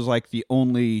 this was like the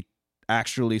only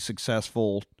actually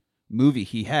successful movie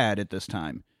he had at this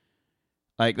time.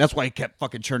 Like, that's why he kept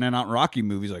fucking churning out Rocky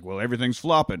movies. Like, well, everything's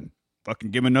flopping.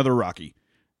 Fucking give him another Rocky.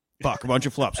 Fuck, a bunch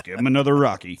of flops. Give him another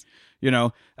Rocky.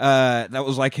 That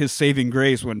was like his saving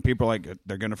grace when people are like,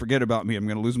 they're going to forget about me. I'm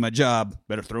going to lose my job.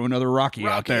 Better throw another Rocky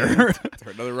out there.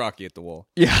 Throw another Rocky at the wall.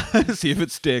 Yeah, see if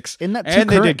it sticks. In that And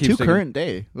they did keep sticking. current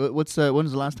day. When was the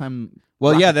last time?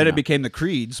 Well, Rocky yeah, then came it out? became the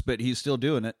Creeds, but he's still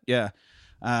doing it. Yeah.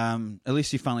 At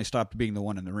least he finally stopped being the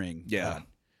one in the ring. Yeah.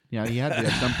 Yeah, he had to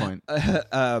at some point.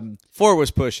 4 was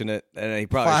pushing it, and he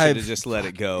probably 5 should have just let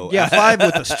it go. Yeah, 5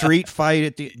 with a street fight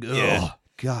at the. Yeah. Ugh,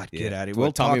 God, get out of here. With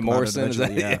We'll Tommy talk Morrison. About Is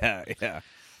it that, eventually, yeah.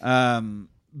 yeah.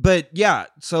 But yeah,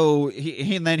 so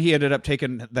he and then he ended up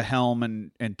taking the helm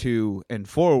and 2 and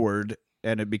forward,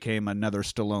 and it became another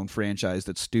Stallone franchise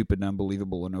that's stupid and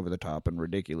unbelievable and over the top and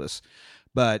ridiculous.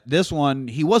 But this one,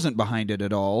 he wasn't behind it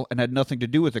at all and had nothing to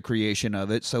do with the creation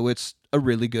of it, so it's a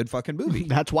really good fucking movie.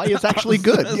 That's why it's actually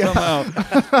good. Yeah.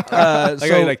 Somehow.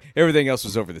 Like everything else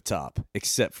was over the top,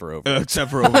 except for over.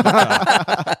 Except for over the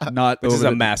top. Not This over is a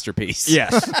the masterpiece.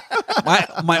 Yes.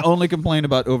 My only complaint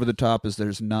about Over the Top is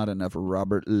there's not enough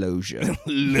Robert Loggia.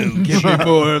 Give me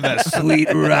more of that sweet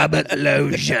Robert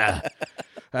Loggia.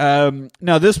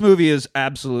 No, this movie is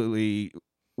absolutely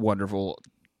wonderful.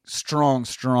 Strong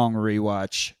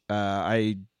rewatch.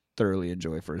 I thoroughly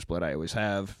enjoy First Blood. I always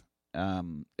have.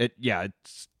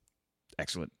 It's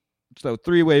excellent. So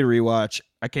 3-way rewatch.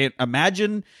 I can't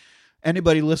imagine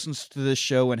anybody listens to this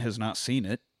show and has not seen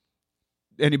it.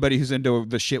 Anybody who's into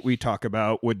the shit we talk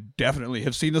about would definitely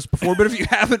have seen this before. But if you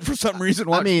haven't, for some reason,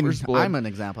 watch First Blood. I'm an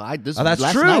example. that's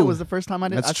last true. night was the first time I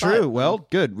did. That's I saw true. it. Well,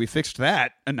 good. We fixed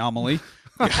that anomaly.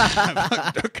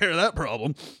 Took care of that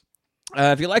problem.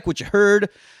 If you like what you heard,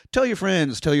 tell your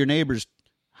friends, tell your neighbors,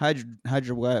 hide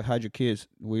your wife, hide your kids.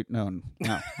 No,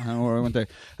 I don't know where I went there.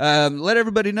 Let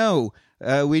everybody know.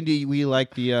 We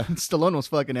like the Stallone was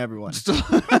fucking everyone.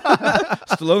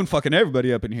 Stallone fucking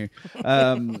everybody up in here.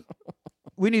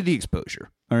 We need the exposure.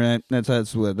 All right,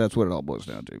 that's what it all boils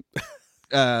down to.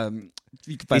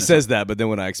 He says that, but then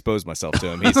when I expose myself to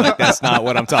him, he's like, "That's not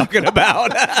what I'm talking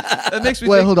about." That makes me.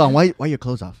 Wait, hold on. Why your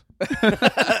clothes off?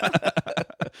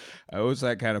 Oh, it's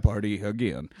that kind of party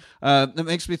again. That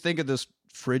makes me think of this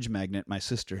fridge magnet my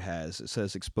sister has. It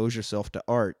says "Expose yourself to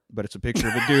art," but it's a picture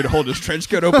of a dude holding his trench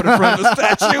coat open in front of a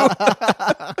statue.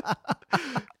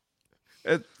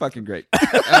 It's fucking great.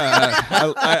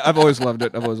 I've always loved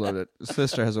it.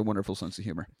 Sister has a wonderful sense of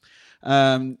humor.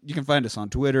 You can find us on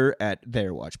Twitter at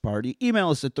Their Watch Party.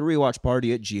 Email us at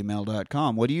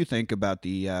therewatchparty@gmail.com. What do you think about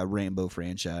the Rainbow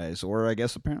franchise, or I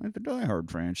guess apparently the Die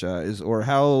Hard franchise, or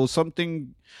how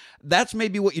something that's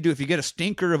maybe what you do if you get a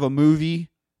stinker of a movie,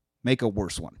 make a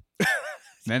worse one.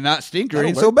 Then not stinker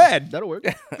ain't so bad. That'll work.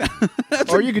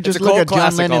 Or you could just look at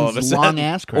John Lennon's long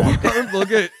ass crack. Or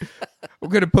look at. We're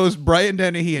going to post Brian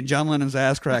Dennehy and John Lennon's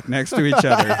ass crack next to each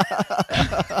other.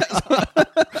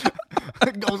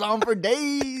 It goes on for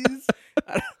days.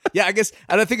 Yeah, I guess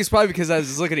I don't think it's probably because I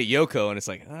was looking at Yoko and it's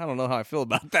like, I don't know how I feel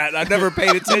about that. I never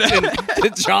paid attention to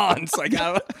John. It's like,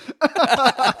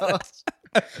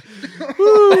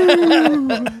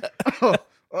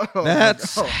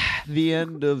 That's the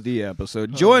end of the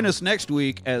episode. Join us next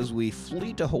week as we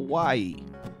flee to Hawaii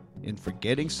in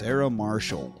Forgetting Sarah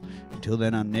Marshall. Until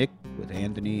then, I'm Nick with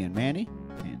Anthony and Manny,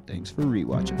 and thanks for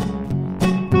rewatching.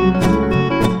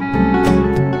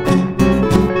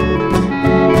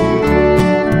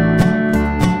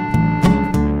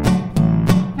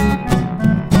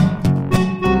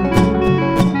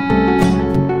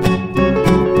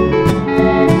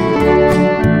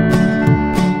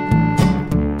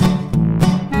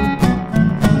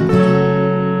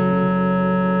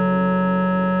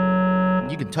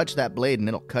 Touch that blade and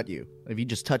it'll cut you if you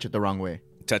just touch it the wrong way.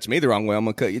 Touch me the wrong way, I'm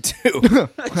gonna cut you too.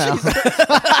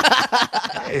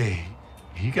 Hey,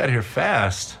 you got here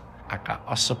fast. I got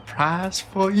a surprise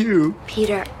for you.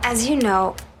 Peter, as you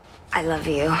know, I love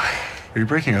you. Are you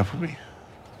breaking up with me?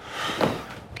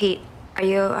 Pete, are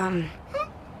you,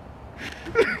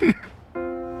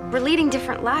 We're leading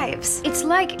different lives. It's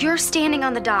like you're standing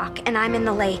on the dock and I'm in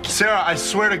the lake. Sarah, I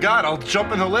swear to God, I'll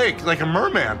jump in the lake like a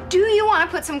merman. Do you want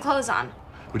to put some clothes on?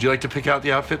 Would you like to pick out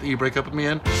the outfit that you break up with me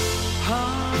in?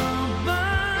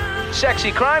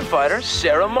 Sexy crime fighter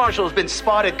Sarah Marshall's been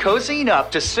spotted cozying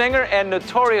up to singer and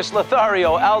notorious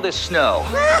Lothario Aldous Snow.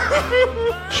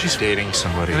 She's dating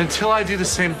somebody. And until I do the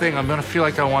same thing, I'm gonna feel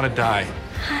like I want to die.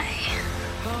 Hi.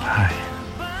 Hi.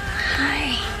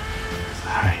 Hi.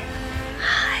 Hi.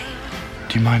 Hi.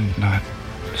 Do you mind not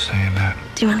saying that?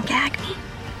 Do you want to gag me?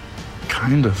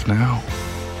 Kind of now.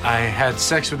 I had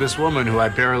sex with this woman who I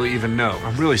barely even know.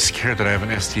 I'm really scared that I have an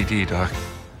STD, Doc.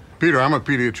 Peter, I'm a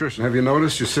pediatrician. Have you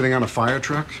noticed you're sitting on a fire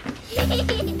truck?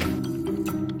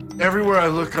 Everywhere I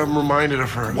look, I'm reminded of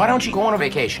her. Why don't you go on a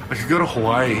vacation? I could go to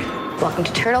Hawaii. Welcome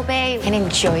to Turtle Bay and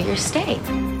enjoy your stay.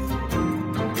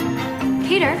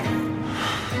 Peter,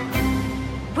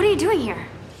 what are you doing here?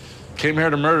 Came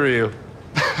here to murder you.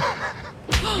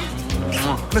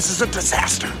 This is a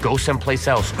disaster. Go someplace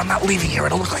else. I'm not leaving here.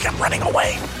 It'll look like I'm running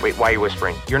away. Wait, why are you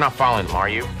whispering? You're not following them, are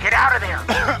you? Get out of there.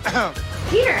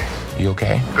 Peter. You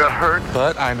okay? Got hurt,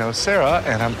 but I know Sarah,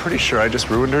 and I'm pretty sure I just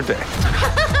ruined her day.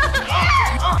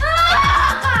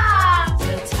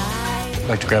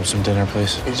 Like to grab some dinner,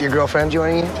 please? Is your girlfriend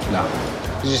joining you? No.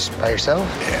 You just by yourself?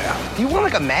 Yeah. Do you want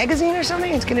like a magazine or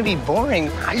something? It's gonna be boring.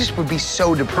 I just would be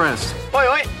so depressed. Wait.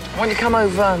 Why don't you come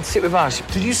over and sit with us?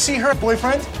 Did you see her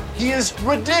boyfriend? He is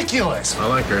ridiculous. I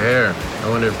like her hair. I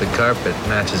wonder if the carpet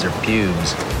matches her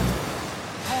pubes.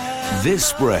 This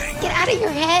spring. Get out of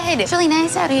your head. It's really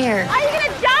nice out here. Are you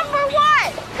gonna jump or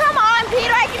what? Come on,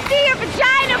 Peter. I can see your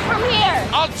vagina from here.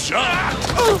 I'll jump.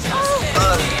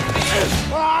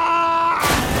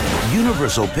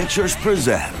 Universal Pictures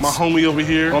presents. My homie over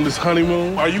here on this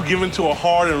honeymoon. Are you given to a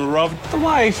hard and rough? The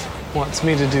wife wants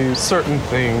me to do certain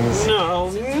things.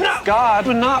 No. God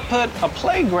would not put a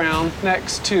playground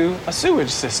next to a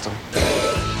sewage system.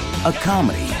 A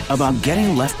comedy about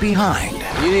getting left behind.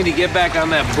 You need to get back on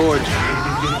that board.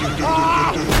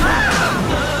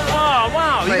 Oh,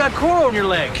 wow. You got coral on your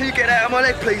leg. Can you get out of my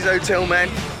leg, please, hotel man?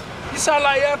 You sound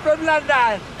like you're from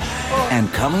London.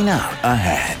 And coming out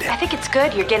ahead. I think it's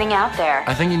good you're getting out there.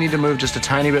 I think you need to move just a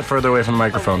tiny bit further away from the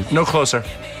microphone. No closer.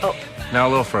 Oh. Now a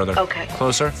little further. Okay.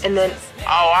 Closer. And then...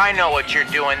 Oh, I know what you're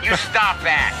doing. You stop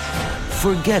that.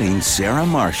 Forgetting Sarah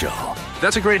Marshall.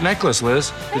 That's a great necklace,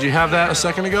 Liz. Did you have that a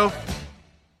second ago?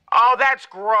 Oh, that's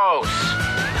gross.